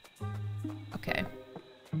 Okay.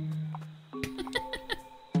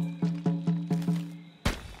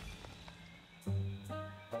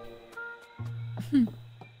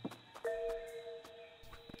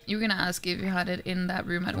 You were gonna ask if you had it in that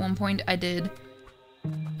room at one point. I did.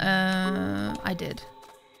 I did.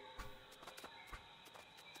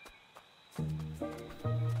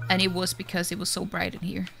 And it was because it was so bright in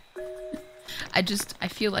here. I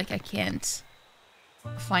feel like I can't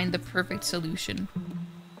find the perfect solution.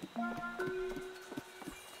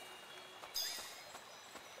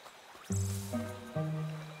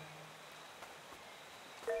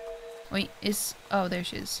 Wait, oh, there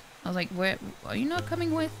she is. I was like, where are you not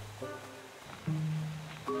coming with?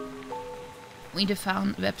 We need to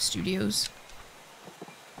found web studios.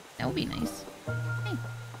 That would be nice. Hey.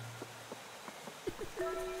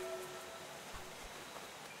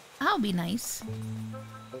 That'll be nice.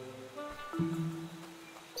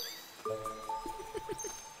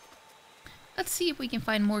 Let's see if we can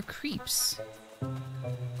find more creeps.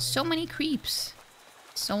 So many creeps.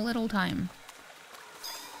 So little time.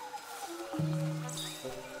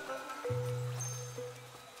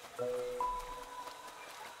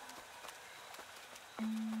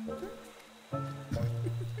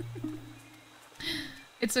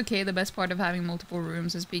 It's okay, the best part of having multiple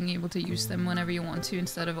rooms is being able to use them whenever you want to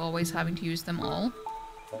instead of always having to use them all.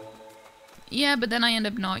 Yeah, but then I end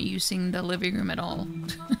up not using the living room at all.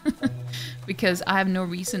 Because I have no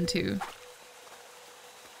reason to.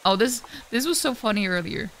 Oh, this was so funny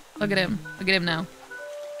earlier. Look at him. Look at him now.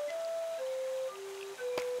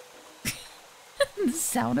 The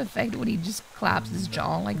sound effect when he just claps his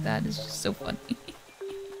jaw like that is just so funny.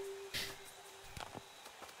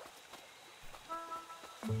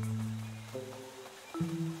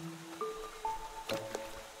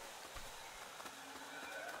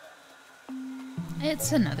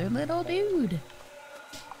 It's another little dude.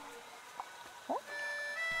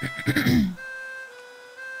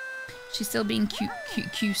 She's still being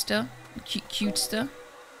cutesta.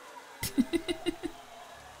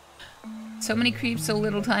 So many creeps, so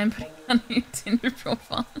little time putting on your Tinder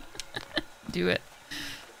profile. Do it.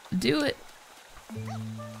 Do it.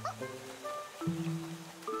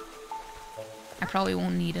 I probably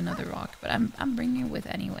won't need another rock, but I'm bringing it with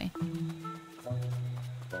anyway.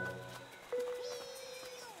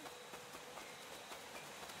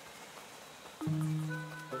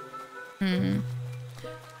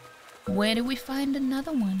 Where do we find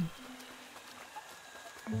another one?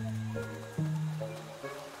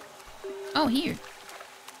 Oh, here.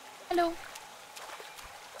 Hello.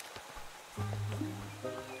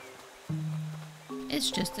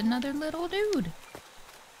 It's just another little dude.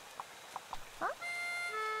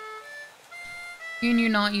 And you're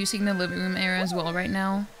not using the living room area as well right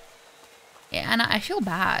now? Yeah, and I feel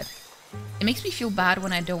bad. It makes me feel bad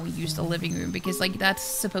when I don't use the living room because like that's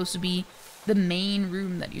supposed to be the main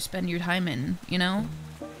room that you spend your time in, you know?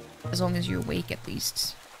 As long as you're awake at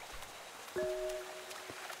least.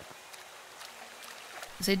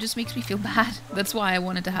 So it just makes me feel bad. That's why I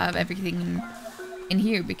wanted to have everything in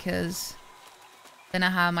here because then I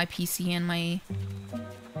have my PC and my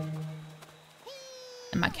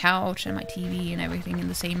couch and my TV and everything in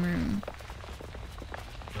the same room.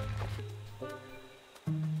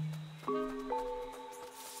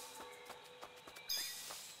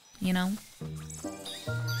 You know?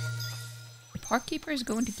 The park keeper is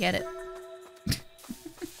going to get it.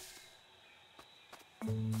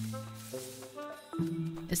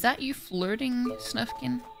 Is that you flirting,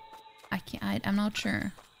 Snufkin? I'm not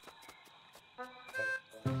sure.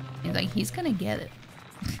 He's like, he's gonna get it.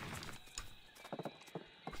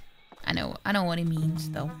 I know what he means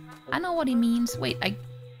though. I know what he means. Wait, I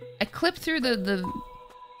clipped through the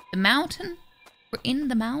mountain? We're in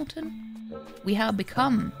the mountain? We have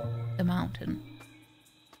become the mountain.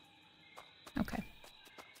 Okay.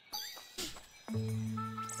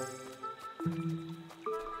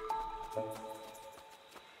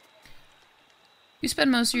 You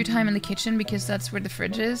spend most of your time in the kitchen because that's where the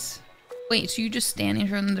fridge is? Wait, so you just stand in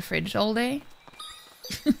front of the fridge all day?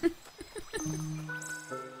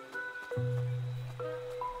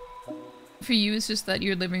 For you, it's just that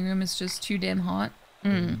your living room is just too damn hot?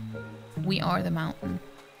 We are the mountain.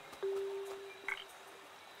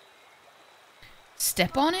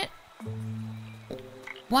 Step on it?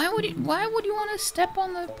 Why would you want to step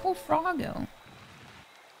on the poor froggo?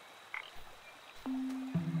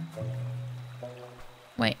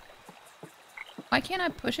 Wait. Why can't I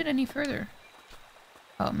push it any further?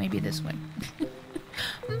 Oh, maybe this way.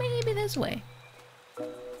 Maybe this way.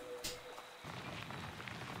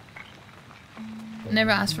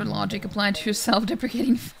 Never ask for logic applied to your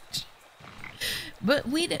self-deprecating fridge. But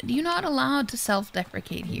you're not allowed to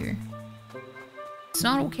self-deprecate here. It's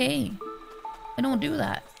not okay. I don't do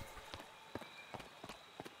that.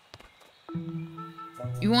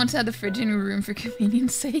 You want to have the fridge in your room for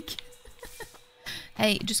convenience sake?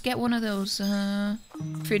 Hey, just get one of those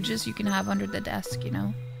fridges you can have under the desk, you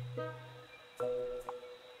know?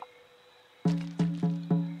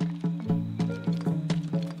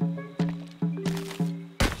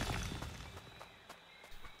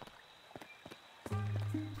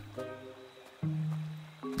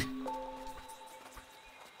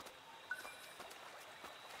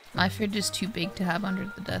 My fridge is too big to have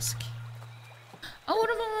under the desk. Oh,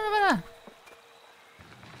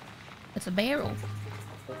 it's a barrel.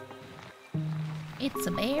 It's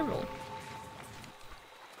a barrel.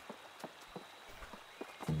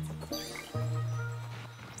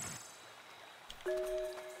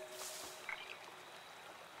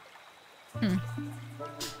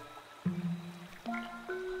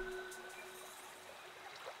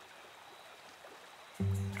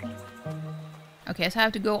 Okay, so I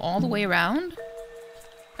have to go all the way around?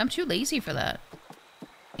 I'm too lazy for that.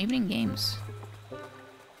 Even in games.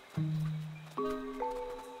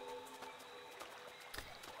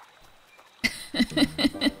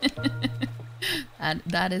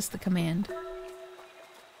 That is the command.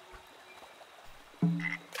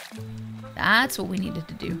 That's what we needed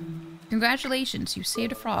to do. Congratulations, you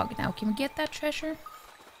saved a frog. Now can we get that treasure?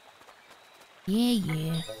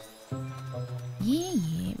 Yeah.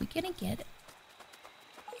 Yeah, we're gonna get it.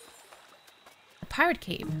 A pirate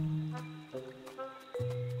cave.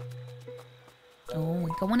 Oh,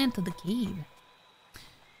 we're going into the cave.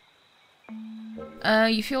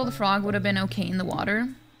 You feel the frog would have been okay in the water?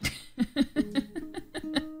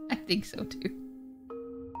 I think so too.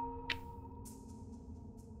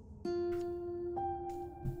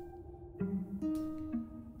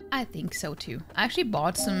 I think so too. I actually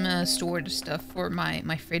bought some storage stuff for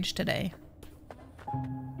my fridge today.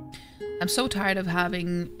 I'm so tired of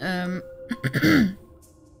having,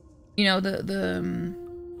 you know, the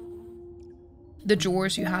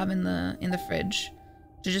drawers you have in the fridge.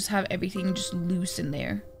 To just have everything just loose in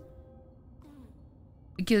there.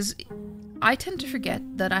 Because I tend to forget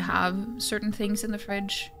that I have certain things in the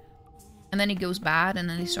fridge. And then it goes bad and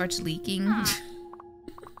then it starts leaking.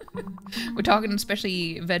 We're talking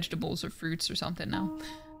especially vegetables or fruits or something now.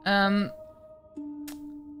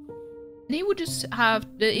 It would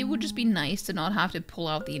just be nice to not have to pull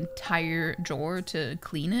out the entire drawer to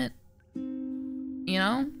clean it. You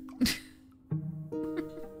know?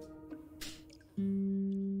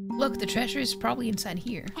 Look, the treasure is probably inside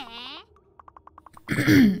here.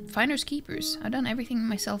 Finders keepers. I've done everything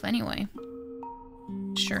myself anyway.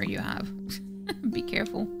 Sure you have. Be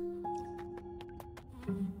careful.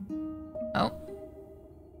 Oh.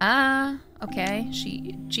 Ah, okay.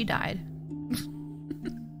 She died.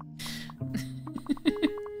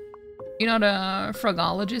 You're not a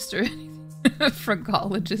frogologist or anything?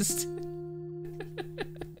 Frogologist.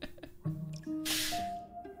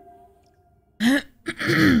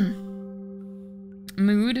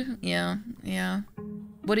 Mood? Yeah, yeah.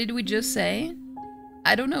 What did we just say?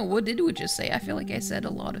 I don't know. What did we just say? I feel like I said a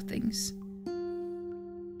lot of things.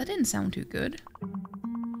 That didn't sound too good.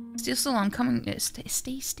 Stay still, I'm coming.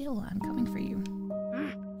 Stay still, I'm coming for you.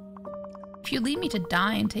 If you leave me to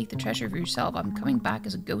die and take the treasure for yourself, I'm coming back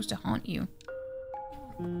as a ghost to haunt you.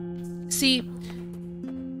 See,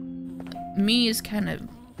 me is kind of...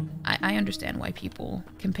 I understand why people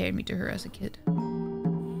compared me to her as a kid.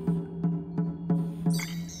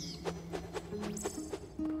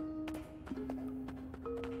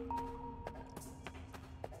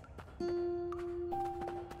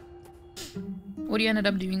 What you ended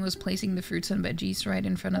up doing was placing the fruits and veggies right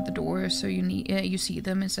in front of the door, so you see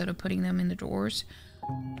them instead of putting them in the drawers.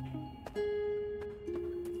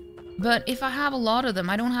 But if I have a lot of them,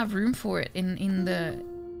 I don't have room for it in the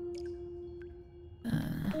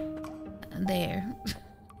there.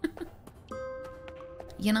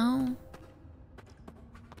 You know?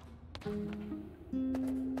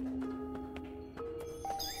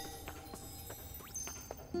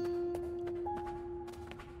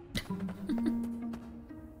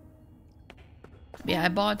 Yeah, I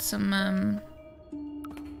bought some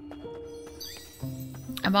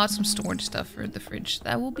storage stuff for the fridge.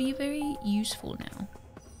 That will be very useful now.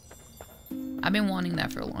 I've been wanting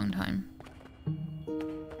that for a long time.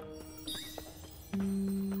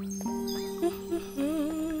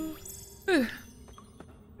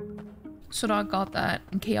 So I got that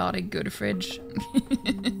chaotic good fridge.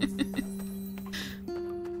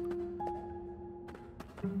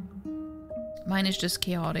 Mine is just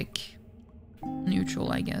chaotic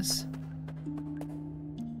neutral, I guess.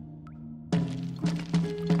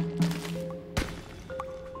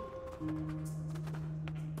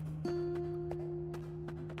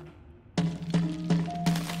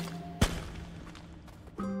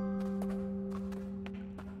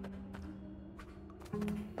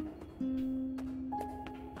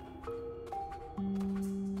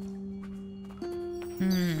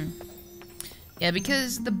 Yeah,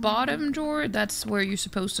 because the bottom drawer, that's where you're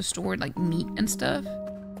supposed to store like meat and stuff.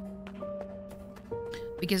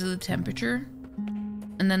 Because of the temperature.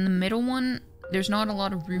 And then the middle one, there's not a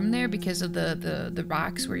lot of room there because of the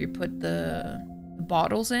racks where you put the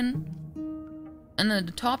bottles in. And then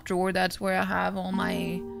the top drawer, that's where I have all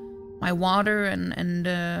my water and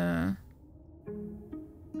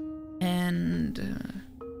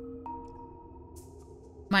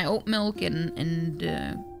my oat milk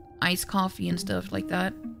and iced coffee and stuff like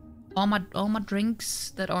that. All my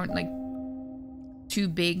drinks that aren't like too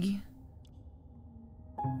big.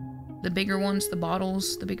 The bigger ones, the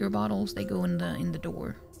bigger bottles, they go in the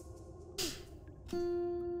door.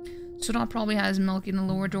 So that probably has milk in the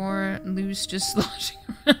lower drawer, loose just sloshing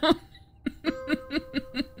around.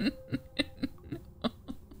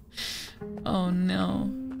 Oh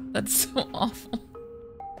no, that's so awful.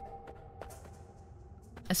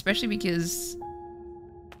 Especially because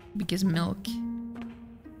milk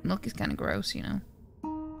is kind of gross, you know.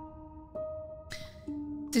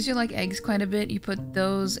 Since you like eggs quite a bit, you put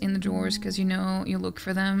those in the drawers because you know you look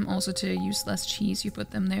for them. Also to use less cheese, you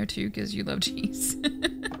put them there too because you love cheese.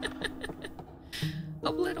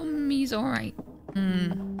 Oh, little me's alright.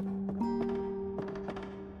 I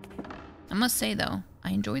must say though,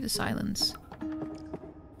 I enjoy the silence.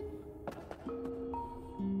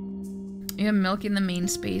 You have milk in the main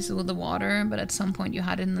space with the water, but at some point you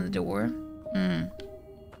had it in the door.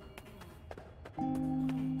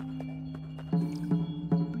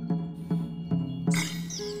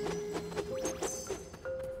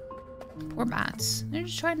 Poor bats. They're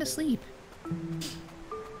just trying to sleep.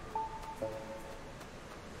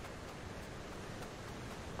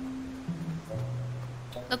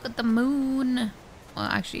 Look at the moon. Well,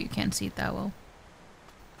 actually, you can't see it that well.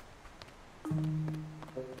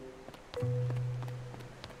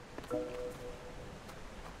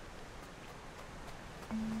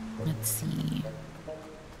 Let's see.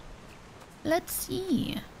 Let's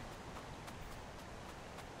see.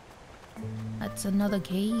 That's another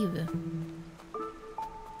cave.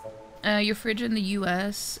 Your fridge in the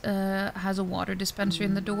US has a water dispenser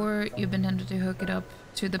in the door. You've been tempted to hook it up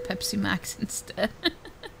to the Pepsi Max instead.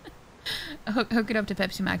 Hook it up to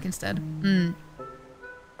Pepsi Max instead.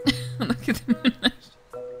 Look at the moon.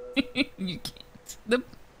 You can't.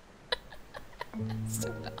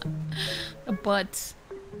 So the butts.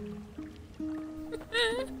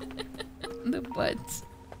 The butts.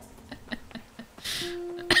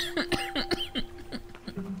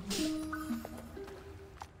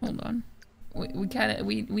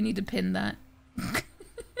 we need to pin that.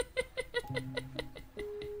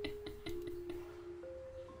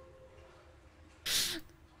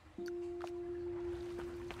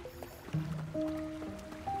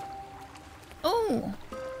 Oh,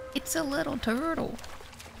 it's a little turtle.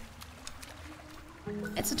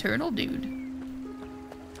 It's a turtle, dude.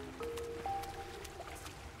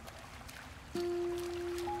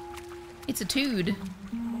 It's a toad.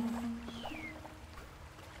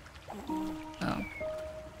 Oh.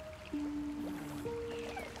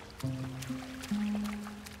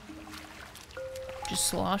 Just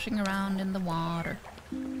sloshing around in the water.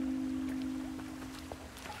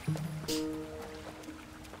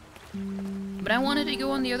 But I wanted to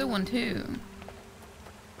go on the other one too.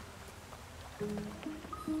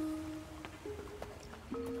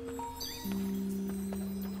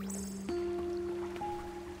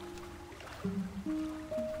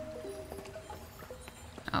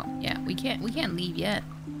 Oh, yeah, we can't leave yet.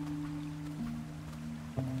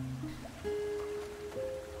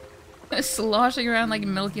 Sloshing around like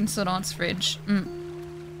milk in Sodot's fridge.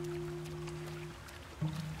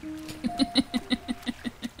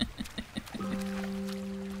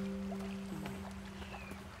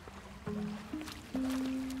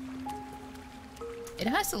 It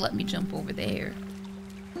has to let me jump over there.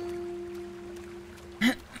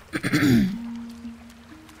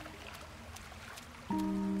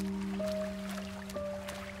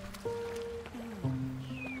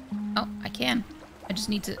 Oh, I can. I just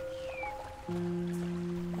need to...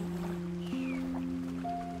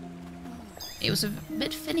 It was a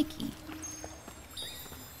bit finicky.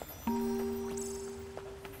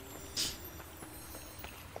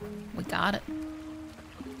 We got it.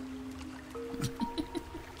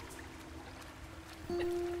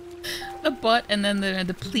 The butt and then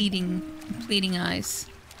the pleading eyes.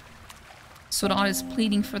 Sodot is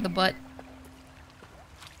pleading for the butt.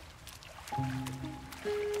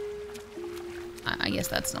 I guess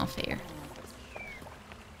that's not fair.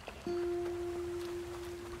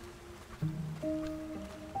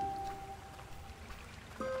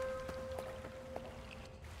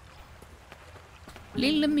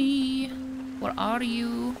 Little me, where are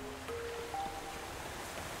you?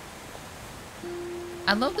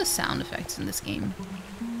 I love the sound effects in this game.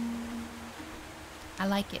 I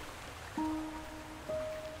like it.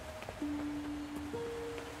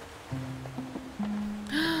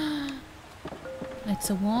 It's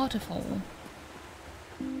a waterfall.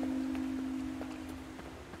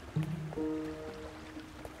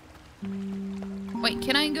 Wait,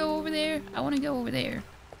 can I go over there? I want to go over there.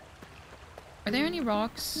 Are there any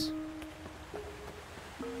rocks?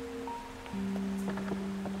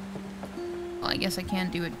 Well, I guess I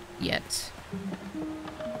can't do it yet.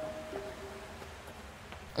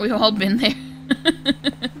 We've all been there.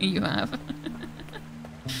 You have.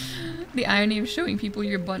 The irony of showing people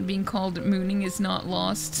your butt being called mooning is not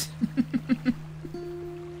lost.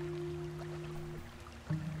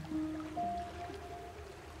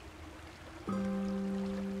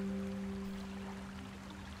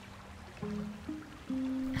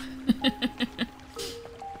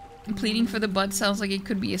 Pleading for the butt sounds like it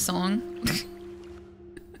could be a song.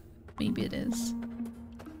 Maybe it is.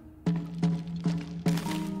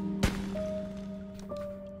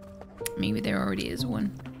 Maybe there already is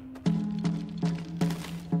one.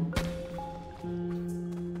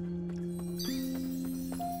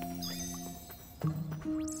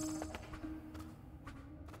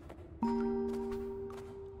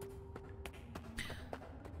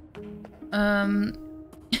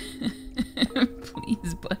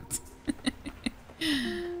 Please, butt.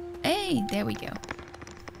 Hey, there we go.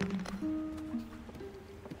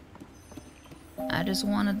 I just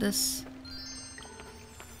wanted this.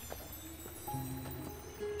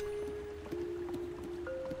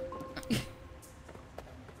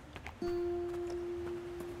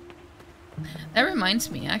 That reminds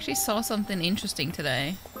me, I actually saw something interesting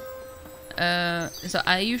today. So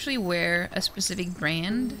I usually wear a specific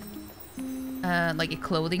brand. Like a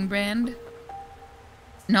clothing brand.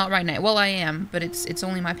 Not right now. Well, I am, but it's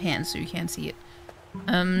only my pants, so you can't see it.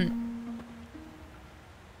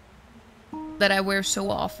 That I wear so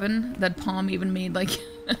often that Palm even made like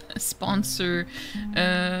a sponsor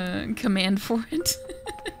command for it.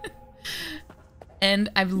 And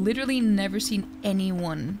I've literally never seen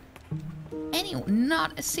anyone,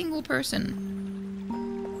 not a single person,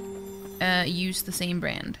 use the same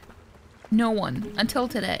brand. No one until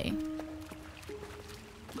today.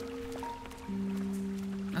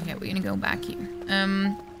 Okay, we're gonna go back here.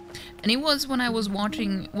 And it was when I was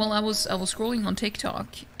watching, well, I was scrolling on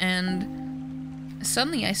TikTok, and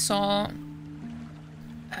suddenly I saw,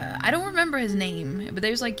 I don't remember his name, but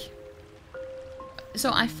there's like,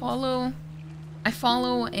 so I follow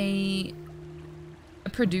a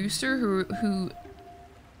producer who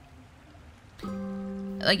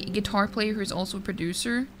like a guitar player who's also a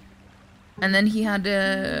producer, and then he had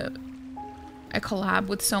a collab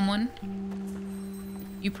with someone.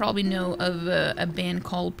 You probably know of a band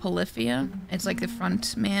called Polyphia. It's like the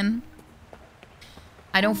front man.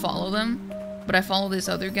 I don't follow them, but I follow this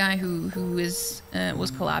other guy who was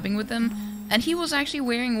collabing with them, and he was actually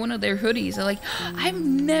wearing one of their hoodies. I'm like, I've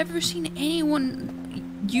never seen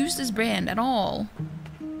anyone use this brand at all,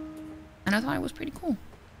 and I thought it was pretty cool.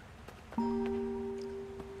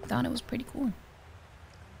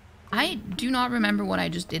 I do not remember what I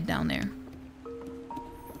just did down there.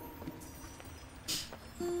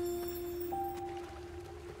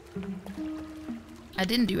 I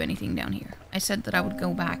didn't do anything down here. I said that I would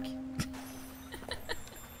go back.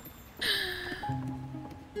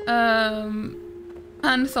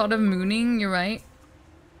 Hadn't thought of mooning, you're right.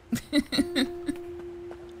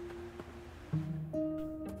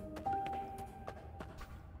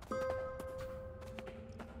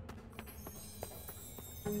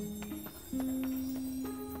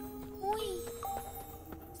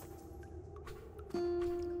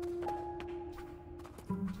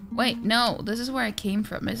 Wait, no, this is where I came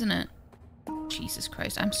from, isn't it? Jesus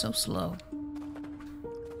Christ, I'm so slow.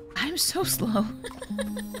 I'm so slow.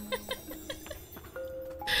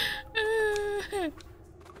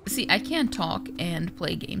 See, I can't talk and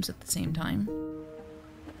play games at the same time,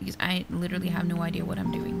 because I literally have no idea what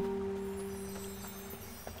I'm doing.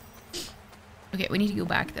 Okay, we need to go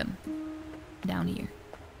back then. Down here.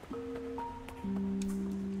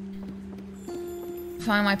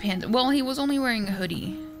 Find my pants. Well, he was only wearing a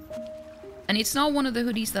hoodie. And it's not one of the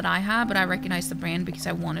hoodies that I have, but I recognize the brand because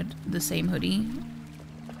I wanted the same hoodie.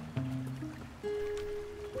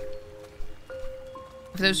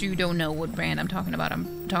 For those of you who don't know what brand I'm talking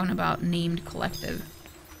about Named Collective.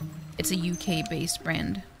 It's a UK-based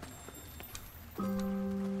brand.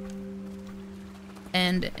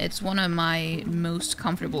 And it's one of my most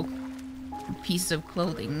comfortable pieces of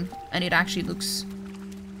clothing. And it actually looks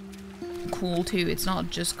cool too. It's not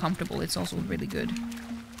just comfortable, it's also really good.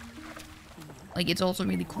 Like, it's also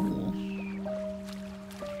really cool.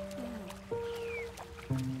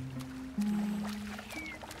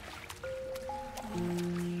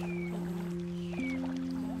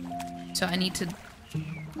 So I need to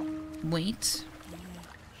wait.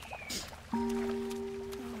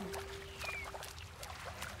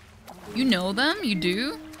 You know them? You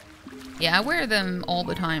do? Yeah, I wear them all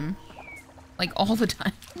the time. Like, all the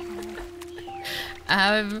time. I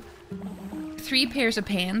have 3 pairs of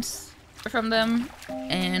pants from them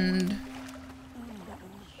and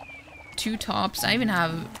 2 tops. I even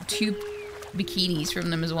have 2 bikinis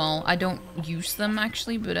from them as well. I don't use them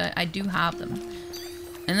actually, but I do have them.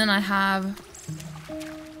 And then I have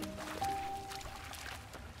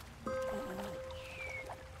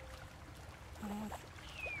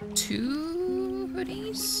two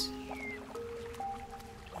hoodies?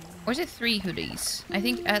 Or is it 3 hoodies? I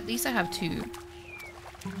think at least I have 2.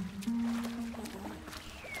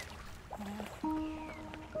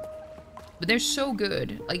 But they're so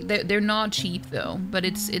good. Like, they're not cheap though, but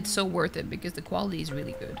it's so worth it because the quality is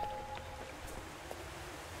really good.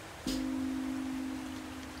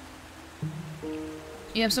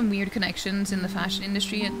 You have some weird connections in the fashion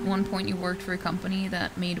industry. At one point you worked for a company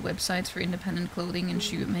that made websites for independent clothing and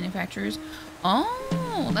shoe manufacturers.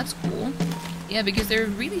 Oh, that's cool. Yeah, because they're a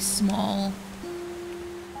really small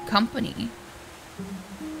company.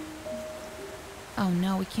 Oh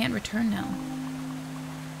no, we can't return now.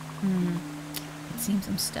 It seems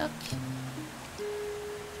I'm stuck.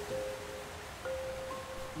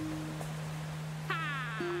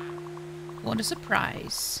 What a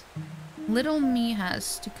surprise. Little me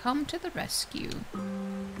has to come to the rescue.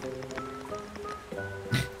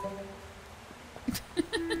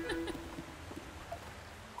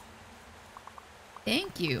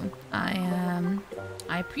 Thank you. I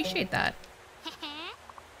appreciate that.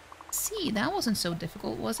 See, that wasn't so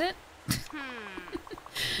difficult, was it?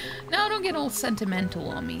 Now don't get all sentimental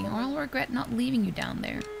on me, or I'll regret not leaving you down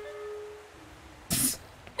there.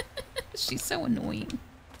 She's so annoying.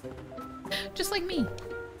 Just like me.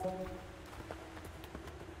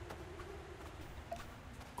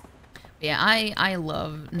 Yeah, I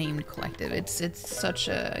love Named Collective. It's such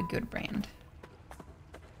a good brand.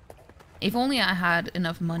 If only I had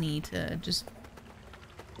enough money to just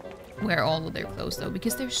wear all of their clothes though,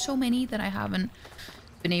 because there's so many that I haven't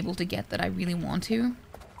been able to get that I really want to.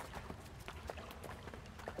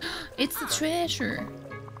 It's the treasure.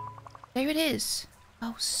 There it is.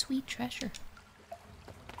 Oh, sweet treasure.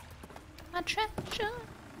 My treasure.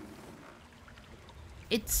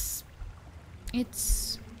 It's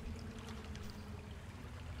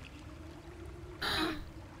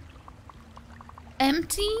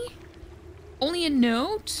empty? Only a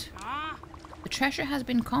note? The treasure has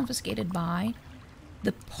been confiscated by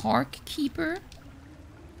the park keeper.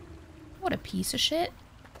 What a piece of shit.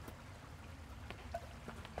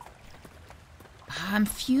 I'm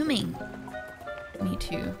fuming. Me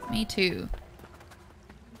too. Me too.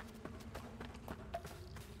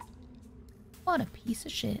 What a piece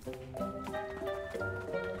of shit.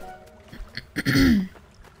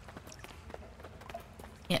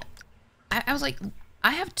 Yeah. I was like,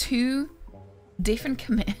 I have 2 different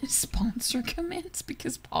sponsor commands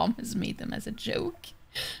because Palm has made them as a joke.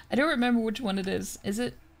 I don't remember which one it is. Is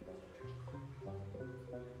it?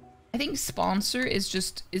 I think sponsor is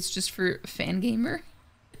just for Fangamer.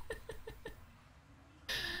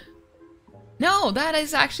 No, that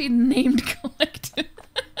is actually named collective.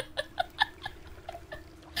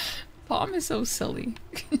 Palm is so silly.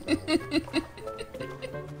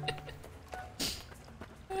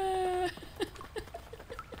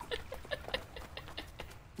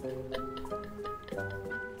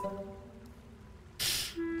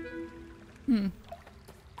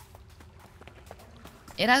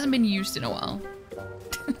 It hasn't been used in a while.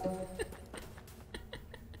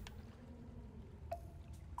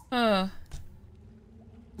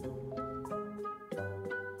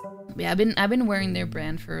 Yeah, I've been wearing their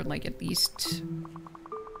brand for like at least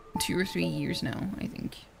 2 or 3 years now, I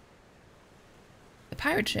think. The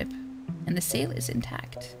pirate ship and the sail is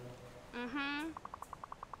intact. Oh,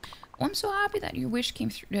 I'm so happy that your wish came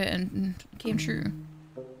true.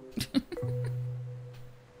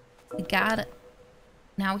 We got it.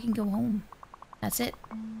 Now we can go home. That's it.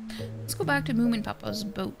 Let's go back to Moomin Papa's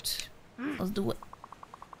boat. Let's do it.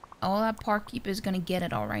 Oh, that park keeper is gonna get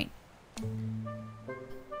it all right.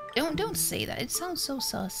 Don't say that. It sounds so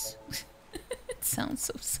sus. It sounds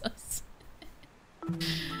so sus. I'm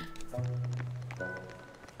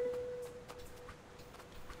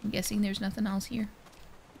guessing there's nothing else here.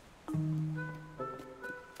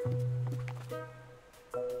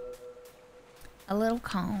 A little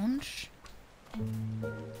conch.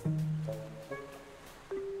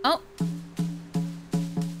 Oh.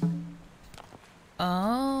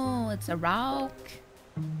 Oh, it's a rock.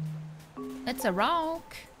 It's a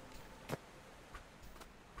rock.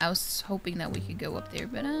 I was hoping that we could go up there,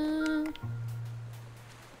 but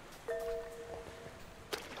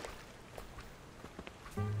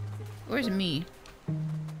where's me?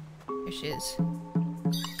 There she is.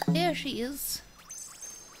 There she is.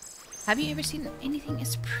 Have you ever seen anything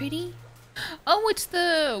as pretty? Oh, it's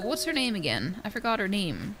the... What's her name again? I forgot her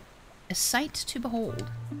name. A sight to behold.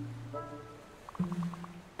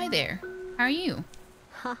 Hi there. How are you?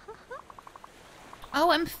 Oh,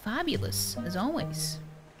 I'm fabulous, as always.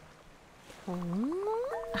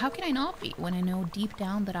 How can I not be when I know deep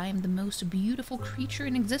down that I am the most beautiful creature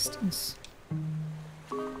in existence?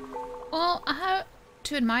 Well, I have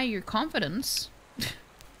to admire your confidence.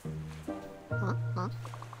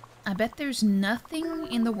 I bet there's nothing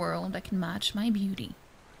in the world that can match my beauty.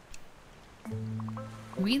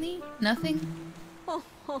 Really? Nothing?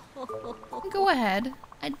 Go ahead.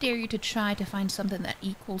 I dare you to try to find something that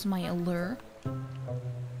equals my allure.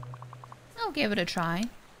 I'll give it a try.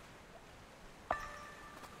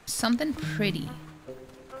 Something pretty.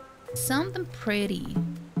 Something pretty.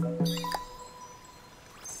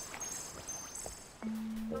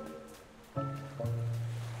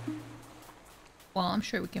 Well, I'm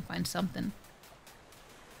sure we can find something.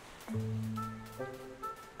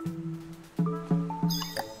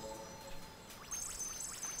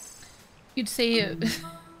 You'd say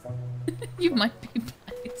you might be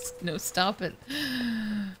biased. No, stop it.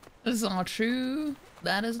 That's not true.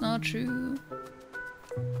 That is not true.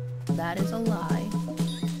 That is a lie.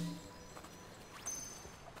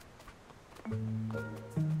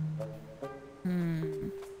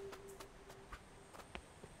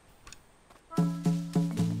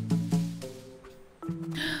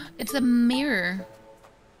 It's a mirror.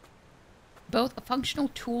 Both a functional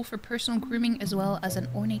tool for personal grooming as well as an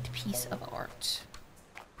ornate piece of art.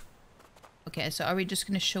 Okay, so are we just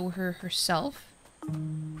gonna show her herself?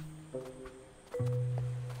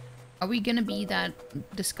 Are we gonna be that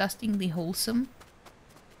disgustingly wholesome?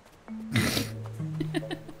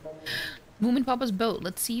 Moomin Papa's boat.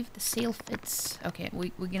 Let's see if the sail fits. Okay,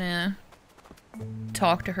 we're gonna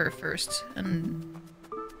talk to her first and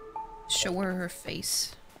show her her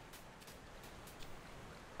face.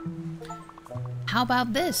 How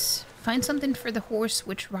about this? Find something for the horse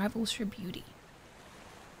which rivals her beauty.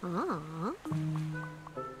 Aw.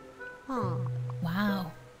 Oh.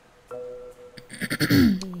 Wow.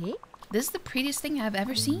 Eh? This is the prettiest thing I've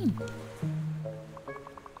ever seen.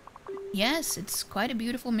 Yes, it's quite a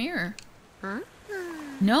beautiful mirror. Huh?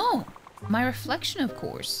 No, my reflection, of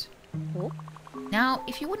course. Oh. Now,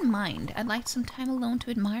 if you wouldn't mind, I'd like some time alone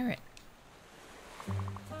to admire it.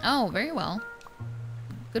 Oh, very well.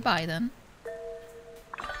 Goodbye, then.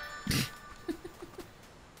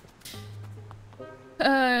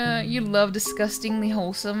 You love disgustingly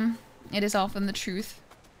wholesome. It is often the truth.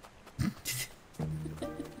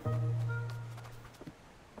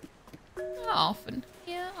 Often.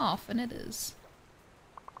 Yeah, often it is.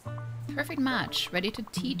 Perfect match. Ready to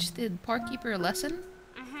teach the parkkeeper a lesson?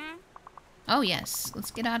 Oh yes,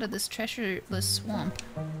 let's get out of this treasureless swamp.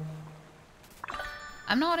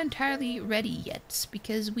 I'm not entirely ready yet,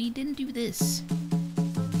 because we didn't do this.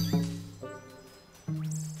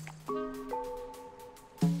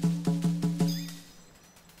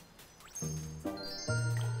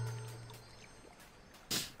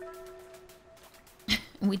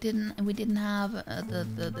 We didn't have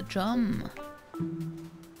the drum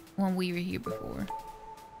when we were here before.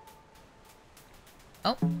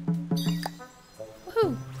 Oh.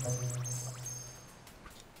 Woohoo!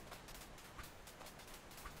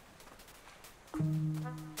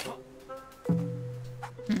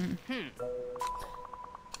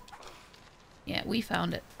 Yeah, we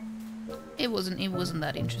found it. It wasn't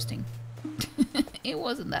that interesting. It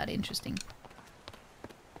wasn't that interesting.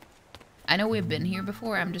 I know we've been here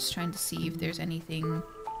before. I'm just trying to see if there's anything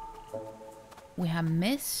we have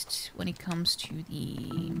missed when it comes to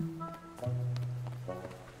the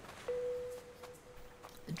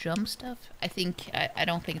drum stuff. I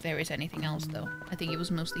don't think there is anything else though. I think it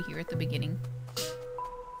was mostly here at the beginning.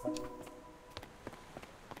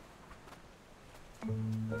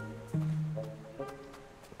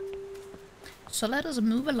 So let us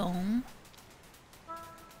move along.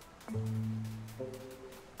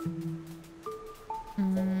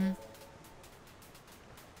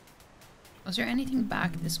 Was there anything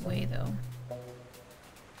back this way though?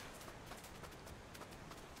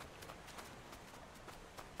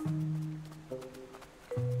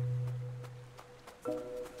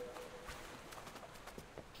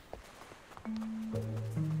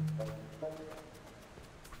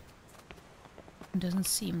 It doesn't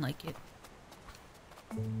seem like it.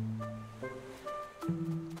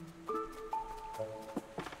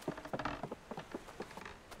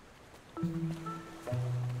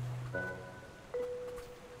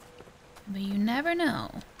 But you never know.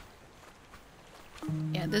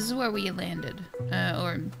 Yeah, this is where we landed.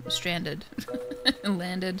 Or stranded.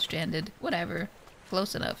 Landed, stranded, whatever.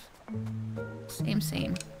 Close enough. Same.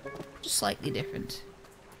 Just slightly different.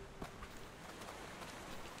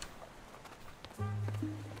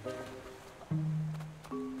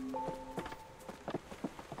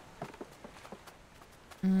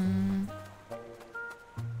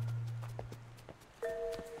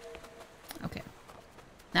 Okay.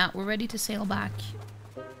 Now we're ready to sail back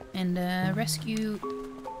and rescue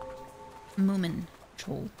Moomin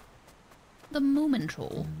Troll. The Moomin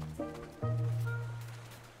Troll.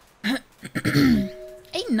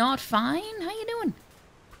 Hey, not fine. How you doing?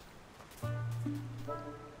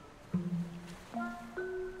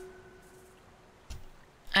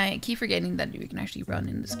 I keep forgetting that you can actually run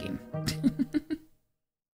in this game.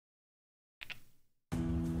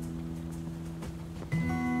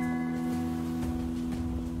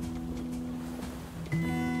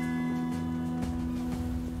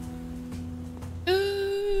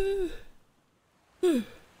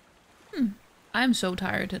 I'm so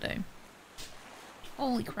tired today.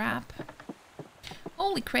 Holy crap.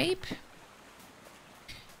 Holy crepe.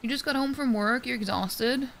 You just got home from work, you're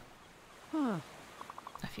exhausted. Huh.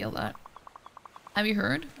 I feel that. Have you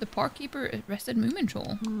heard? The parkkeeper arrested Moomin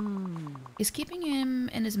Troll. He's keeping him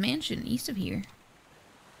in his mansion east of here.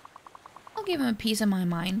 I'll give him a piece of my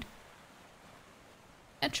mind.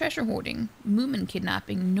 A treasure hoarding, Moomin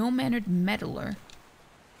kidnapping, no-mannered meddler.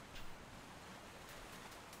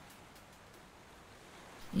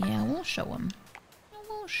 Yeah, we'll show him.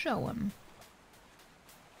 We'll show him.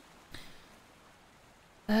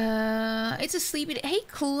 It's a sleepy day. Hey,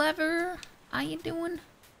 Clever. How you doing?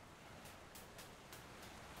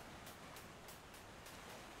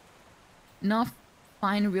 Not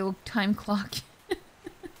fine real-time clock.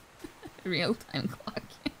 Real-time clock.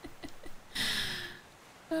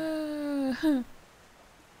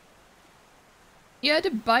 You had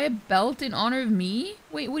to buy a belt in honor of me?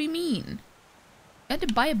 Wait, what do you mean? You had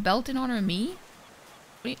to buy a belt in honor of me?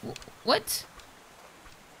 Wait, what?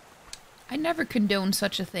 I never condone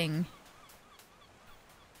such a thing.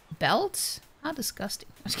 belt? How disgusting.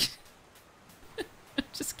 I'm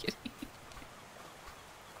just kidding.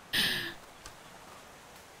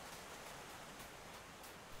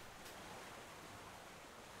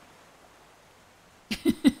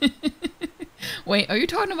 Wait, are you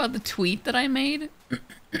talking about the tweet that I made?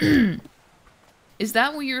 Is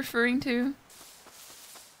that what you're referring to?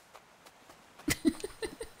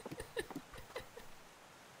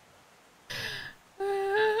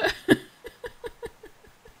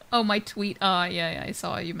 Oh, my tweet. Oh, yeah, I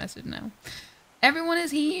saw you message now. Everyone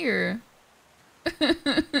is here. What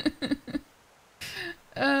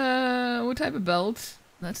type of belt?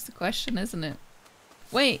 That's the question, isn't it?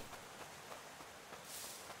 Wait.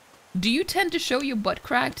 Do you tend to show your butt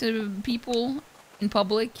crack to people in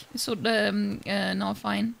public? So, not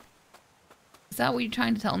fine. Is that what you're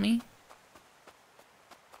trying to tell me?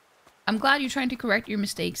 I'm glad you're trying to correct your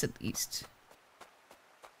mistakes at least.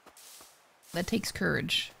 That takes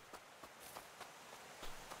courage.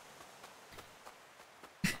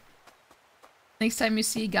 Next time you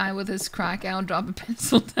see a guy with his crack out, drop a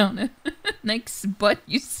pencil down it. Next butt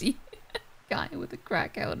you see a guy with a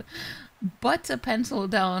crack out, butt a pencil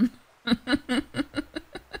down.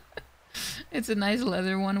 It's a nice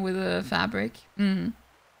leather one with a fabric. You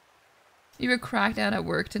were cracked out at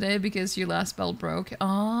work today because your last belt broke.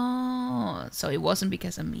 Oh, so it wasn't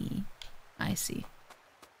because of me. I see.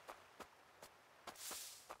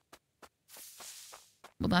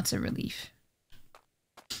 Well, that's a relief.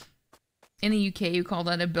 In the UK, you call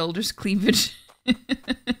that a builder's cleavage.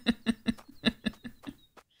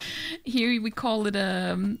 Here we call it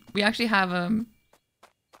we actually have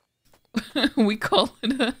we call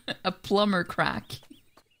it a plumber crack.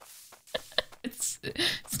 It's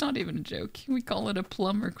not even a joke. We call it a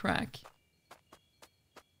plumber crack.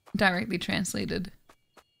 Directly translated.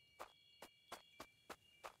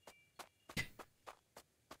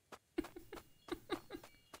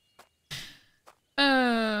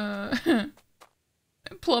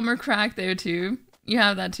 Plumber crack there too. You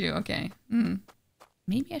have that too, okay.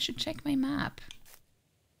 Maybe I should check my map.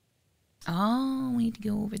 Oh, we need to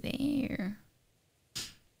go over there.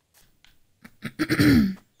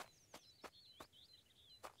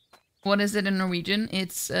 What is it in Norwegian?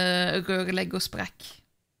 It's rørlegg og sprekk.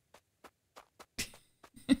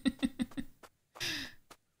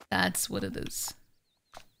 That's what it is.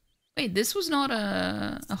 Wait, this was not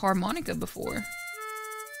a harmonica before.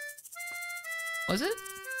 Was it?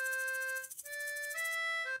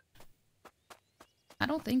 I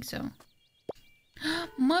don't think so.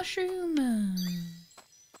 Mushroom!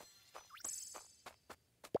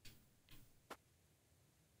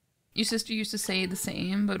 Your sister used to say the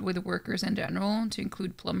same, but with workers in general, to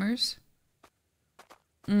include plumbers.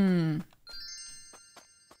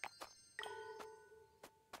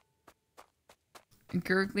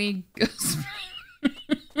 Gurgly goes.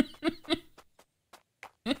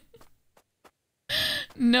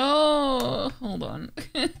 No! Hold on.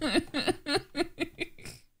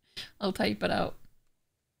 I'll type it out.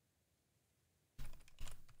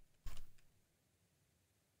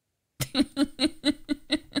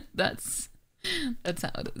 That's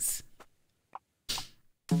how it is.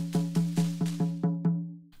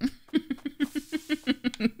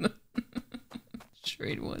 Sure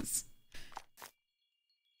it was.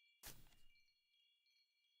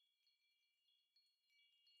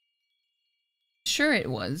 Sure it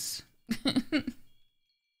was.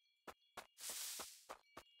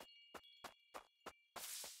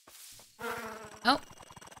 Oh.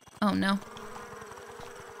 Oh no.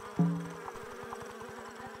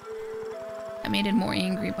 I made it more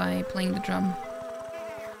angry by playing the drum.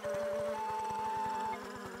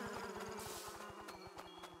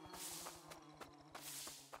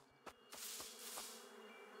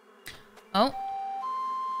 Oh.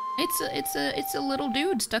 It's a little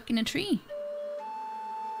dude stuck in a tree.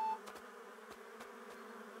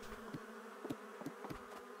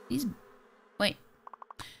 Wait.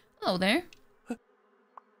 Hello there.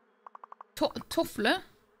 Toffle?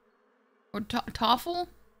 Or Toffle?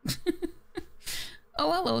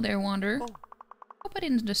 Oh, hello there, Wanderer. Hope I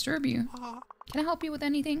didn't disturb you. Can I help you with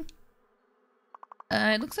anything?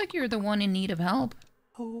 It looks like you're the one in need of help.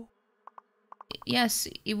 Yes,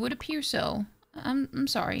 it would appear so. I'm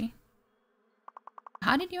sorry.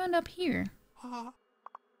 How did you end up here? Oh,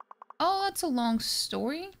 that's a long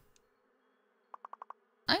story.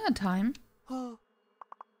 I got time.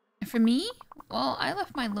 For me? Well, I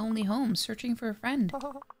left my lonely home searching for a friend.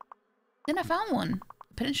 Then I found one.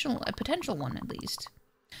 A potential one, at least.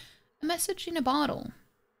 A message in a bottle.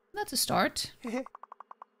 That's a start.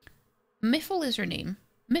 Miffle is her name.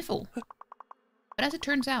 Miffle. But as it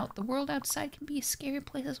turns out, the world outside can be a scary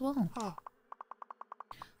place as well. Oh.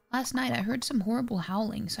 Last night I heard some horrible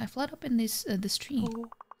howling, so I fled up in this tree,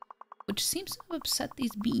 which seems to have upset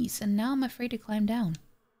these bees, and now I'm afraid to climb down.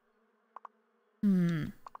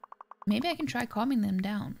 Maybe I can try calming them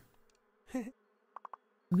down.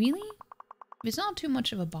 Really? If it's not too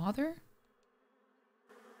much of a bother,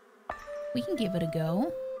 we can give it a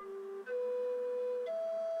go.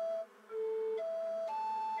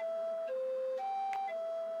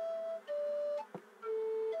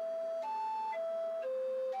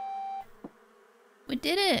 We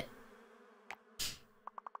did it!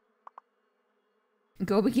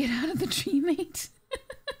 Go but get out of the tree, mate.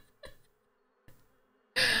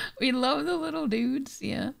 We love the little dudes,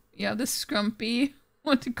 yeah. Yeah, the scrumpy.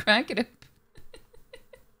 Want to crack it up.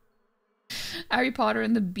 Harry Potter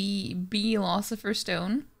and the bee philosopher's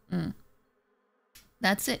stone.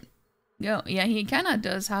 That's it. Go. Yeah, he kind of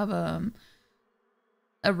does have a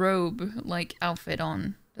robe like outfit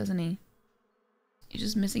on, doesn't he? He's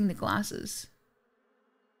just missing the glasses.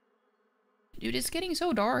 Dude, it's getting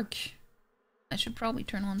so dark. I should probably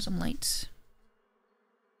turn on some lights.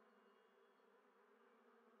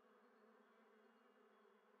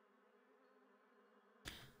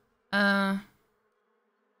 There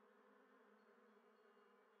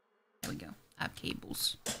we go. I have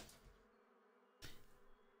cables.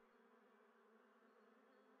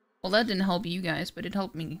 Well, that didn't help you guys, but it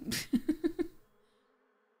helped me.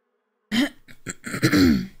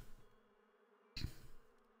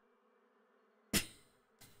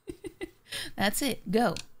 That's it.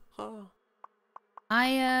 Go.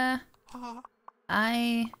 I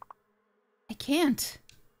can't.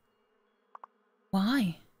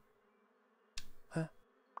 Why? Huh?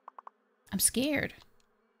 I'm scared.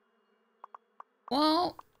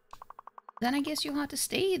 Well, then I guess you'll have to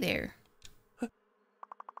stay there.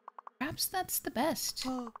 Perhaps that's the best.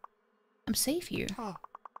 I'm safe here.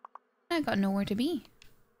 I got nowhere to be.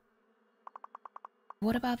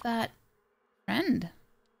 What about that friend?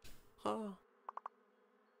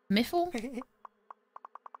 Miffle?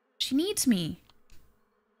 She needs me.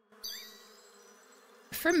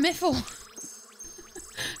 For Miffle.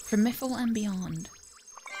 For Miffle and beyond.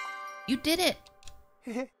 You did it.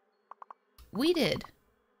 We did.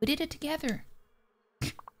 We did it together.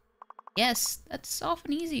 Yes, that's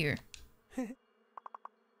often easier.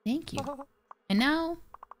 Thank you. And now,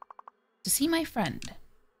 to see my friend.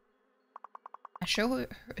 I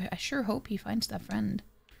sure hope he finds that friend.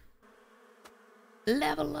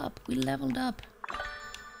 Level up. We leveled up.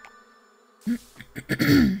 No,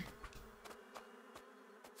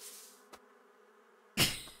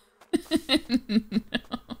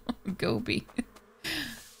 Gobi.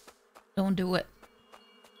 Don't do it.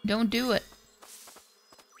 Don't do it.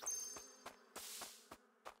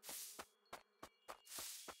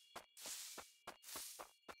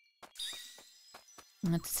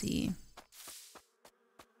 Let's see.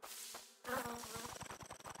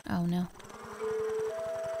 Oh no.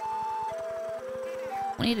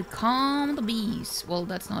 We need to calm the bees. Well,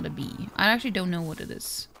 that's not a bee. I actually don't know what it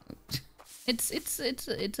is.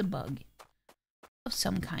 It's a bug of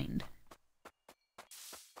some kind.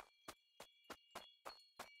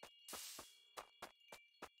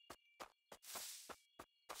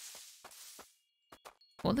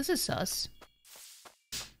 Well, this is sus.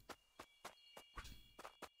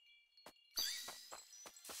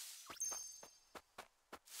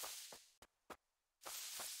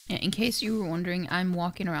 Yeah, in case you were wondering, I'm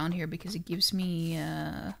walking around here because it gives me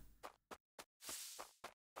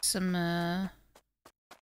some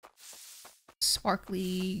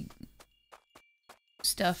sparkly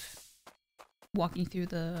stuff walking through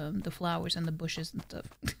the flowers and the bushes and stuff.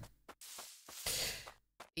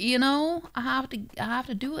 You know, I have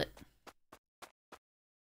to do it.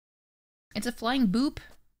 It's a flying boop.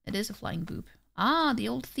 It is a flying boop. Ah, the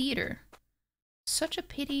old theater. Such a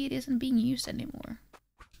pity it isn't being used anymore.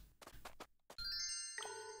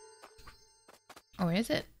 Or is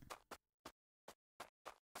it?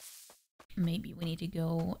 Maybe we need to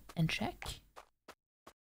go and check.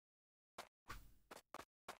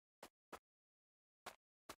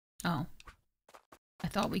 Oh. I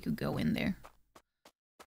thought we could go in there.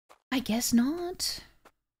 I guess not.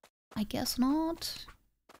 I guess not.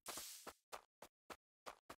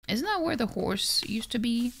 Isn't that where the horse used to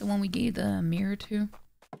be? The one we gave the mirror to?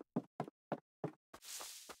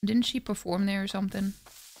 Didn't she perform there or something?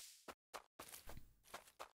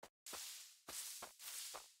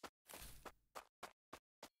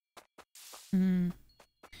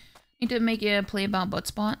 Need to make a play about butt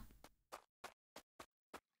spot.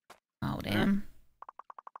 Oh damn.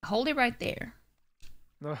 Hold it right there.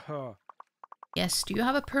 Yes, do you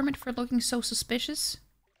have a permit for looking so suspicious?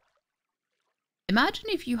 Imagine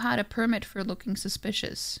if you had a permit for looking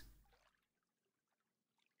suspicious.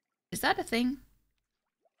 Is that a thing?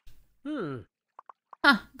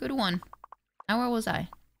 Huh, good one. Now where was I?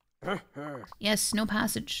 Yes, no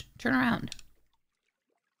passage. Turn around.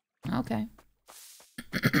 Okay.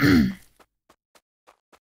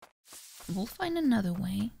 We'll find another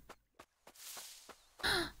way.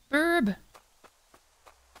 Burb!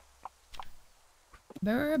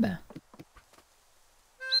 Burb.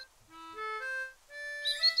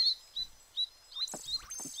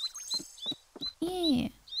 Yeah.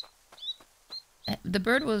 The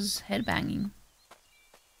bird was headbanging.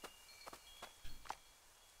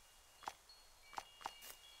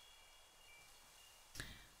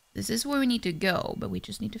 This is where we need to go, but we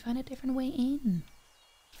just need to find a different way in.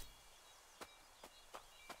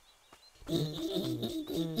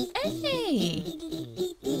 Hey!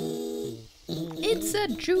 It's a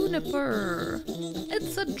juniper!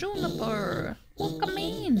 It's a juniper! Welcome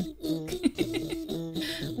in!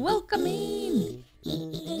 Welcome in!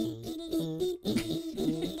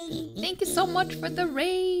 Thank you so much for the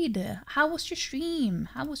raid! How was your stream?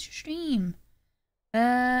 How was your stream?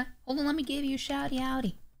 Hold on, let me give you a shouty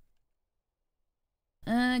outy.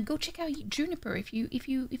 Go check out Juniper if you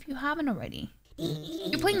haven't already.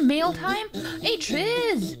 You're playing mail time? Hey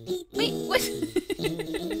Triz! Wait, what?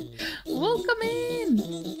 Welcome in!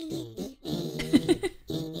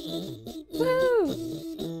 Woo!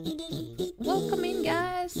 Welcome in,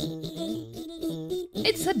 guys!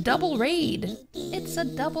 It's a double raid! It's a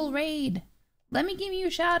double raid! Let me give you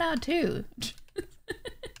a shout out too!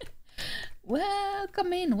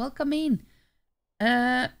 Welcome in, welcome in!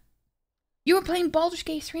 You were playing Baldur's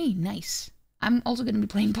Gate 3, nice. I'm also going to be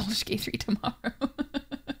playing Baldur's Gate 3 tomorrow.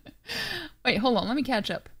 Wait, hold on, let me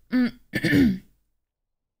catch up. Hey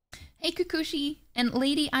Kukushi and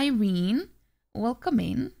Lady Irene, welcome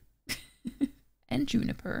in. And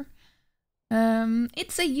Juniper.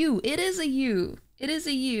 It's a you, it is a you. It is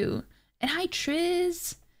a you. And hi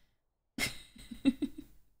Triz.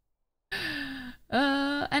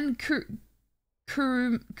 And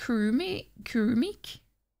Kurumik?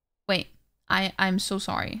 Wait. I'm so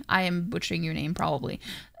sorry. I am butchering your name, probably.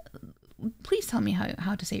 Please tell me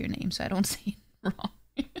how to say your name so I don't say it wrong.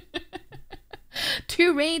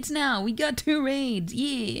 2 raids now. We got 2 raids.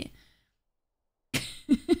 Yeah.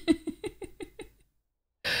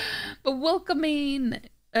 But welcome in.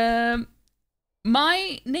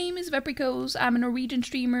 My name is Vepricos. I'm a Norwegian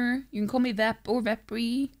streamer. You can call me Vep or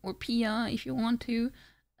Vepri or Pia if you want to.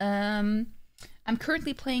 I'm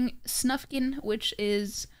currently playing Snufkin, which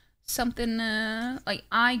is something like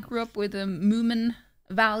I grew up with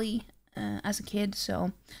Moominvalley as a kid,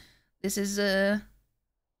 so this is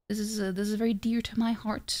very dear to my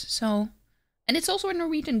heart. So, and it's also a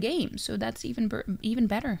Norwegian game, so that's even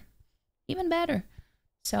better, even better.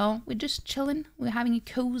 So we're just chilling. We're having a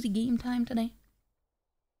cozy game time today.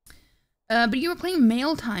 But you were playing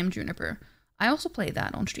Mail Time, Juniper. I also played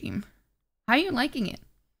that on stream. How are you liking it?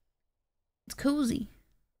 It's cozy.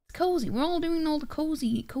 Cozy. We're all doing all the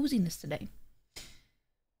coziness today.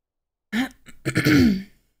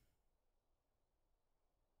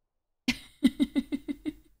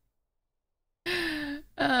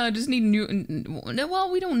 Just need new.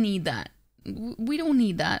 Well, we don't need that. We don't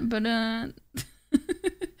need that. But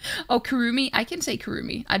oh, Kurumi. I can say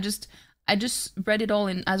Kurumi. I just read it all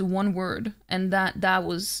in as one word, and that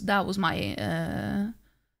was my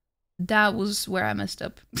that was where I messed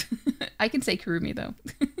up. I can say Kurumi though.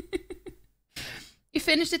 You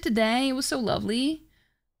finished it today. It was so lovely.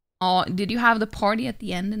 Oh, did you have the party at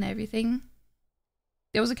the end and everything?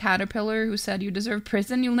 There was a caterpillar who said you deserve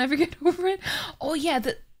prison. You'll never get over it. Oh yeah,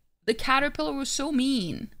 the caterpillar was so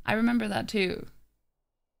mean. I remember that too.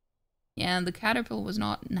 Yeah, the caterpillar was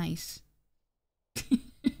not nice.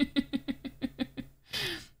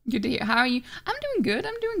 Good to hear. How are you? I'm doing good.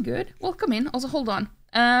 I'm doing good. Welcome in. Also, hold on.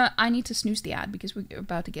 I need to snooze the ad because we're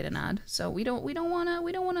about to get an ad. So we don't wanna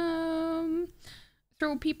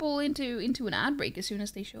throw people into an ad break as soon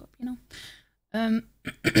as they show up, you know.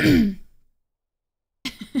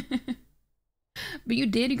 But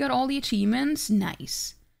you got all the achievements.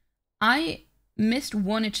 Nice. I missed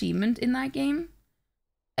one achievement in that game,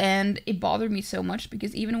 and it bothered me so much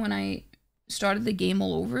because even when I started the game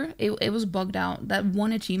all over, it was bugged out. That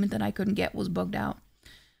one achievement that I couldn't get was bugged out.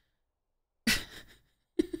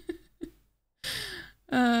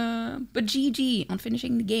 But GG on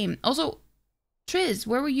finishing the game. Also, Triz,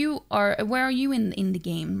 where are you in the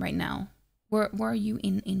game right now? Where are you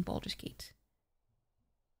in Baldur's Gate?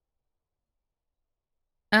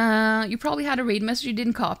 You probably had a raid message you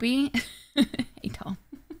didn't copy. Hey, Tom.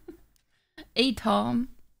 Hey, Tom.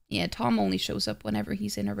 Yeah, Tom only shows up whenever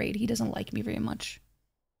he's in a raid. He doesn't like me very much.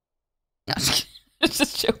 No, I'm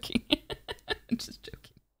just joking. I'm just joking.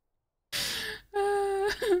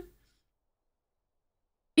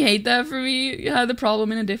 You hate that for me? You had the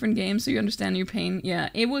problem in a different game, so you understand your pain. Yeah,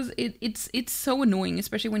 it's so annoying,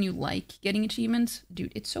 especially when you like getting achievements.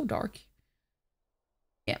 Dude, it's so dark.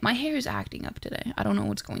 Yeah, my hair is acting up today. I don't know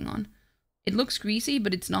what's going on. It looks greasy,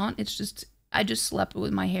 but it's not. It's just, I just slept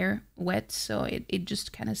with my hair wet, so it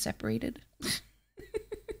just kind of separated. It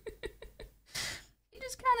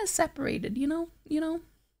just kind of separated, you know? We're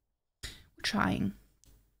trying.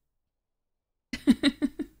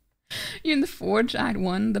 You're in the Forge, Act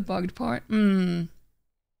 1, the bugged part?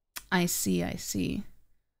 I see, I see.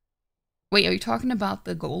 Wait, are you talking about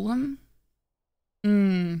the golem?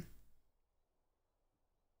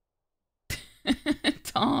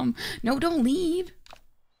 Tom. No, don't leave.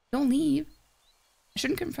 Don't leave. I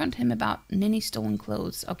shouldn't confront him about Ninny's stolen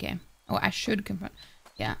clothes. Okay. Oh, I should confront.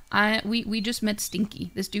 Yeah, we just met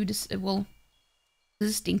Stinky. This dude is, well,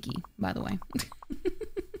 this is Stinky, by the way.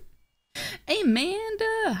 Hey,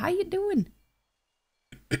 Amanda, how you doing?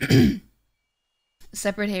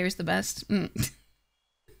 Separate hair is the best.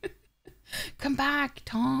 Come back,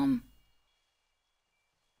 Tom.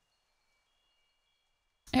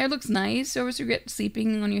 Hair looks nice. Always regret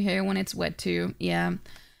sleeping on your hair when it's wet too. Yeah.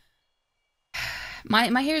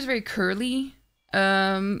 My hair is very curly.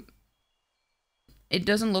 It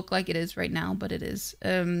doesn't look like it is right now, but it is.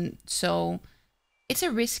 So it's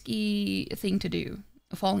a risky thing to do.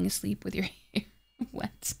 Falling asleep with your hair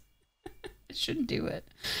wet. I shouldn't do it.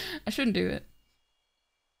 I shouldn't do it.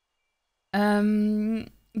 Golem,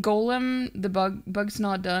 the bug's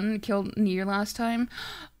not done. Killed Nier last time.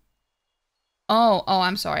 Oh,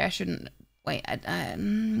 I'm sorry. I shouldn't. Wait,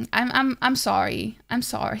 I'm sorry. I'm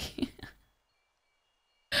sorry.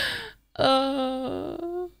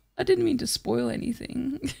 I didn't mean to spoil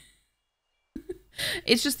anything.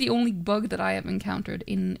 It's just the only bug that I have encountered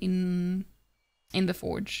in the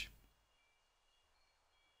Forge.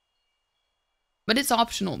 But it's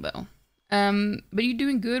optional though. But you're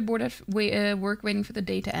doing good. Bored at work, waiting for the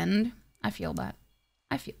day to end. I feel that.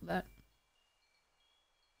 I feel that.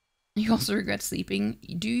 You also regret sleeping.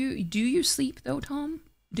 Do you sleep though, Tom?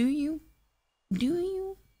 Do you? Do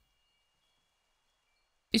you?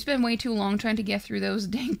 You spend way too long trying to get through those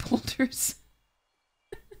dang boulders.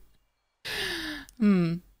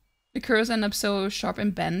 The curls end up so sharp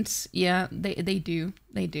and bent. Yeah, they do.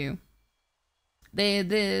 They do.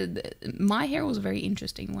 My hair was very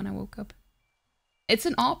interesting when I woke up. It's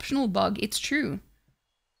an optional bug. It's true.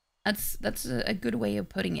 That's a good way of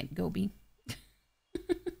putting it, Gobi.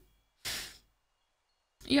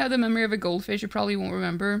 You have the memory of a goldfish. You probably won't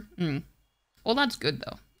remember. Well, that's good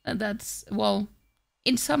though. That's, well,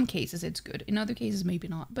 in some cases it's good. In other cases maybe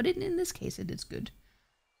not. But in this case it is good.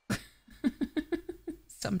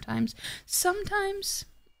 Sometimes. Sometimes.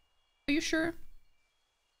 Are you sure?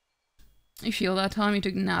 You feel that, Tom? You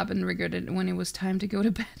took a nap and regretted it when it was time to go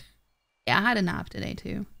to bed. Yeah, I had a nap today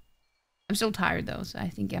too. I'm still tired though, so I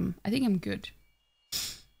think I'm good.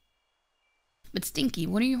 But Stinky,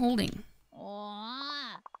 what are you holding?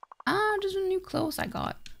 Ah, just a new clothes I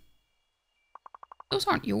got. Those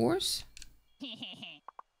aren't yours.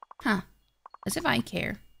 Huh. As if I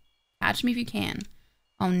care. Catch me if you can.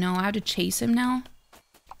 Oh no, I have to chase him now?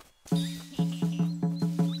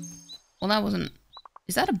 Well, that wasn't...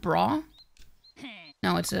 Is that a bra?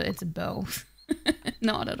 No, it's a bow.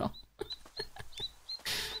 Not at all.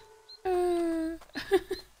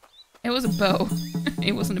 It was a bow.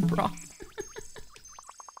 It wasn't a bra.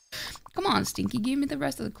 Come on, Stinky, give me the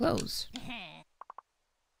rest of the clothes.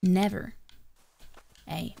 Never.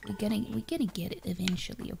 Hey, we're gonna get it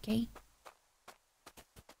eventually, okay?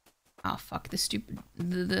 Oh fuck, the stupid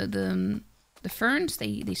the ferns,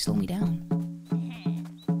 they slow me down.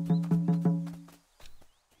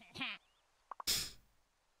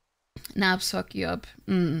 Naps suck you up.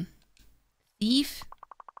 Thief?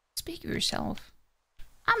 Speak for yourself.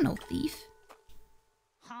 I'm no thief.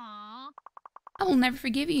 I will never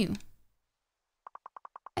forgive you.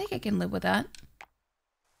 I think I can live with that.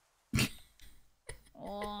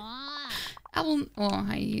 I will... Oh,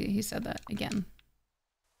 he said that again.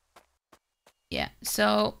 Yeah,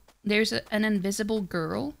 so there's an invisible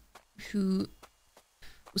girl who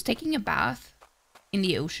was taking a bath in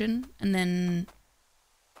the ocean, and then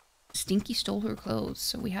Stinky stole her clothes,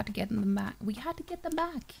 so we had to get them back. We had to get them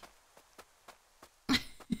back.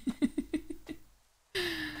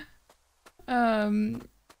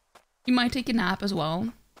 You might take a nap as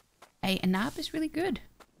well. Hey, a nap is really good.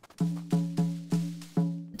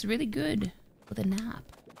 It's really good with a nap.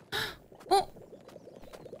 Oh!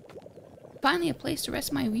 Finally a place to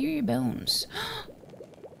rest my weary bones.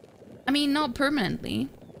 I mean, not permanently.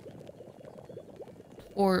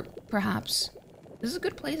 Or perhaps. This is a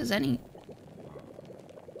good place as any.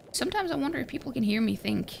 Sometimes I wonder if people can hear me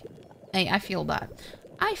think. Hey, I feel that.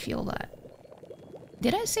 I feel that.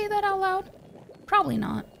 Did I say that out loud? Probably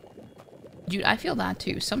not. Dude, I feel that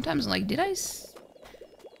too. Sometimes, like, did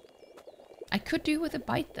I could do with a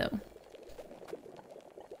bite, though.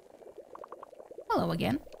 Hello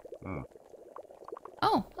again.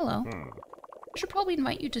 Oh, hello. I should probably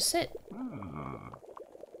invite you to sit.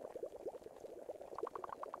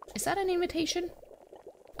 Is that an invitation?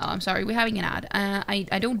 Oh, I'm sorry. We're having an ad.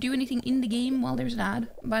 I don't do anything in the game while there's an ad,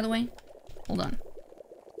 by the way. Hold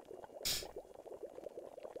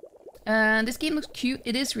on. This game looks cute.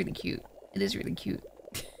 It is really cute. It is really cute.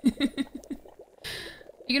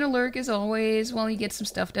 You're gonna lurk as always while you get some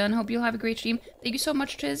stuff done. Hope you'll have a great stream. Thank you so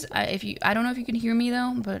much, Chiz. I don't know if you can hear me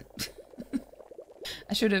though, but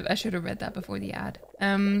I should have read that before the ad.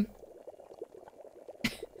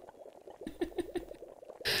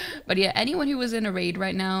 But yeah, anyone who was in a raid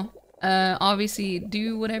right now, obviously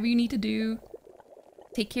do whatever you need to do.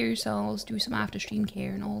 Take care of yourselves, do some after stream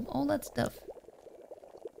care and all that stuff.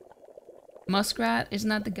 Muskrat, isn't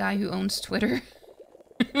that the guy who owns Twitter?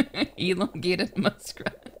 Elongated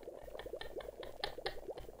Muskrat.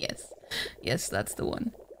 Yes. Yes, that's the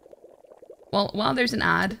one. Well, while there's an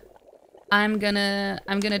ad, I'm gonna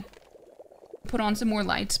put on some more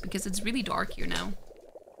lights because it's really dark here now.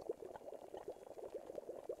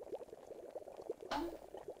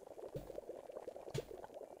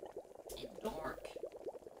 It's dark.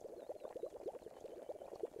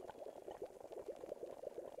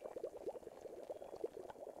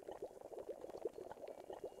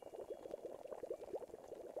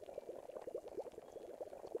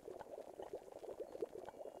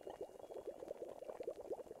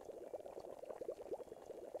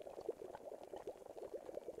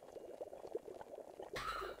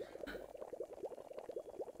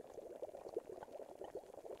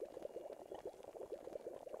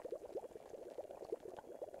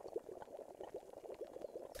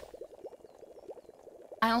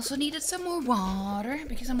 I also needed some more water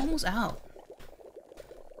because I'm almost out.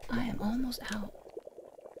 I am almost out.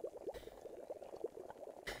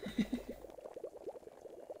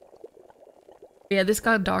 Yeah, this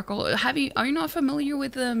got dark. Are you not familiar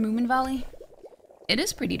with the Moominvalley? It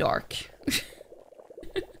is pretty dark.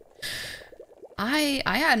 I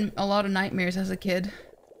had a lot of nightmares as a kid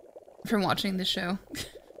from watching this show.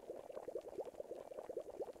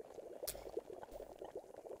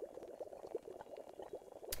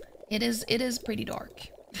 It is pretty dark.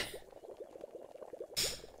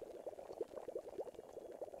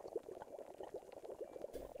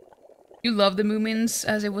 You love the Moomins,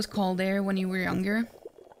 as it was called there when you were younger?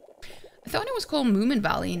 I thought it was called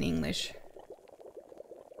Moominvalley in English.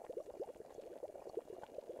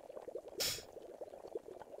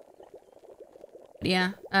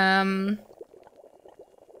 Yeah,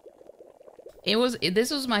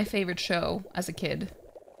 this was my favorite show as a kid.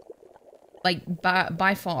 Like,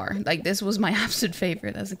 by far. Like, this was my absolute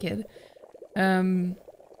favorite as a kid. So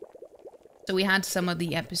we had some of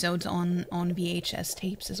the episodes on VHS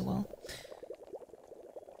tapes as well.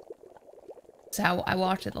 So I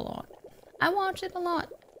watched it a lot. I watched it a lot.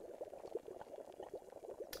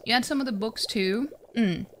 You had some of the books too?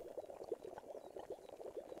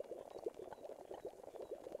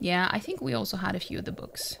 Yeah, I think we also had a few of the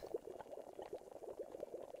books.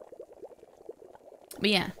 But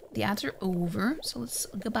yeah, the ads are over, so let's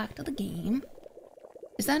go back to the game.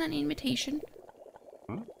 Is that an invitation?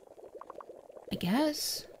 I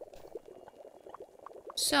guess.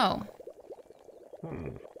 So.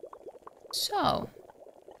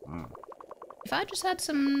 If I just had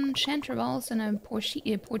some chanterelles and a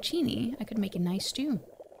porcini, I could make a nice stew.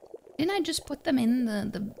 Didn't I just put them in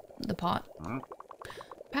the pot?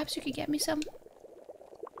 Perhaps you could get me some?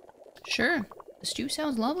 Sure. The stew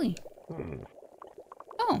sounds lovely.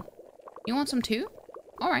 Oh, you want some too?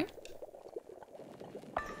 Alright.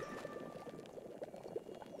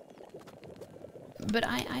 But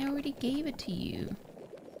I already gave it to you.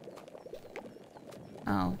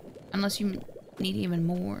 Oh, unless you need even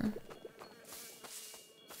more.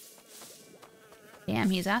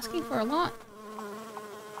 Damn, he's asking for a lot.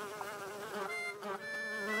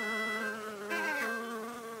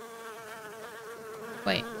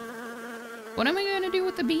 Wait. What am I going to do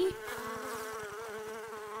with the bee?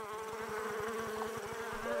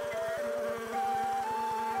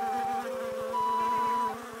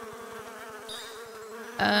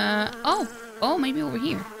 Oh, Oh, maybe over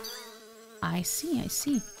here. I see, I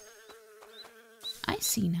see. I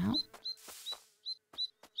see now.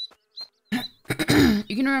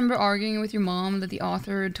 You can remember arguing with your mom that the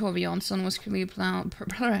author Tove Jansson was clearly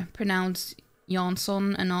pronounced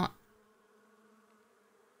Jansson and not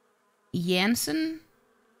Jansen,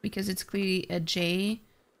 because it's clearly a J,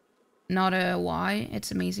 not a Y.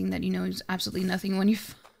 It's amazing that you know absolutely nothing when you're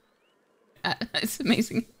it's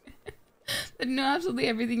amazing that you know absolutely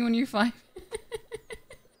everything when you're 5.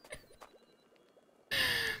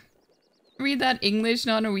 Read that English,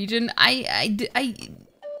 not Norwegian.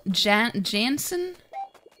 Jansen?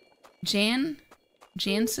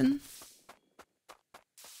 Jansen?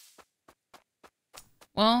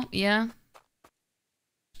 Well, yeah.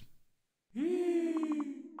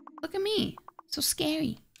 Look at me. So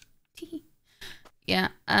scary. Yeah,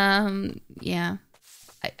 yeah.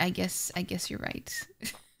 I guess you're right.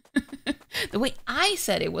 The way I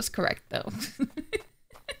said it was correct, though.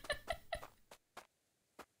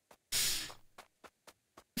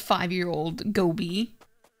 Five-year-old Gobi.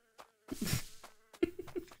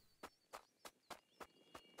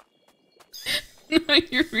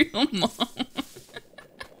 Not your real mom.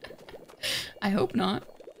 I hope not.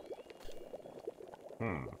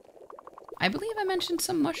 I believe I mentioned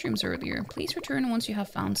some mushrooms earlier. Please return once you have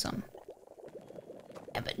found some.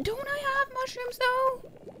 Yeah, but don't I have mushrooms though?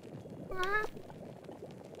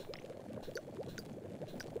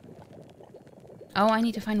 Oh, I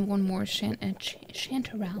need to find one more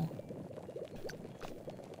chanterelle.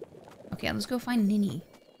 Okay, let's go find Ninny.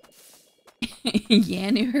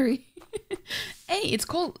 January. Hey, it's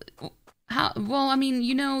called... How? Well, I mean,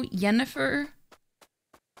 you know, Yennefer.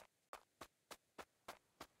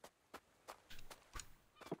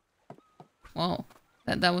 Well,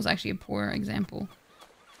 that was actually a poor example.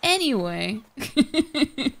 Anyway.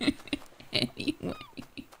 Anyway.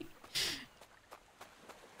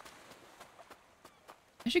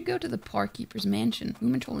 I should go to the Parkkeeper's mansion.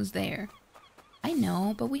 Moomintroll is there. I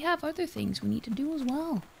know, but we have other things we need to do as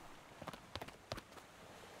well.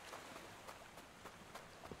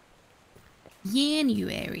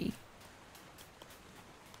 January.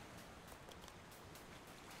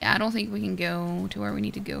 Yeah, I don't think we can go to where we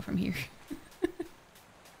need to go from here.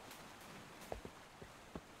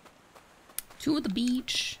 To the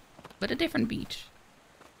beach, but a different beach.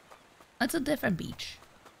 That's a different beach.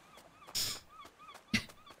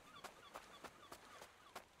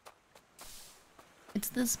 It's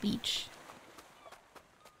this beach.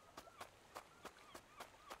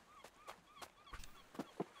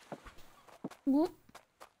 Whoop.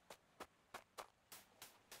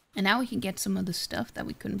 And now we can get some of the stuff that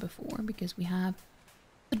we couldn't before because we have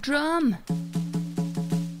the drum.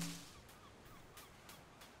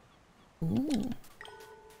 Ooh.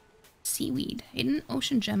 Seaweed. Hidden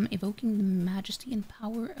ocean gem evoking the majesty and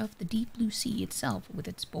power of the deep blue sea itself with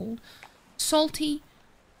its bold, salty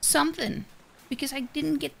something. Because I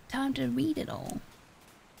didn't get time to read it all.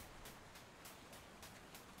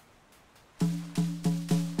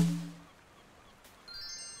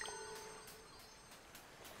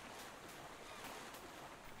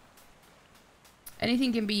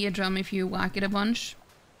 Anything can be a drum if you whack it a bunch.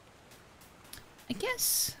 I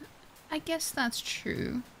guess that's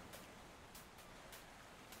true.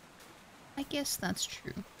 I guess that's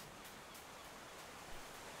true.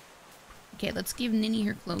 Okay, let's give Ninny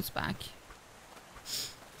her clothes back.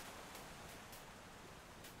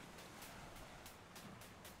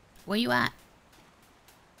 Where you at?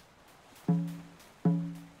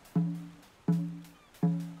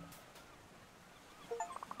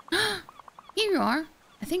 Here you are.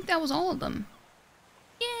 I think that was all of them.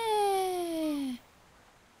 Yeah.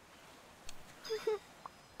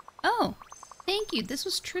 Oh, thank you. This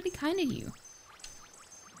was truly kind of you.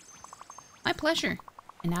 My pleasure.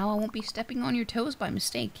 And now I won't be stepping on your toes by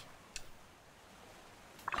mistake.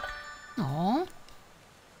 Aww.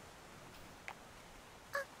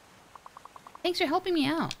 Thanks for helping me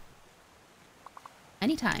out.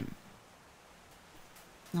 Anytime.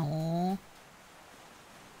 Aww.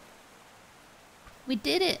 We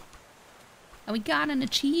did it. And we got an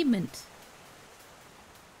achievement.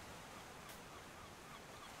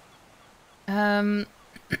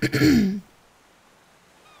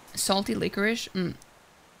 Salty licorice.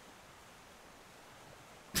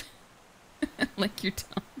 Like your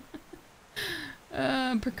tongue.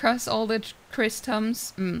 Percuss all the Chris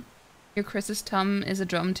tums. Your Chris's tum is a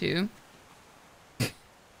drum too.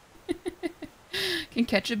 Can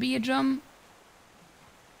ketchup be a drum?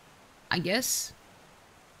 I guess.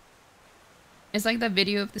 It's like that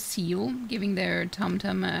video of the seal giving their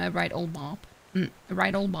tum-tum a right old bop. A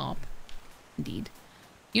right old bop. Indeed.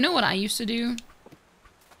 You know what I used to do?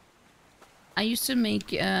 I used to make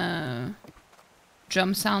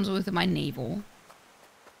drum sounds with my navel.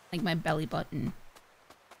 Like my belly button.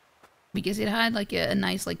 Because it had like a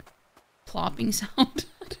nice like plopping sound.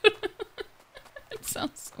 It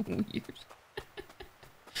sounds so weird.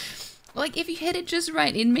 Like if you hit it just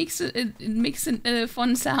right, it makes a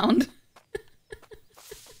fun sound.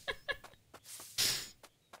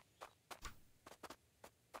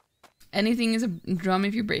 Anything is a drum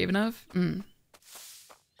if you're brave enough.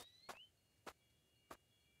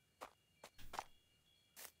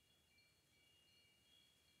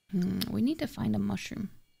 We need to find a mushroom.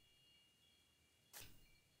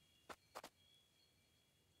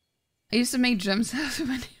 I used to make drum sounds with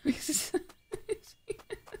my neighbors.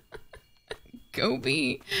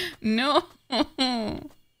 Gobi. No.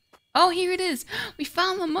 Oh, here it is. We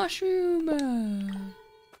found the mushroom.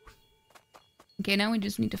 Okay, now we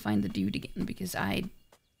just need to find the dude again because I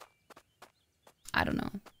don't know.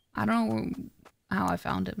 I don't know how I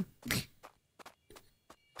found him.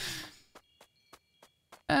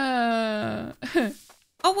 Oh,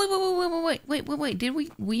 wait. Did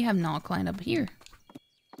we have not climbed up here?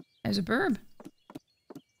 There's a burb.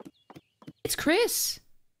 It's Chris.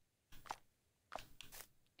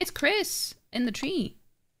 It's Chris in the tree.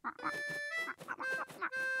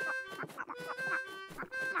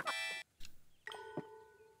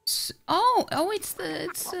 Oh, it's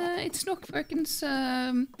Snufkin's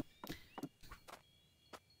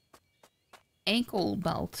ankle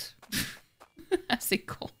belt, as they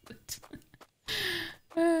call it.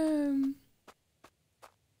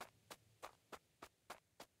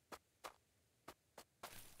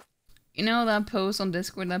 You know that post on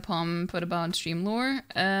Discord that Palm put about stream lore?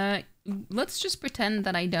 Let's just pretend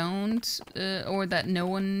that I don't, or that no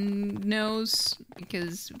one knows,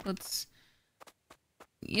 because let's...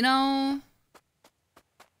 You know...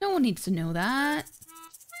 No one needs to know that.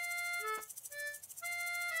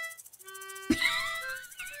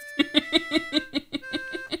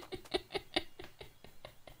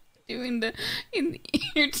 Doing the in the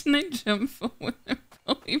ear tonight jump forward with a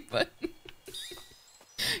belly button.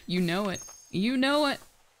 You know it. You know it.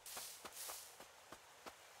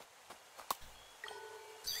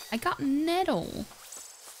 I got nettle.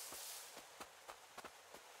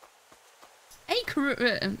 Hey,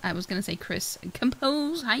 I was gonna say Chris.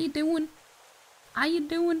 Compose, how you doing? How you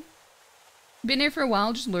doing? Been here for a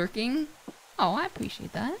while, just lurking. Oh, I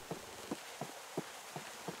appreciate that.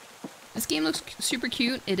 This game looks super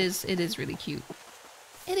cute. It is really cute.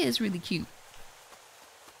 It is really cute.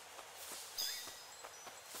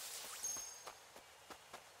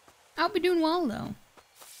 I'll be doing well though.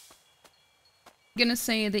 Gonna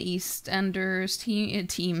say the EastEnders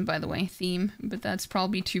team, by the way, theme, but that's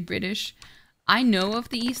probably too British. I know of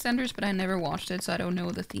the EastEnders, but I never watched it, so I don't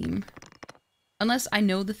know the theme. Unless I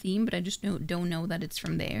know the theme, but I just don't know that it's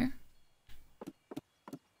from there.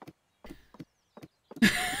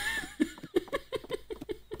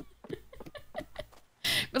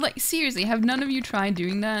 But like, seriously, have none of you tried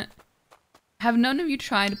doing that? Have none of you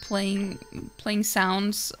tried playing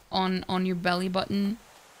sounds on your belly button?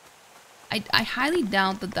 I highly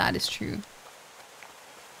doubt that that is true.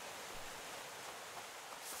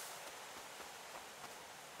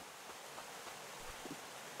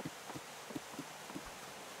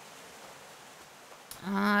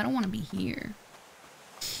 I don't want to be here.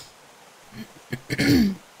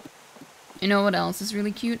 You know what else is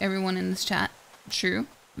really cute? Everyone in this chat. True.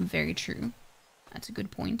 Very true. That's a good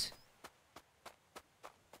point.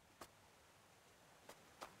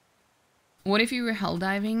 What if you were hell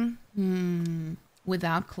diving?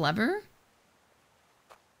 Without clever?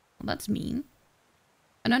 Well, that's mean.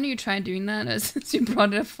 I don't know you tried doing that since you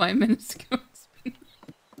brought it up 5 minutes ago.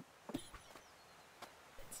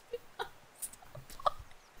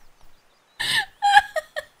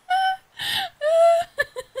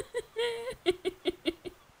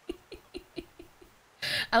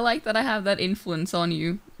 I like that I have that influence on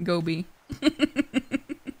you, Gobi.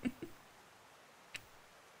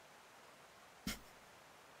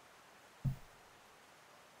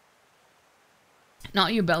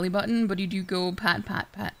 Not your belly button, but you do go pat, pat,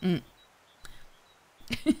 pat.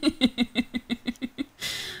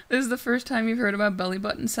 This is the first time you've heard about belly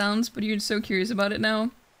button sounds, but you're so curious about it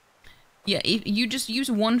now. Yeah, if you just use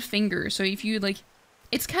one finger, so if you like,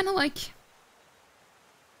 it's kind of like...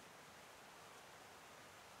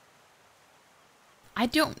 I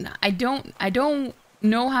don't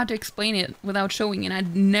know how to explain it without showing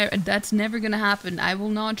it. That's never gonna happen. I will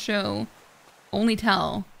not show, only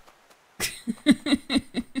tell.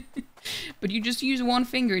 But you just use one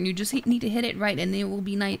finger and you just need to hit it right, and it will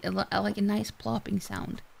be like a nice plopping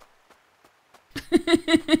sound.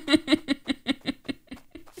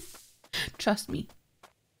 Trust me.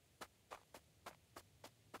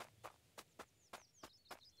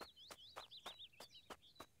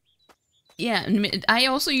 Yeah, and I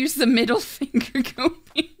also use the middle finger,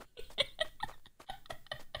 Gobi.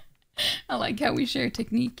 I like how we share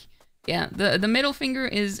technique. Yeah, the middle finger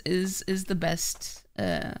is the best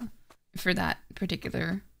for that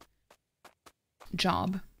particular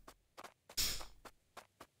job.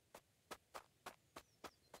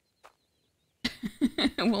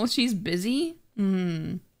 Well, she's busy.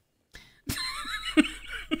 This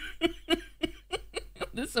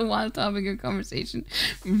is a wild topic of conversation.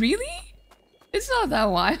 Really? It's not that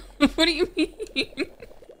wild. What do you mean?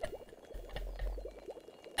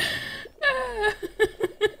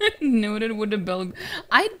 Noted with the bell.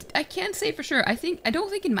 I can't say for sure. I don't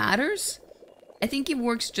think it matters. I think it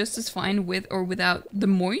works just as fine with or without the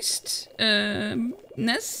moistness.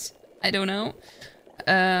 I don't know.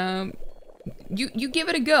 You give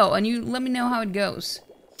it a go and you let me know how it goes.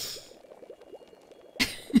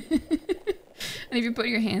 And if you put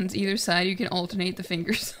your hands either side, you can alternate the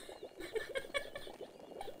fingers.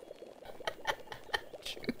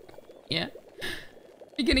 True. Yeah.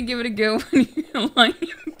 You're gonna give it a go when you lie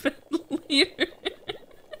in bed later.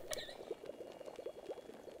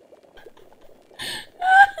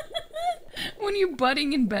 When you're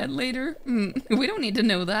butting in bed later? We don't need to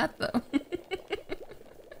know that, though.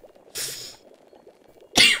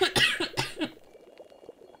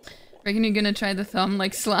 Reckon you're gonna try the thumb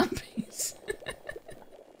like slappies.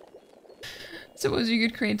 Suppose you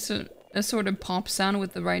could create a sort of pop sound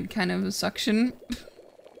with the right kind of suction.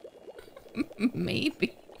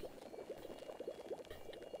 Maybe.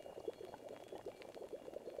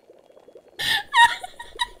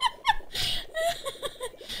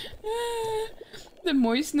 The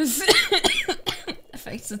moistness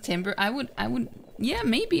affects the timbre. I would, yeah,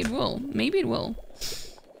 maybe it will. Maybe it will.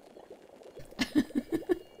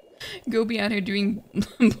 Go be out here doing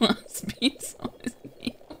blast beats on his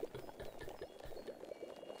nail.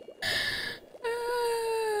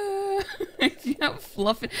 If you have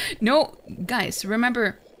fluff it. No, guys,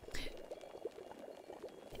 remember,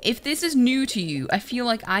 if this is new to you, I feel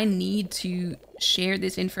like I need to share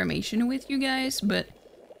this information with you guys, but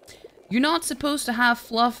you're not supposed to have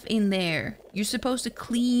fluff in there. You're supposed to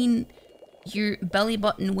clean your belly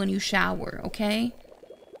button when you shower, okay?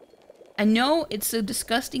 I know it's a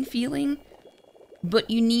disgusting feeling, but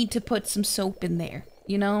you need to put some soap in there,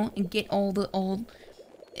 you know, and get all the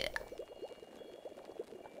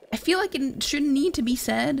I feel like it shouldn't need to be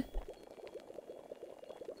said,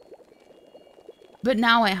 but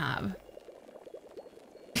now I have.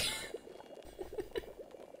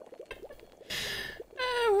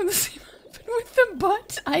 What's happened with the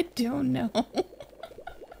butt? I don't know.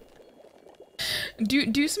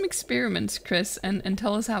 Do some experiments, Chris, and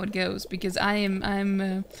tell us how it goes, because I'm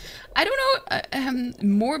I don't know, I'm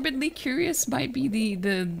morbidly curious might be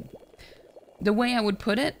the way I would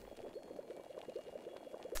put it.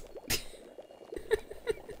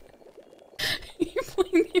 You're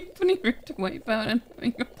playing the opening rip to wipe out and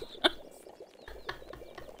having a blast.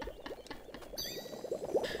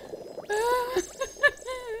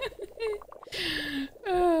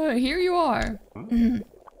 Here you are.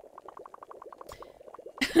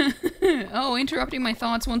 Oh, interrupting my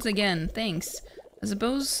thoughts once again. Thanks. I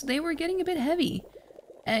suppose they were getting a bit heavy.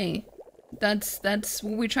 Hey, that's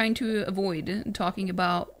what we're trying to avoid, talking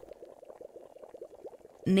about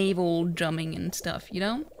navel drumming and stuff, you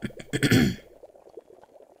know?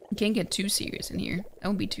 Can't get too serious in here. That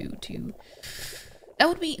would be too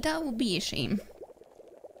that would be a shame.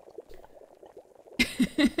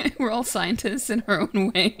 We're all scientists in our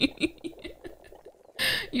own way.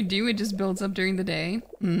 You do, it just builds up during the day.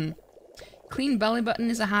 Clean belly button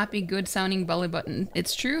is a happy, good sounding belly button.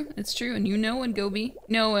 It's true, and you know, and Gobi.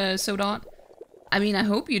 No, Sodot. I mean, I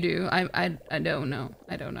hope you do. I don't know.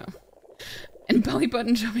 I don't know. And belly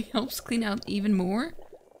button drumming helps clean out even more?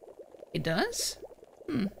 It does?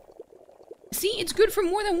 See, it's good for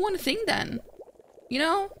more than one thing then. You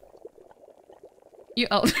know? You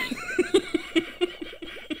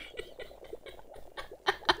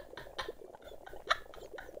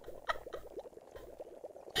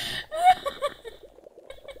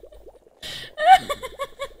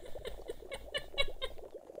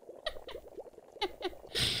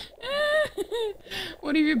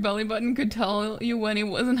What if your belly button could tell you when he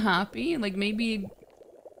wasn't happy? Like maybe...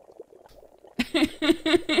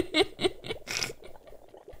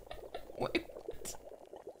 Wait.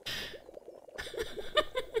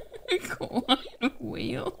 Cool.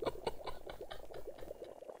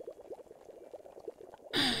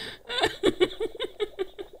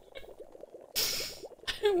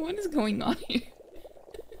 might not hear.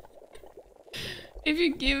 If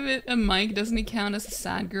you give it a mic, doesn't it count as a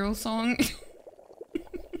sad girl song?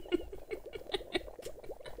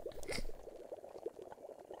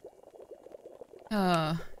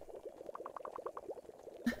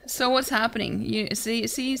 So what's happening? You see,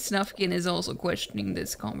 Snufkin is also questioning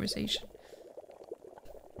this conversation.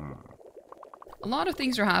 A lot of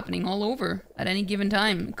things are happening all over at any given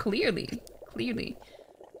time. Clearly. You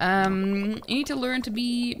need to learn to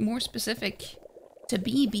be more specific. To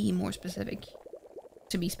be more specific.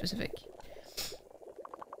 To be specific.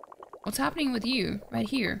 What's happening with you right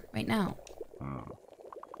here, right now?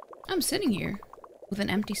 I'm sitting here with an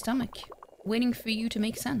empty stomach, waiting for you to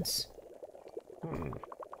make sense.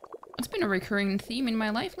 It's been a recurring theme in my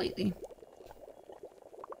life lately.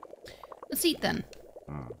 Let's eat then.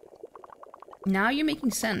 Now you're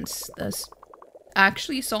making sense, thus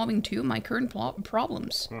actually solving two of my current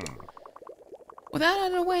problems. With that out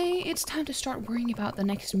of the way, it's time to start worrying about the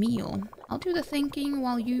next meal. I'll do the thinking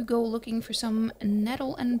while you go looking for some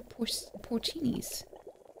nettle and porcinis.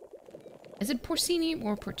 Is it porcini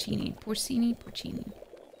or porcini? Porcini, porcini.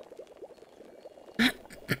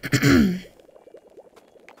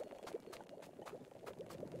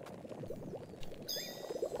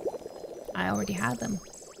 I already had them.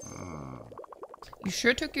 You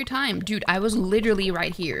sure took your time. Dude, I was literally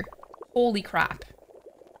right here. Holy crap.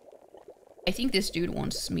 I think this dude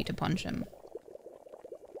wants me to punch him.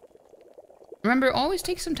 Remember, always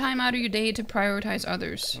take some time out of your day to prioritize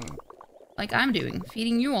others. Like I'm doing,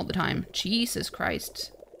 feeding you all the time. Jesus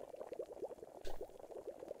Christ.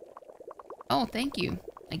 Oh, thank you,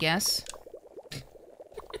 I guess.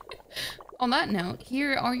 On that note,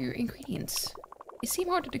 here are your ingredients. They seem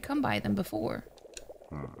harder to come by than before.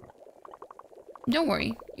 Don't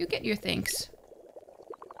worry, you get your thanks.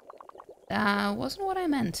 That wasn't what I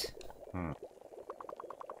meant.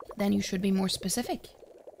 Then you should be more specific.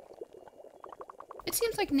 It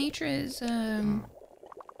seems like nature is,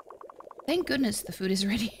 Thank goodness the food is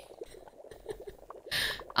ready.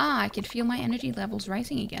 I can feel my energy levels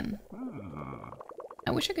rising again.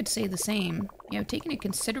 I wish I could say the same. You have taken a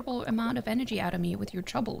considerable amount of energy out of me with your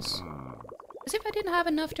troubles. As if I didn't have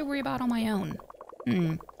enough to worry about on my own.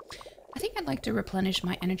 I think I'd like to replenish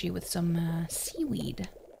my energy with some seaweed.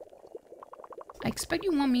 I expect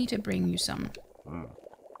you want me to bring you some.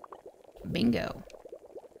 Bingo.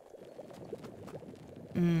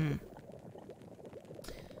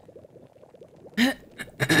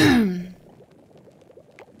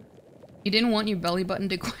 You didn't want your belly button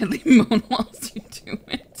to quietly moan whilst you do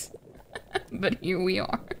it. But here we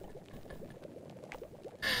are.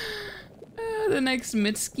 The next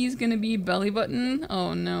Mitski's gonna be belly button.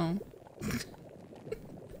 Oh no.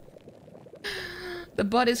 The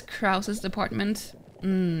butt is Krause's department.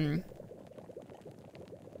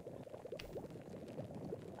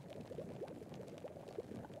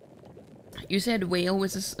 You said whale,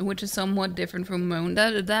 which is somewhat different from moan.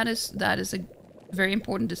 That is a very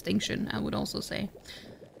important distinction, I would also say.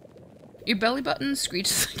 Your belly button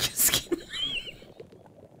screeches like a skin.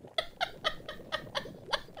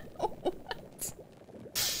 What?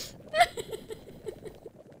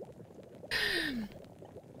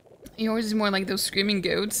 Yours is more like those screaming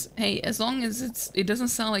goats. Hey, as long as it doesn't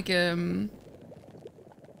sound like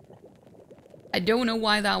I don't know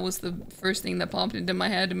why that was the first thing that popped into my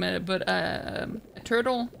head, but a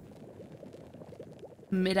turtle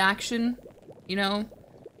mid-action, you know,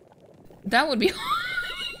 that would be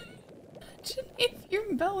imagine if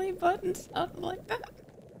your belly button sounded like that.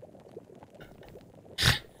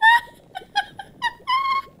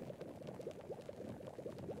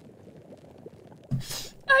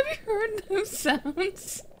 Have you heard those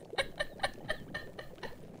sounds?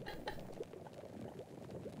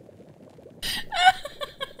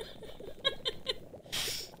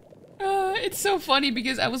 It's so funny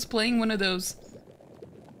because I was playing one of those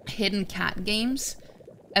hidden cat games,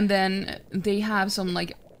 and then they have some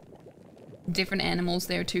like different animals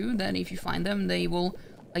there too, that if you find them they will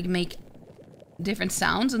like make different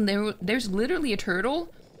sounds, and there's literally a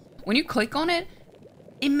turtle. When you click on it,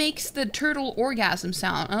 it makes the turtle orgasm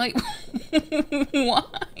sound. I'm like,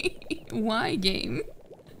 why game?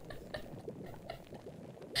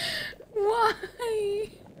 Why?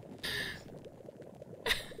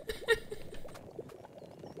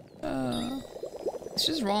 It's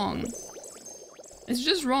just wrong. It's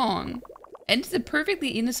just wrong. And it's a perfectly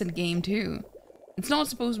innocent game too. It's not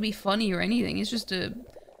supposed to be funny or anything. It's just a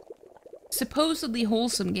supposedly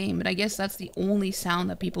wholesome game, but I guess that's the only sound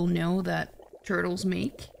that people know that turtles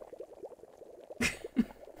make.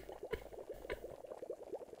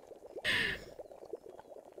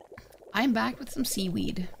 I'm back with some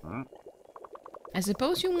seaweed. I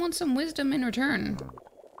suppose you want some wisdom in return.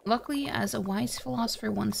 Luckily, as a wise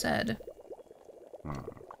philosopher once said,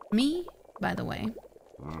 me, by the way,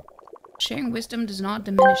 sharing wisdom does not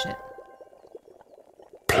diminish it.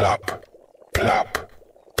 Plop, plop,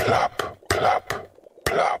 plop, plop,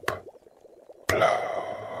 plop,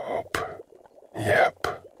 plop. Yep,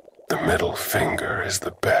 the middle finger is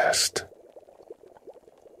the best.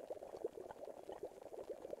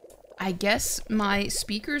 I guess my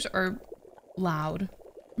speakers are loud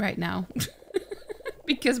right now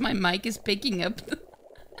because my mic is picking up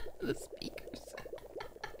the speakers.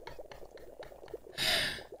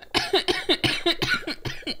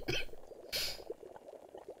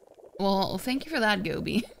 Well, thank you for that,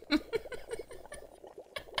 Gobi.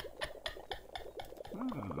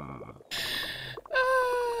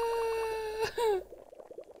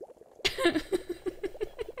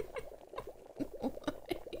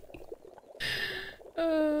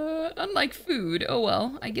 Unlike food, oh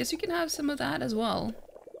well, I guess you can have some of that as well.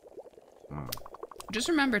 Just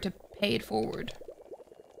remember to pay it forward.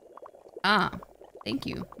 Ah, thank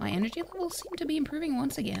you. My energy levels seem to be improving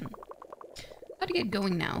once again. Gotta get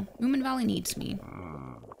going now. Moominvalley needs me.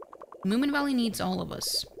 Moominvalley needs all of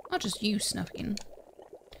us. Not just you, Snufkin.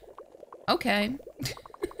 Okay.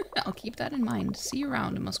 I'll keep that in mind. See you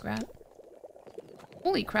around, muskrat.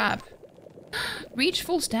 Holy crap. Reach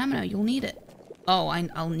full stamina, you'll need it. Oh,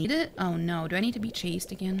 I'll need it? Oh no, do I need to be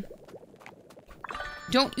chased again?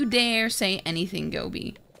 Don't you dare say anything,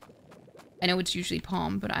 Gobi. I know it's usually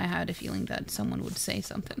Palm, but I had a feeling that someone would say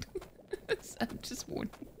something. So I'm just warning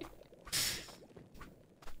you.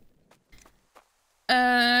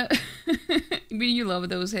 But you love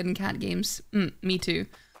those hidden cat games. Me too.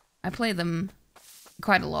 I play them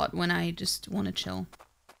quite a lot when I just want to chill.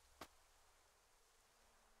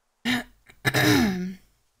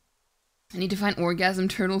 I need to find orgasm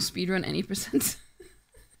turtle speedrun any percent.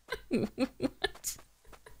 What?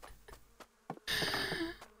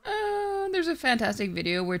 There's a fantastic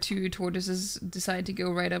video where two tortoises decide to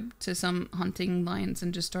go right up to some hunting lions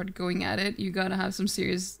and just start going at it. You gotta have some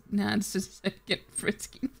serious nads to get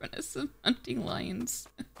frisky in front of some hunting lions.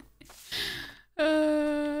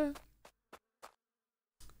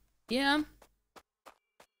 Yeah.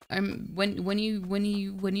 When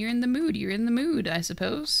you're in the mood, you're in the mood, I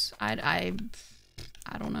suppose. I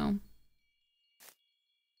don't know.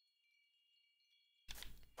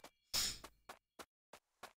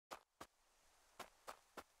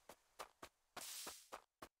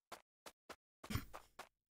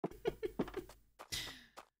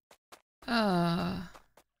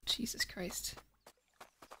 Jesus Christ.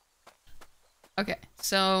 Okay,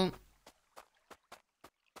 so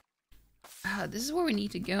this is where we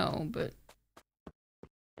need to go, but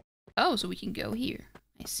oh, so we can go here.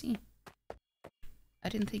 I see. I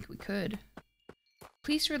didn't think we could.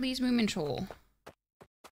 Please release Moomintroll.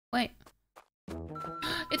 Wait.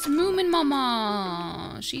 It's Moomin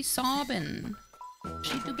Mama! She's sobbing.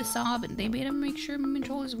 She do be sobbing. They better make sure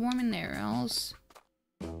Moomintroll is warm in there, else.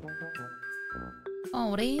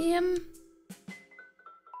 Oh, damn.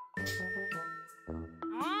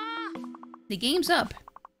 The game's up.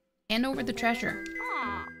 Hand over the treasure.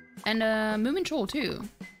 And, Moomintroll, too.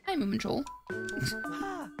 Hi, Moomintroll.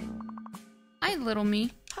 Hi, little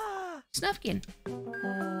me. Snufkin.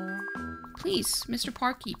 Please, Mr.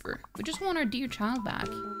 Parkkeeper. We just want our dear child back.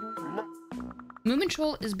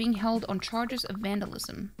 Moomintroll is being held on charges of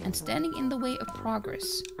vandalism and standing in the way of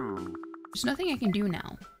progress. There's nothing I can do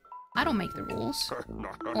now. I don't make the rules.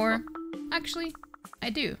 Or, actually, I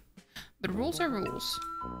do. But rules are rules.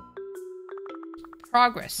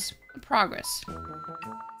 Progress. Progress.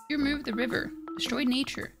 You removed the river, destroyed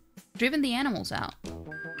nature, driven the animals out.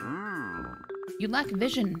 You lack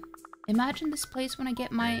vision. Imagine this place when I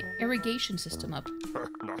get my irrigation system up.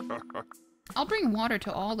 I'll bring water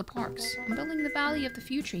to all the parks. I'm building the valley of the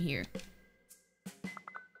future here.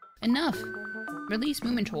 Enough. Release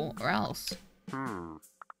Moomintroll, or else.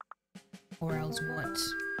 Or else what?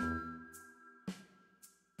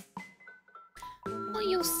 Well,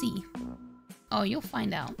 you'll see. Oh, you'll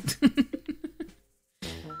find out.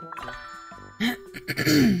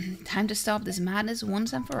 Time to stop this madness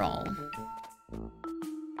once and for all.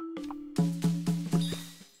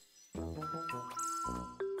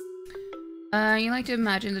 You like to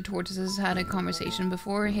imagine the tortoises had a conversation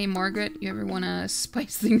before. Hey, Margaret, you ever want to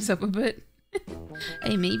spice things up a bit?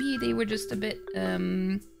 Hey, maybe they were just a bit,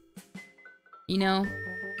 you know,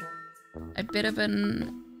 a bit of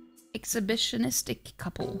an exhibitionistic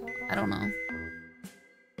couple. I don't know.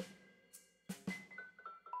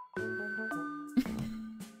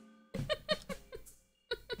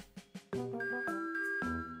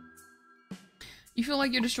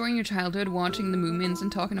 like you're destroying your childhood watching the Moomins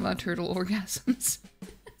and talking about turtle orgasms.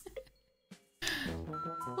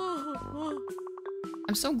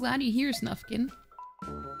 I'm so glad you're here, Snufkin.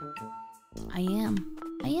 I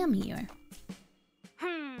am here.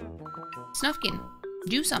 Snufkin,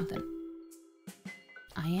 do something.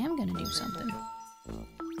 I am gonna do something.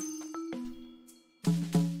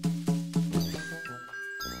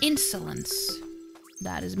 Insolence.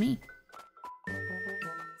 That is me.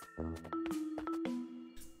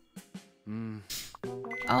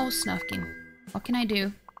 Oh, Snufkin. What can I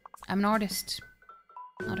do? I'm an artist,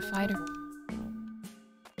 not a fighter.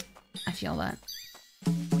 I feel that.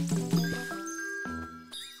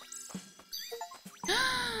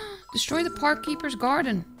 Destroy the park keeper's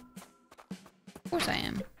garden. Of course I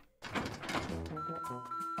am.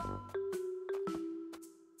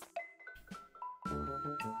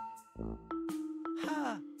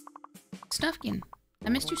 Snufkin, I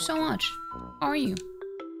missed you so much. How are you?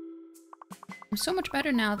 I'm so much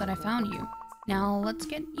better now that I found you. Now let's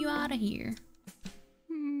get you out of here.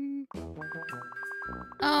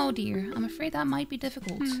 Oh dear, I'm afraid that might be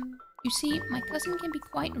difficult. You see, my cousin can be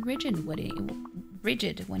quite rigid when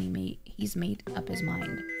he's made up his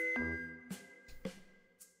mind.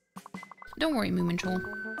 Don't worry, Moomin Troll.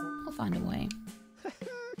 I'll find a way.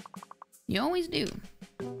 You always do.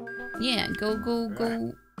 Yeah,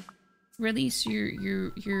 go. Release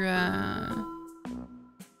your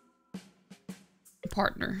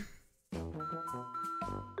partner.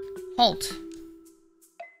 Halt.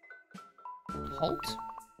 Halt?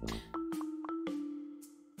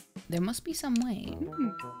 There must be some way.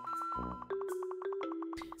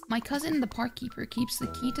 My cousin, the park keeper, keeps the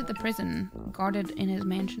key to the prison guarded in his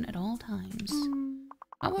mansion at all times.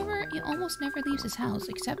 However, he almost never leaves his house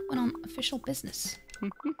except when on official business.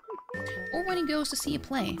 Or when he goes to see a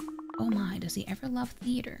play. Oh my, does he ever love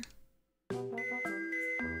theater?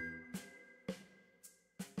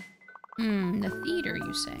 The theater,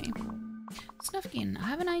 you say? Snufkin, I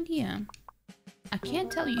have an idea. I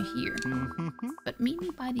can't tell you here, but meet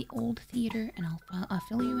me by the old theater and I'll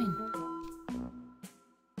fill you in.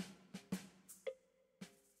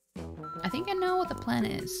 I think I know what the plan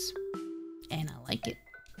is, and I like it.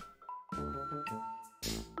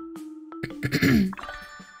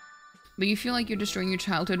 But you feel like you're destroying your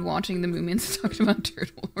childhood watching the Moomins talking about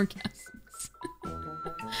turtle orgasms.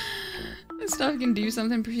 Stuff can do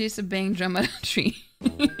something precise to bang drum at a tree.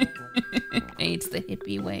 Hey, it's the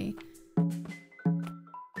hippie way.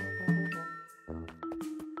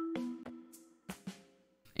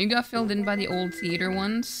 You got filled in by the old theater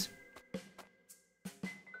ones.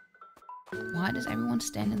 Why does everyone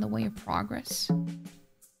stand in the way of progress?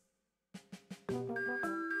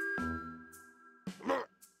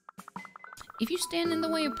 If you stand in the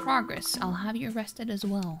way of progress, I'll have you arrested as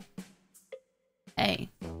well. Hey.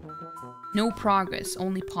 No progress,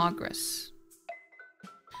 only progress.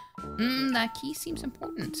 That key seems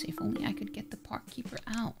important. If only I could get the park keeper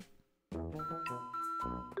out.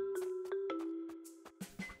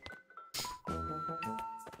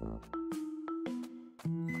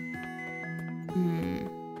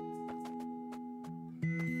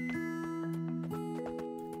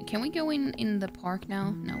 Can we go in the park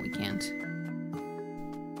now? No, we can't.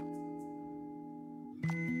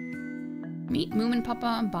 Meet Moomin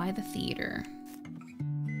Papa by the theater.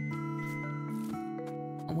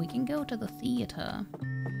 We can go to the theater.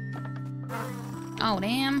 Oh,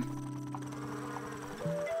 damn.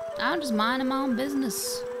 I'm just minding my own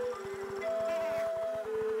business.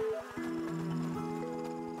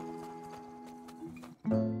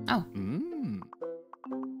 Oh.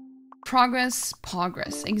 Progress.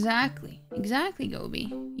 Exactly,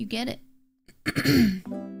 Gobi. You get it.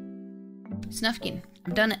 Snufkin,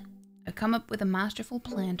 I've done it. I've come up with a masterful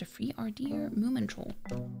plan to free our dear Moomin Troll.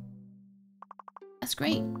 That's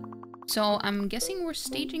great. So I'm guessing we're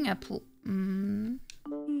staging a Please,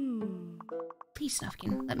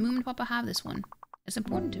 Snufkin, let Moomin Papa have this one. It's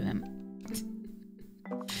important to him.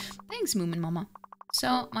 Thanks, Moomin Mama.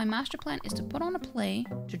 So my master plan is to put on a play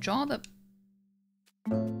to draw the...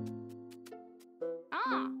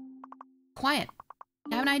 Quiet.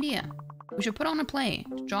 I have an idea. We should put on a play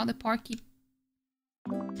to draw the park keep...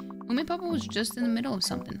 Moomin Papa was just in the middle of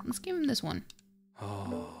something. Let's give him this one.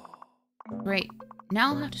 Great.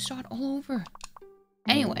 Now I'll have to start all over.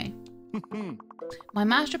 Anyway. My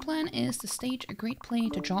master plan is to stage a great play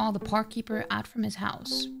to draw the park keeper out from his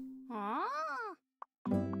house.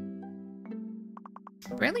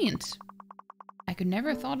 Brilliant. I could never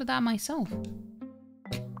have thought of that myself.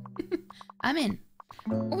 I'm in.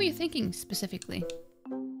 What were you thinking, specifically?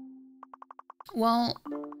 Well,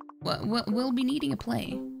 we'll be needing a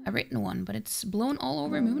play. I've written one, but it's blown all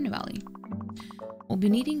over Moominvalley. We'll be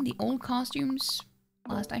needing the old costumes.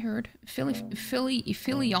 Last I heard,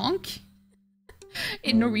 Filionk.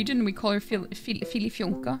 In Norwegian, we call her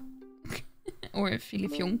Filifjonka. Or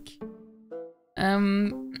Filifjonk.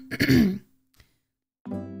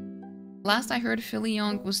 Last I heard,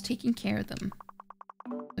 Filionk was taking care of them.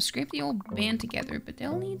 I scraped the old band together, but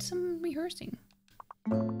they'll need some rehearsing.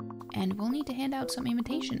 And we'll need to hand out some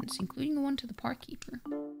invitations, including one to the park keeper.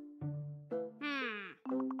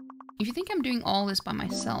 If you think I'm doing all this by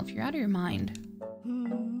myself, you're out of your mind.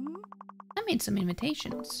 I made some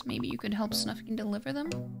invitations. Maybe you could help Snufkin deliver them?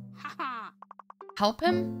 Help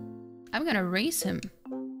him? I'm gonna race him.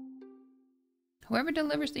 Whoever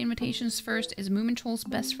delivers the invitations first is Moomintroll's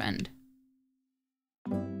best friend.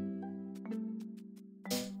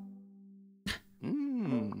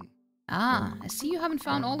 Ah, I see you haven't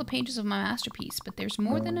found all the pages of my masterpiece, but there's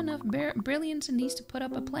more than enough brilliance in these to put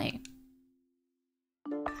up a play.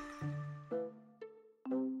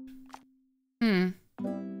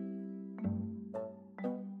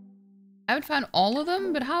 I haven't found all of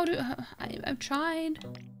them, but how do... I've tried.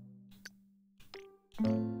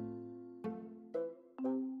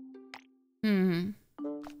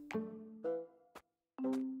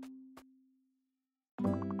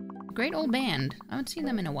 Great old band. I haven't seen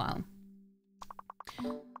them in a while.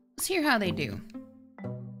 Let's hear how they do.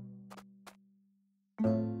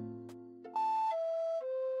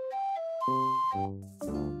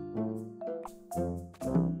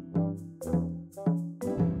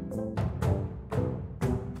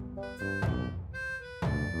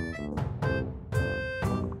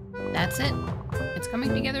 That's it. It's coming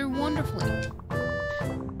together wonderfully.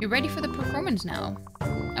 You're ready for the performance now.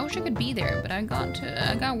 I wish I could be there, but I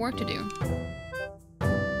got work to do.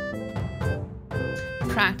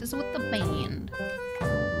 Practice with the band.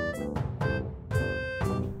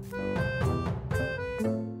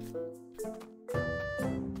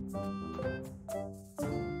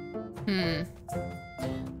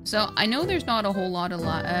 So I know there's not a whole lot of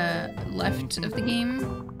left of the game.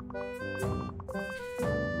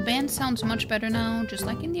 The band sounds much better now, just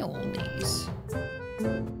like in the old days.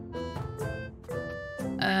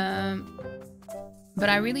 But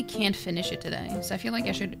I really can't finish it today, so I feel like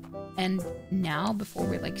I should end now before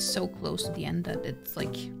we're like so close to the end that it's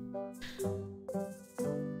like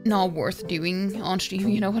not worth doing on stream,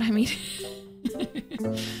 you know what I mean?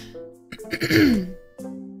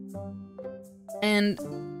 And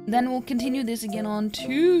then we'll continue this again on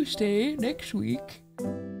Tuesday next week.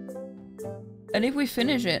 And if we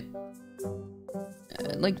finish it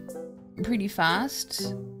like pretty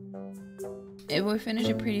fast, we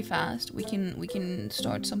can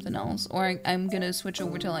start something else. Or I'm gonna switch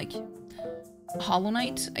over to like Hollow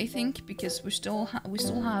Knight, I think, because we still have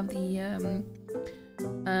the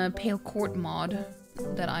Pale Court mod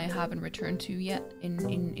that I haven't returned to yet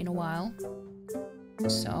in a while.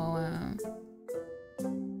 So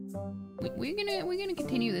we're gonna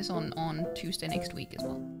continue this on Tuesday next week as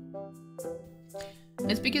well. And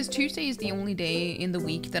it's because Tuesday is the only day in the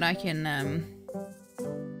week that I can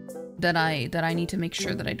that I need to make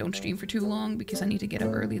sure that I don't stream for too long, because I need to get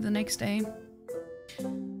up early the next day.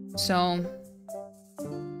 So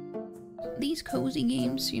these cozy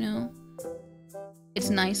games, you know, it's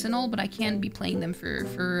nice and all, but I can't be playing them for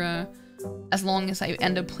as long as I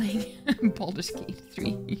end up playing Baldur's Gate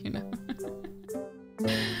 3, you know.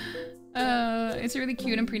 It's a really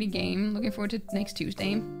cute and pretty game. Looking forward to next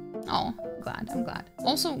Tuesday. Oh, I'm glad.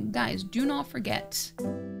 Also, guys, do not forget,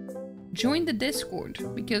 join the Discord,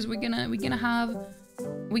 because we're gonna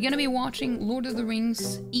be watching Lord of the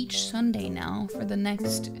Rings each Sunday now for the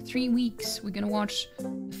next 3 weeks. We're gonna watch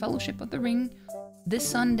The Fellowship of the Ring this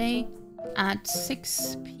Sunday at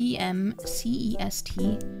 6 p.m.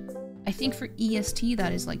 CEST. I think for EST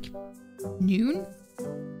that is like noon.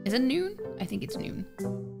 Is it noon? I think it's noon.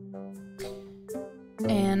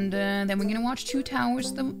 And then we're gonna watch Two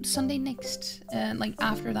Towers the Sunday next, like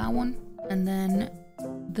after that one. And then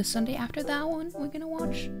the Sunday after that one, we're gonna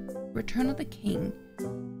watch Return of the King.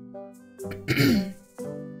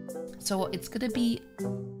 So it's gonna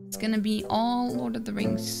be all Lord of the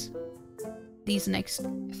Rings these next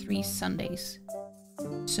 3 Sundays.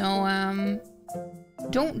 So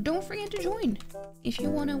don't forget to join if you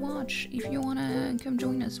wanna watch. If you wanna come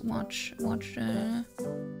join us, watch the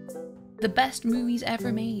best movies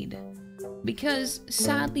ever made. Because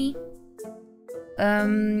sadly,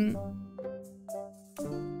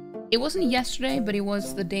 it wasn't yesterday, but it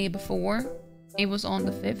was the day before. It was on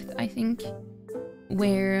the 5th, I think,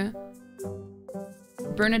 where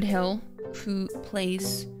Bernard Hill, who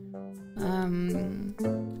plays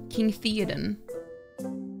King Theoden,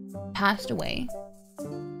 passed away.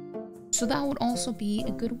 So that would also be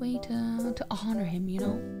a good way to honor him, you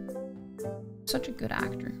know? Such a good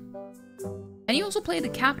actor. And he also played the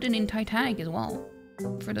captain in Titanic as well.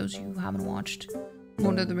 For those of you who haven't watched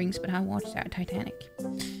Lord of the Rings but have watched Titanic.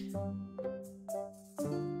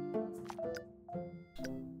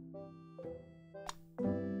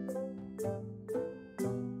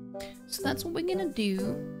 So that's what we're gonna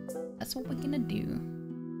do. That's what we're gonna do.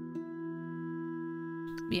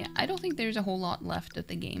 Yeah, I don't think there's a whole lot left of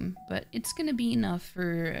the game, but it's gonna be enough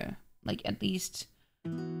for like at least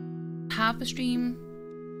half a stream.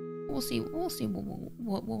 We'll see. We'll see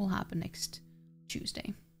what will happen next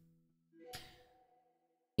Tuesday.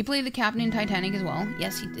 He played the captain in Titanic as well.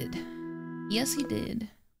 Yes, he did. Yes, he did.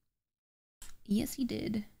 Yes, he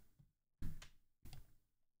did.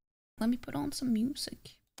 Let me put on some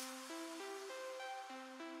music.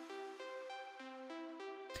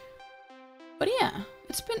 But yeah,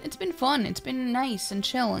 it's been fun. It's been nice and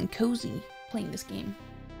chill and cozy playing this game.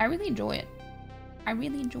 I really enjoy it. I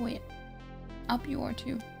really enjoy it. I hope you are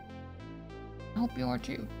too. I hope you are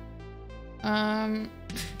too.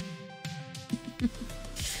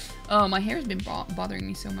 Oh, my hair's been bothering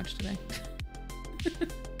me so much today.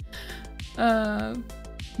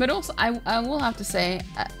 But also, I will have to say,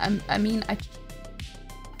 I'm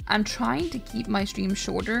trying to keep my stream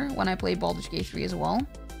shorter when I play Baldur's Gate 3 as well.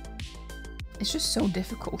 It's just so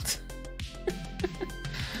difficult.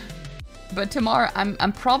 But tomorrow,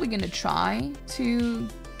 I'm probably gonna try to.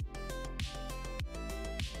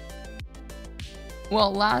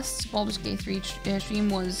 Well, last Baldur's Gate 3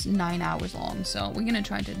 stream was 9 hours long, so we're gonna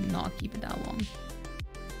try to not keep it that long.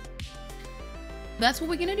 That's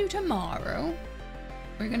what we're gonna do tomorrow.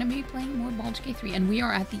 We're gonna be playing more Baldur's Gate 3, and we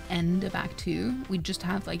are at the end of Act 2. We just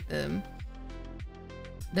have like the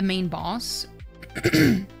main boss.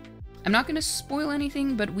 I'm not gonna spoil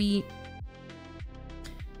anything, but we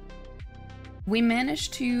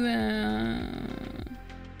managed to.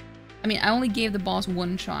 I mean, I only gave the boss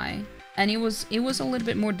one try. And it was a little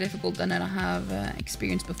bit more difficult than I have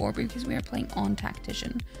experienced before because we are playing on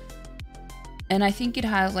Tactician. And I think it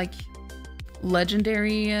has like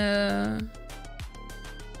legendary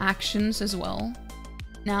actions as well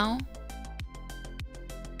now.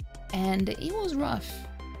 And it was rough.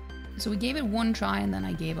 So we gave it one try and then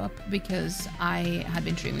I gave up because I had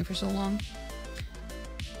been streaming for so long.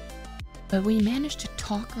 But we managed to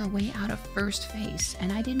talk our way out of first phase,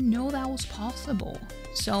 and I didn't know that was possible.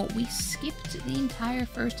 So we skipped the entire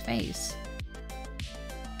first phase.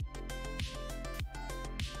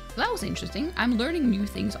 That was interesting. I'm learning new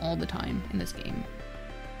things all the time in this game.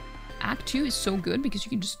 Act 2 is so good because you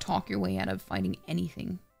can just talk your way out of fighting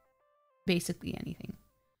anything. Basically anything.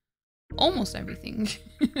 Almost everything.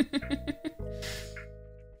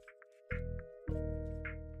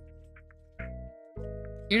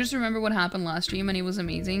 You just remember what happened last stream and it was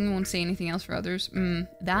amazing. Won't say anything else for others.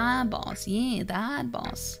 That boss. Yeah, that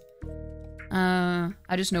boss.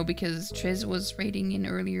 I just know because Triz was raiding in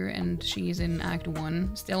earlier and she's in Act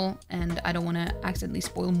 1 still. And I don't want to accidentally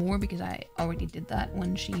spoil more because I already did that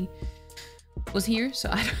when she was here. So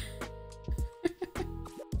I don't...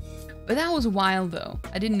 But that was wild though.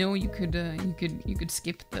 I didn't know you could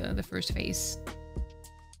skip the first phase.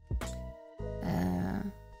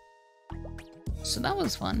 So that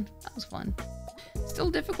was fun. That was fun. Still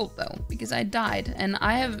difficult though, because I died, and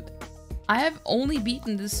I have only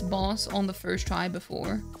beaten this boss on the first try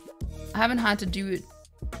before. I haven't had to do it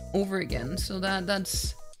over again, so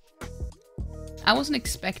that's. I wasn't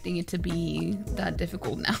expecting it to be that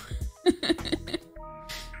difficult now.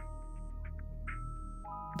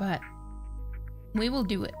 But we will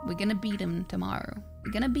do it. We're gonna beat him tomorrow.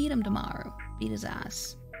 We're gonna beat him tomorrow. Beat his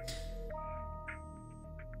ass.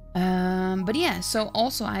 But yeah, so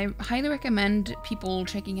also I highly recommend people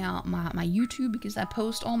checking out my YouTube because I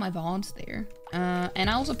post all my VODs there. And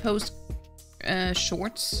I also post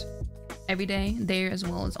shorts every day there as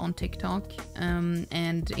well as on TikTok and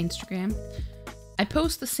Instagram. I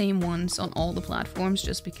post the same ones on all the platforms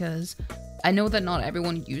just because I know that not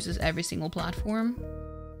everyone uses every single platform.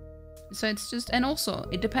 So it's just, and also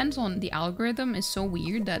it depends on the algorithm is so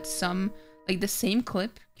weird that some, like the same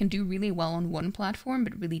clip can do really well on one platform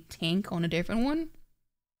but really tank on a different one.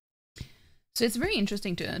 So it's very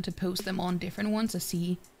interesting to post them on different ones to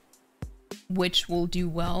see which will do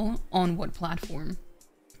well on what platform.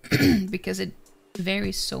 Because it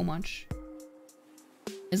varies so much.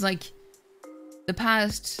 It's like the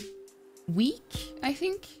past week, I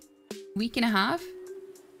think, week and a half,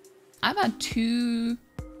 I've had 2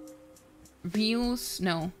 reels,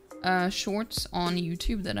 no, shorts on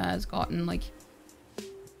YouTube that has gotten like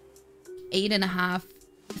 8.5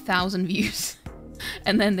 1,000 views.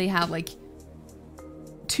 And then they have like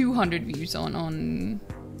 200 views on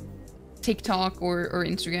TikTok or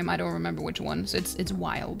Instagram. I don't remember which one. So it's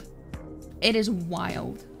wild. It is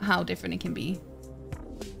wild how different it can be.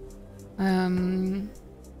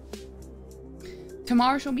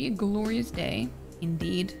 Tomorrow shall be a glorious day.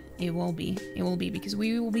 Indeed, it will be. It will be, because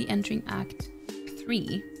we will be entering Act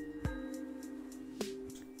 3.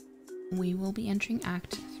 We will be entering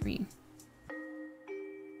Act 3.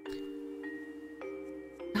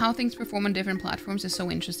 How things perform on different platforms is so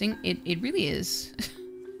interesting. It really is.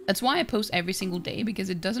 That's why I post every single day, because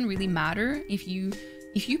it doesn't really matter if you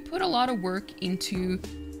put a lot of work into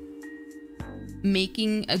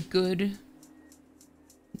making a good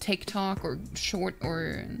TikTok or short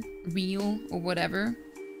or reel or whatever,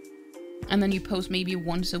 and then you post maybe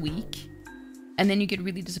once a week, and then you get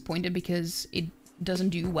really disappointed because it doesn't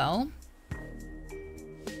do well.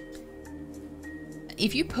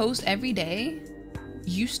 If you post every day,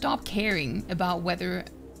 you stop caring about whether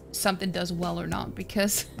something does well or not,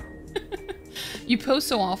 because you post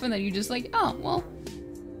so often that you just like, oh, well,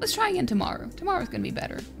 let's try again tomorrow. Tomorrow's gonna be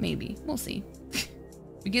better. Maybe. We'll see.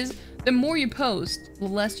 Because the more you post, the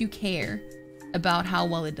less you care about how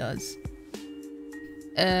well it does.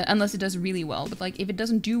 Unless it does really well. But like, if it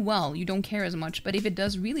doesn't do well, you don't care as much. But if it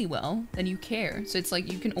does really well, then you care. So it's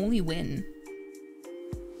like, you can only win.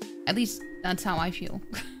 At least, that's how I feel.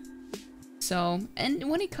 So, and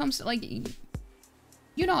when it comes to, like,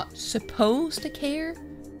 you're not supposed to care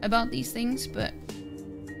about these things, but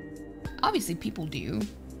obviously people do,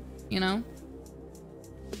 you know?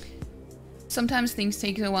 Sometimes things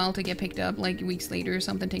take a while to get picked up, like weeks later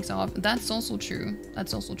something takes off. That's also true.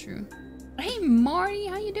 That's also true. But hey, Marty,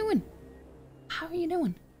 how you doing? How are you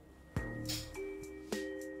doing?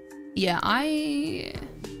 Yeah,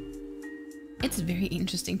 it's very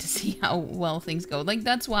interesting to see how well things go. Like,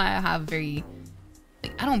 that's why I have very...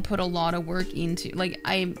 Like, I don't put a lot of work into... Like,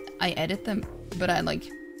 I edit them, but I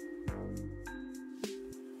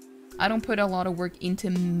don't put a lot of work into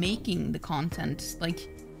making the content. Like,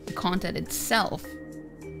 the content itself.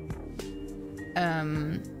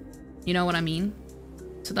 You know what I mean?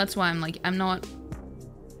 So that's why I'm like, I'm not...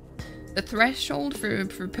 The threshold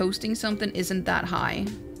for posting something isn't that high.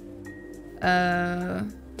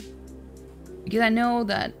 Because I know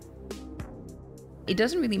that it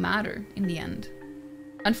doesn't really matter in the end.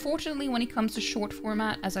 Unfortunately, when it comes to short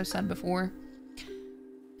format, as I've said before,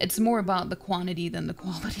 it's more about the quantity than the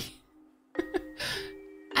quality.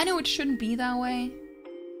 I know it shouldn't be that way,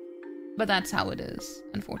 but that's how it is,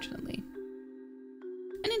 unfortunately.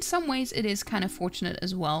 And in some ways, it is kind of fortunate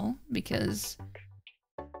as well, because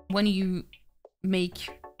when you make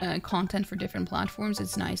content for different platforms,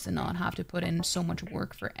 it's nice to not have to put in so much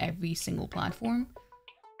work for every single platform.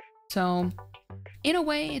 So, in a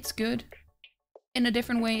way, it's good. In a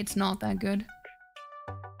different way, it's not that good.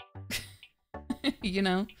 You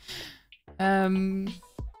know?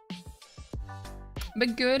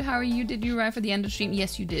 But good, how are you? Did you arrive for the end of stream?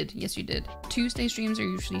 Yes, you did. Yes, you did. Tuesday streams are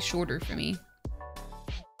usually shorter for me.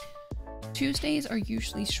 Tuesdays are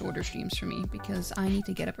usually shorter streams for me because I need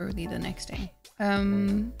to get up early the next day.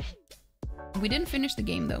 We didn't finish the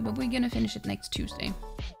game though, but we're gonna finish it next Tuesday.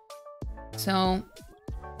 So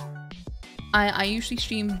I usually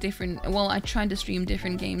stream different, well, I try to stream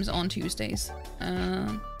different games on Tuesdays.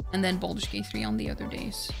 And then Baldur's Gate 3 on the other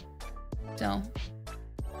days. So,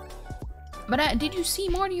 but did you see,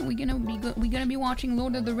 Marty? We're gonna be watching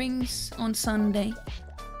Lord of the Rings on Sunday,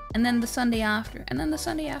 and then the Sunday after, and then the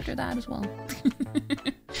Sunday after that as well.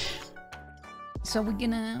 So we're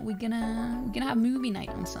gonna have movie night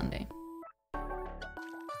on Sunday.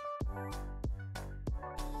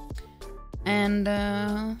 And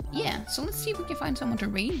yeah, so let's see if we can find someone to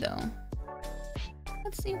raid though.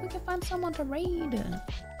 Let's see if we can find someone to raid.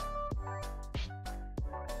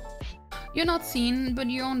 You're not seen, but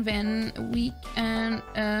you're on Van week and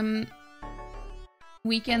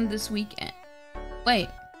weekend this weekend. Wait,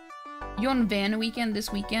 you're on Van weekend this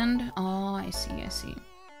weekend? Oh, I see.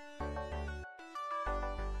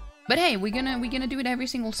 But hey, we're gonna do it every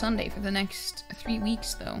single Sunday for the next 3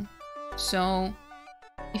 weeks though. So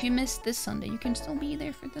if you missed this Sunday, you can still be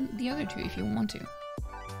there for the other 2 if you want to.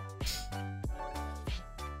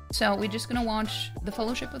 So we're just gonna watch The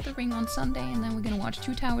Fellowship of the Ring on Sunday, and then we're gonna watch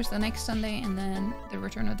Two Towers the next Sunday, and then The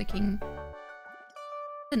Return of the King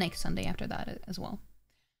the next Sunday after that as well.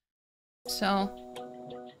 So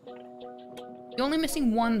you're only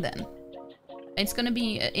missing one then. It's gonna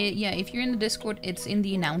be, yeah, if you're in the Discord, it's in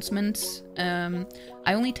the announcements. I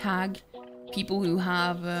only tag people who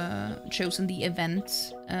have chosen the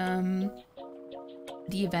events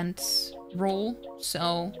role,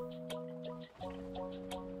 so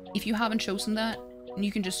if you haven't chosen that,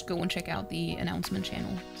 you can just go and check out the announcement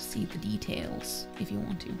channel to see the details if you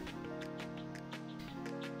want to.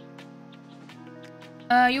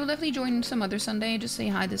 You'll definitely join some other Sunday. Just say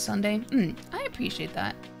hi this Sunday. I appreciate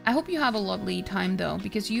that. I hope you have a lovely time though,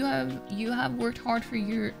 because you have worked hard for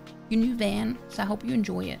your new van. So I hope you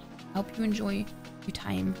enjoy it. I hope you enjoy your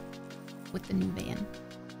time with the new van.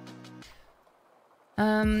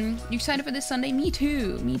 You excited for this Sunday? Me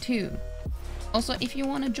too. Me too. Also, if you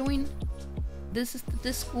want to join, this is the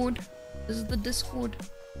Discord. This is the Discord.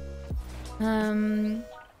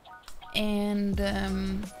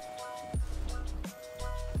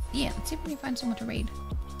 Yeah, let's see if we can find someone to raid.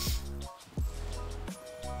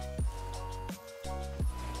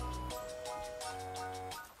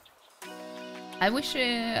 I wish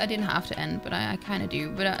I didn't have to end, but I kind of do.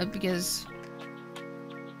 But because,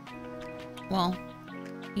 well,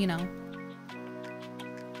 you know,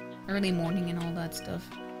 early morning and all that stuff.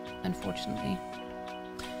 Unfortunately.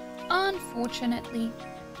 Unfortunately.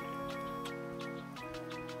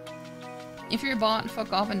 If you're a bot,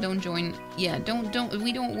 fuck off and don't join. Yeah,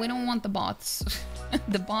 we don't want the bots.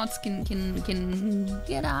 The bots can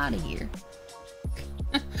get out of here.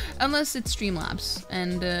 Unless it's Streamlabs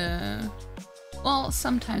and well,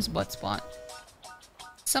 sometimes Buttspot.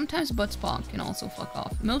 Sometimes Buttspot can also fuck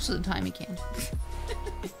off. Most of the time he can.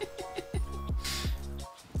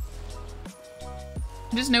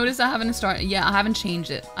 Just notice I haven't started. Yeah, I haven't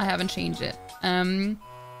changed it. I haven't changed it.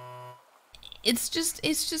 It's just,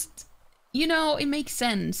 you know, it makes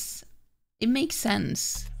sense. It makes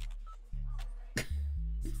sense.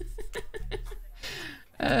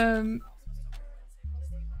 Clever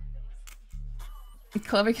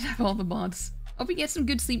can have all the bots. Hope you get some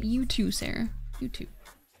good sleep. You too, Sarah. You too.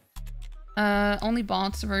 Only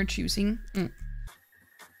bots are choosing.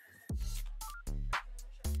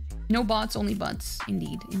 No bots, only butts.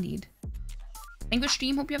 Indeed, indeed. Thank you for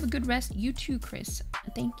stream. Hope you have a good rest. You too, Chris.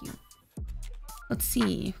 Thank you. Let's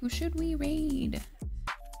see. Who should we raid?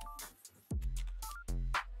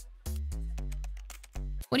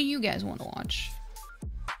 What do you guys want to watch?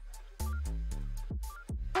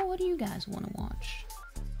 Oh, what do you guys want to watch?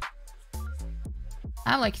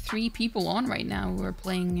 I have like 3 people on right now who are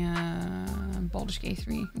playing Baldur's Gate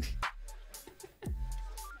 3.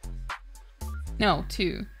 No,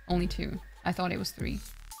 2. Only 2. I thought it was 3.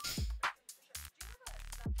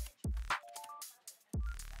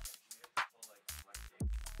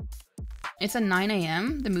 It's at 9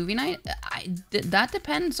 AM, the movie night? That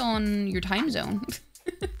depends on your time zone.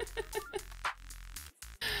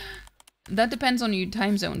 That depends on your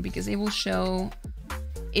time zone because it will show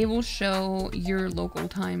your local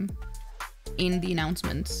time in the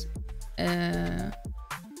announcements. So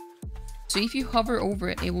if you hover over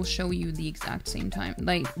it, it will show you the exact same time,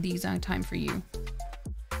 like the exact time for you.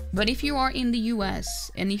 But if you are in the US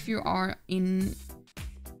and if you are on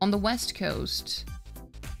the West Coast,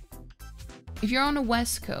 if you're on the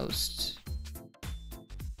West Coast,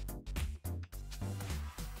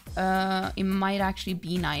 it might actually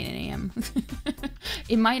be 9 AM.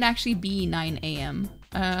 It might actually be 9 AM.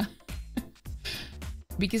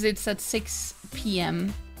 Because it's at 6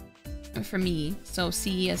 PM for me, so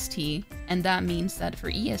CEST, and that means that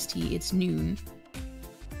for EST it's noon.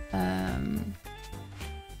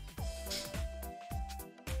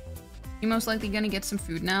 You're most likely gonna get some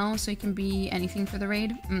food now, so it can be anything for the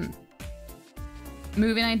raid.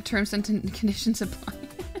 Movie night terms and conditions apply.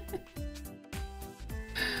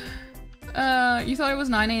 You thought it was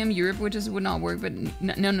 9 AM Europe, which would not work, but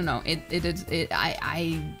no. It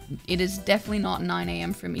is definitely not 9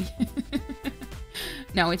 AM for me.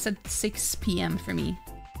 No, it's at 6 PM for me.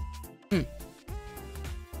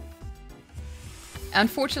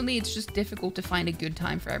 Unfortunately, it's just difficult to find a good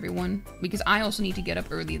time for everyone because I also need to get up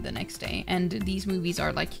early the next day, and these movies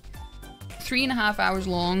are like 3.5 hours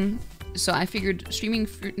long. So I figured streaming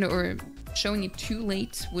or showing it too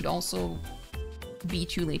late would also be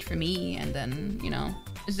too late for me, and then, you know,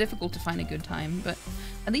 it's difficult to find a good time, but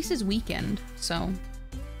at least it's weekend, so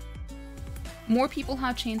more people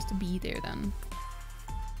have chance to be there then,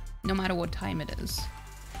 no matter what time it is.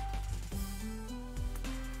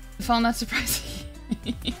 I found that surprising.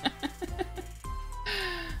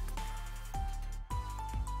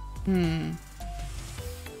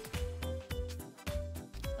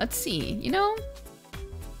 Let's see, you know,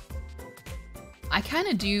 I kind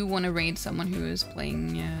of do want to raid someone who is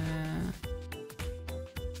playing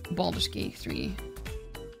Baldur's Gate 3.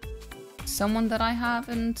 Someone that I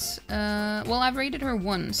haven't... well, I've raided her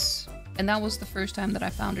once, and that was the first time that I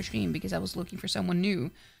found her stream because I was looking for someone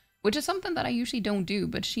new. which is something that I usually don't do,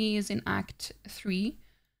 but she is in Act 3,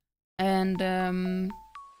 and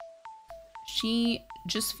she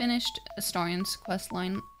just finished Astarion's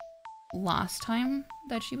questline last time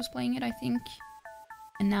that she was playing it, I think,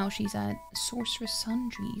 and now she's at Sorceress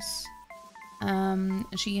Sundry's.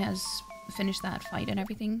 She has finished that fight and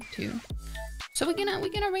everything too. So we're gonna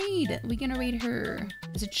raid her.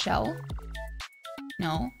 Is it Shell?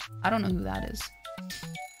 No, I don't know who that is.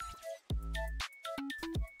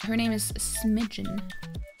 Her name is Smidgen.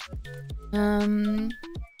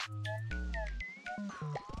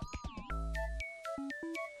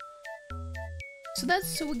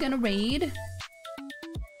 So we're gonna raid.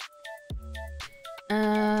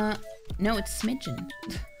 No, it's Smidgen.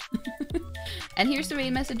 And here's the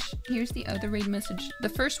raid message. Here's the other raid message. The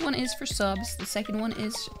first one is for subs. The second one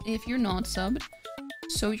is if you're not subbed.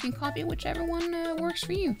 So you can copy whichever one works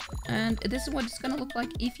for you. And this is what it's gonna look like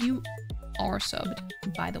if you are subbed,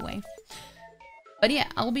 by the way. But yeah,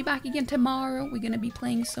 I'll be back again tomorrow. We're gonna be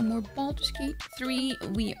playing some more Baldur's Gate 3.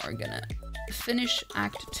 We are gonna finish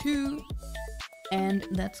Act 2. And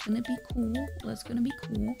that's gonna be cool. That's gonna be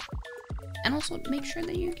cool. And also make sure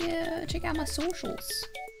that you check out my socials.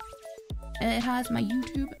 It has my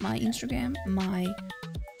YouTube, my Instagram, my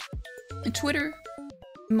Twitter,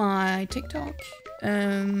 my TikTok,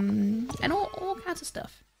 and all kinds of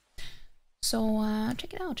stuff. So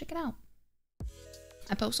check it out, check it out.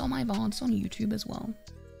 I post all my VODs on YouTube as well.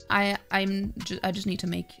 I just need to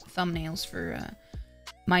make thumbnails for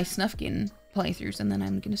my Snufkin playthroughs, and then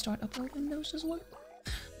I'm gonna start uploading those as well.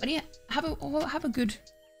 But yeah, have a good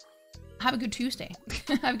Tuesday.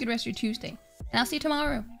 Have a good rest of your Tuesday, and I'll see you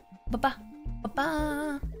tomorrow. Bye bye. Bye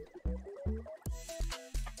bye.